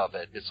eagerness of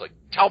it. It's like,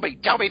 tell me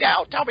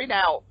now, tell me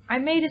now. I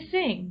made a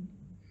thing.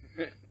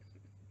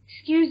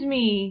 Excuse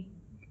me.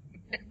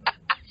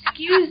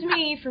 Excuse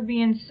me for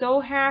being so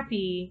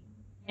happy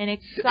and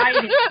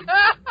excited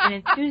and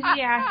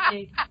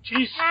enthusiastic.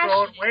 Jeez,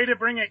 Scroat, way to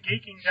bring it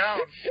geeking down.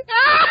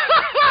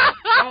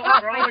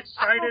 We're all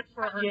excited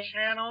for her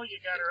channel. You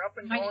got her up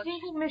and going. My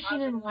single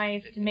mission in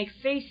life to make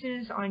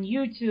faces on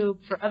YouTube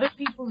for other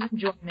people's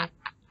enjoyment.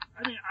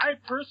 I mean, I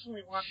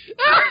personally want to...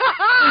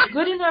 I'm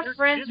good enough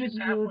friends with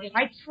you that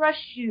I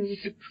trust you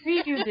to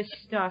preview this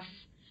stuff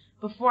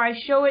before I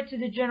show it to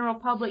the general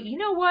public. You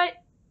know what?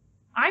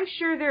 I'm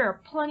sure there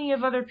are plenty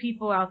of other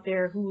people out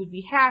there who would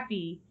be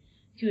happy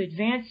to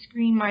advance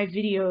screen my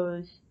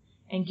videos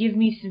and give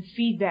me some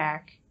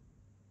feedback.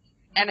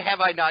 And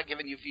have I not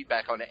given you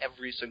feedback on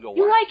every single one?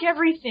 You like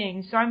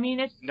everything, so I mean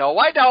it's... No,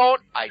 I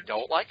don't. I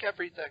don't like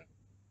everything.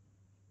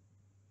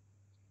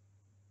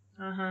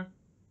 Uh-huh.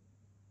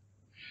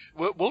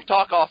 We'll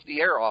talk off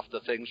the air, off the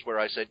things where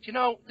I said, you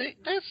know, this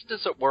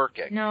isn't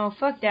working. No,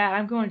 fuck that.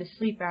 I'm going to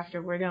sleep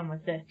after we're done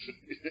with this.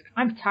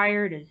 I'm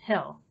tired as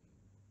hell.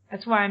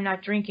 That's why I'm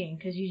not drinking,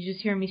 because you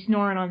just hear me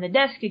snoring on the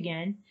desk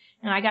again,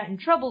 and I got in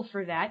trouble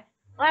for that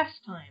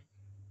last time.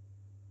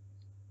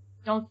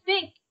 Don't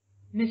think,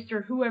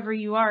 Mr. Whoever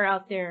you are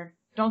out there,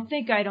 don't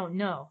think I don't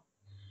know.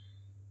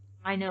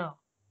 I know.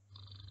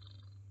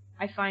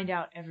 I find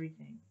out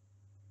everything.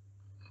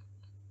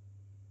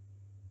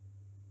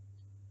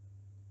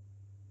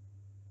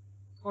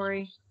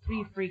 Cory, what are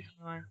you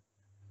freaking on?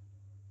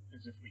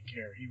 As if we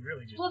care. He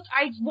really just... Look,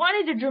 I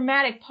wanted a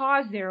dramatic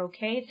pause there,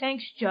 okay?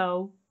 Thanks,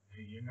 Joe.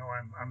 You know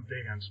I'm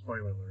big on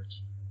spoiler alerts.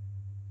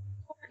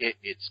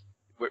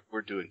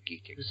 We're doing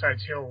geeking.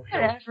 Besides, he'll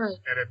Whatever.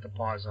 edit the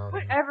pause out.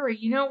 Whatever,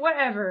 you know,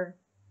 whatever.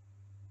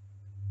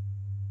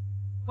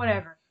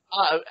 Whatever.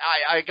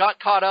 I got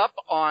caught up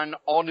on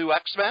All New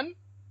X-Men,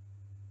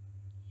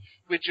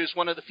 which is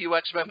one of the few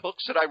X-Men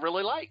books that I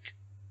really like.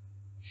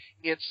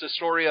 It's the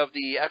story of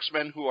the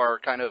X-Men who are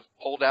kind of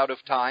pulled out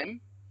of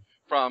time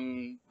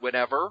from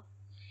whenever,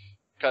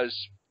 because,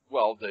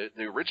 well,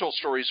 the original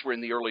stories were in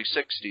the early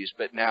 60s,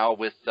 but now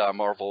with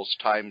Marvel's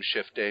time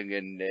shifting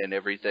and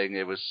everything,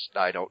 it was,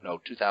 I don't know,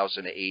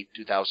 2008,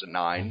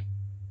 2009.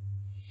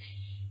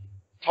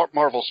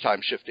 Marvel's time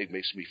shifting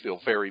makes me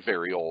feel very,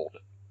 very old.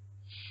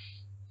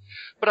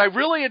 But I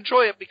really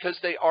enjoy it because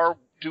they are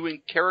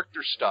doing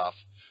character stuff,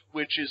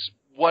 which is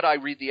what I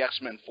read the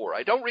X-Men for.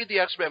 I don't read the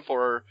X-Men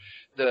for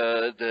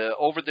the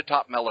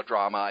over-the-top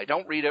melodrama. I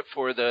don't read it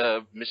for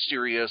the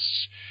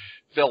mysterious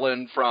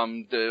villain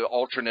from the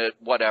alternate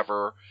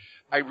whatever.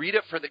 I read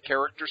it for the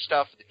character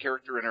stuff, the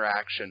character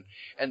interaction.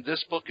 And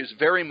this book is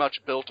very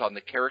much built on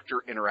the character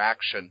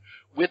interaction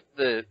with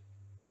the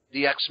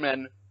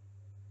X-Men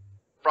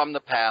from the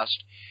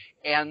past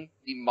and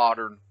the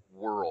modern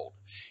world.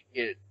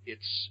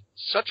 It's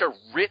such a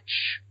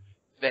rich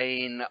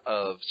vein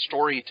of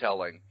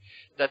storytelling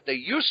that they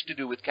used to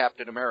do with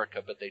Captain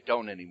America, but they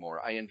don't anymore.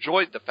 I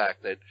enjoyed the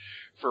fact that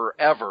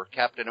forever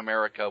Captain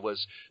America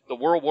was the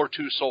World War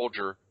II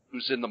soldier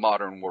who's in the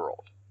modern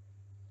world.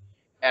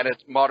 And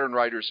modern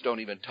writers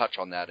don't even touch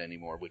on that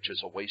anymore, which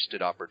is a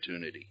wasted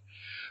opportunity.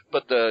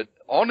 But the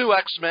All New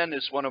X-Men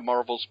is one of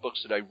Marvel's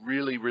books that I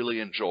really, really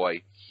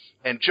enjoy.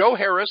 And Joe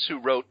Harris, who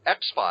wrote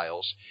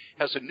X-Files,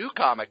 has a new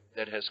comic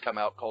that has come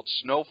out called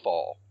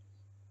Snowfall.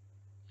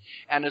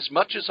 And as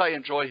much as I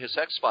enjoy his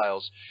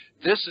X-Files,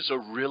 this is a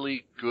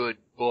really good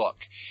book.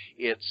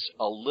 It's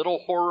a little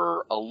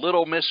horror, a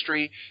little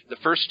mystery. The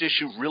first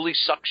issue really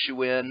sucks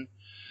you in.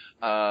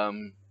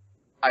 I'm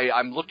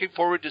looking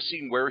forward to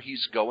seeing where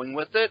he's going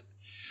with it.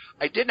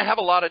 I didn't have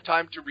a lot of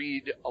time to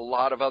read a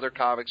lot of other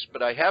comics,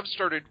 but I have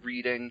started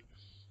reading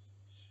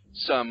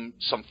some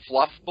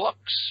fluff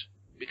books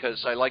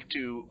because I like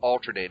to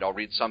alternate. I'll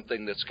read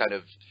something that's kind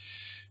of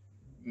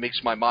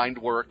makes my mind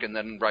work, and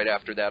then right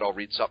after that I'll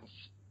read something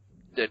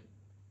that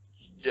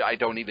I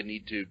don't even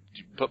need to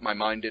put my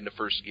mind into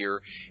first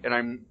gear. And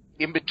I'm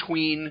in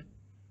between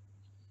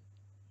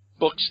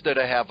books that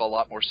I have a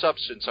lot more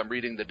substance. I'm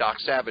reading the Doc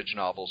Savage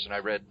novels, and I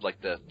read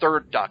like the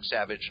third Doc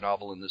Savage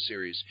novel in the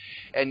series.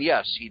 And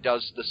yes, he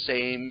does the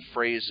same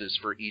phrases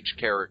for each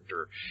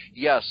character.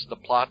 Yes, the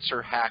plots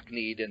are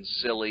hackneyed and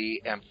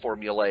silly and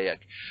formulaic.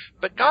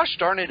 But gosh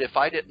darn it, if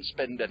I didn't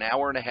spend an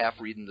hour and a half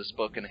reading this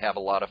book and have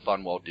a lot of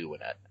fun while doing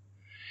it.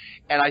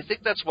 And I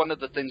think that's one of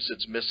the things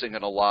that's missing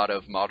in a lot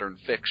of modern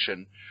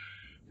fiction,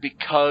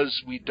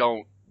 because we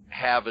don't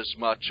have as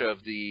much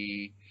of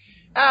the,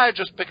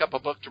 just pick up a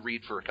book to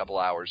read for a couple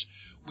hours.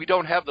 We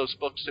don't have those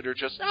books that are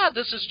just,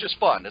 this is just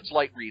fun. It's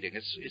light reading.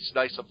 It's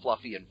nice and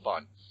fluffy and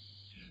fun.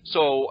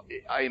 So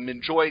I'm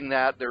enjoying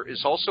that. There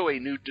is also a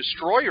new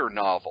Destroyer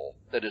novel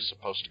that is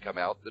supposed to come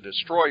out. The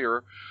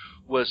Destroyer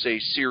was a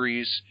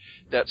series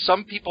that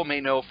some people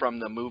may know from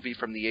the movie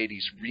from the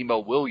 80s, Remo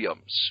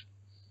Williams.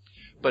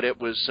 But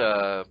it was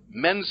a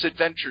men's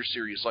adventure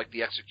series like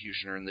The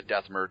Executioner and The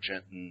Death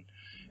Merchant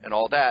and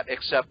all that,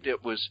 except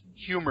it was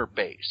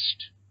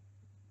humor-based.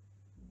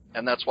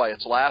 And that's why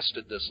it's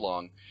lasted this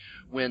long.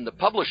 When the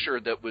publisher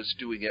that was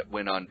doing it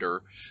went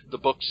under, the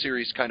book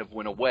series kind of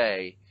went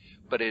away,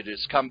 but it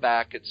has come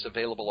back. It's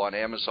available on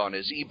Amazon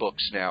as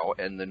ebooks now,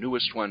 and the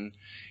newest one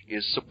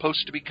is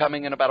supposed to be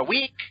coming in about a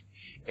week,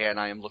 and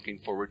I am looking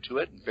forward to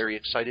it and very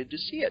excited to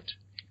see it.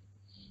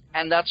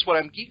 And that's what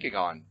I'm geeking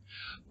on.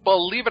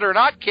 Believe it or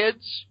not,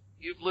 kids,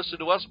 you've listened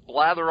to us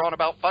blather on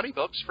about funny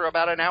books for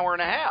about an hour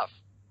and a half.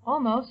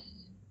 Almost.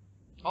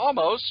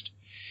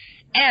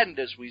 And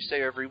as we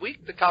say every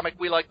week, the comic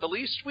we like the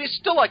least, we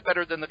still like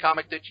better than the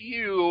comic that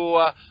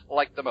you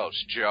like the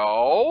most.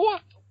 Joe?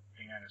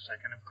 Hang on a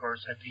second. Of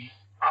course, at the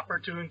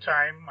opportune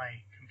time, my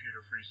computer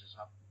freezes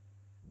up.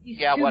 He's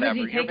Yeah, too whatever.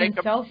 busy taking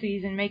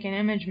selfies and making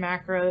image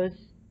macros.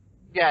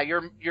 Yeah,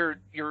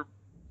 you're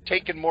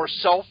taking more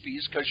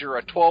selfies because you're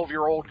a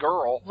 12-year-old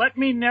girl. Let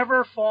me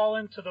never fall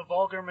into the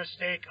vulgar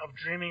mistake of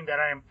dreaming that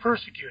I am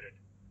persecuted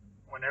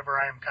whenever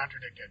I am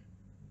contradicted.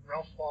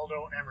 Ralph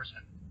Waldo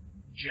Emerson.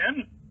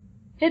 Jin?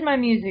 Hit my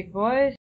music, boys.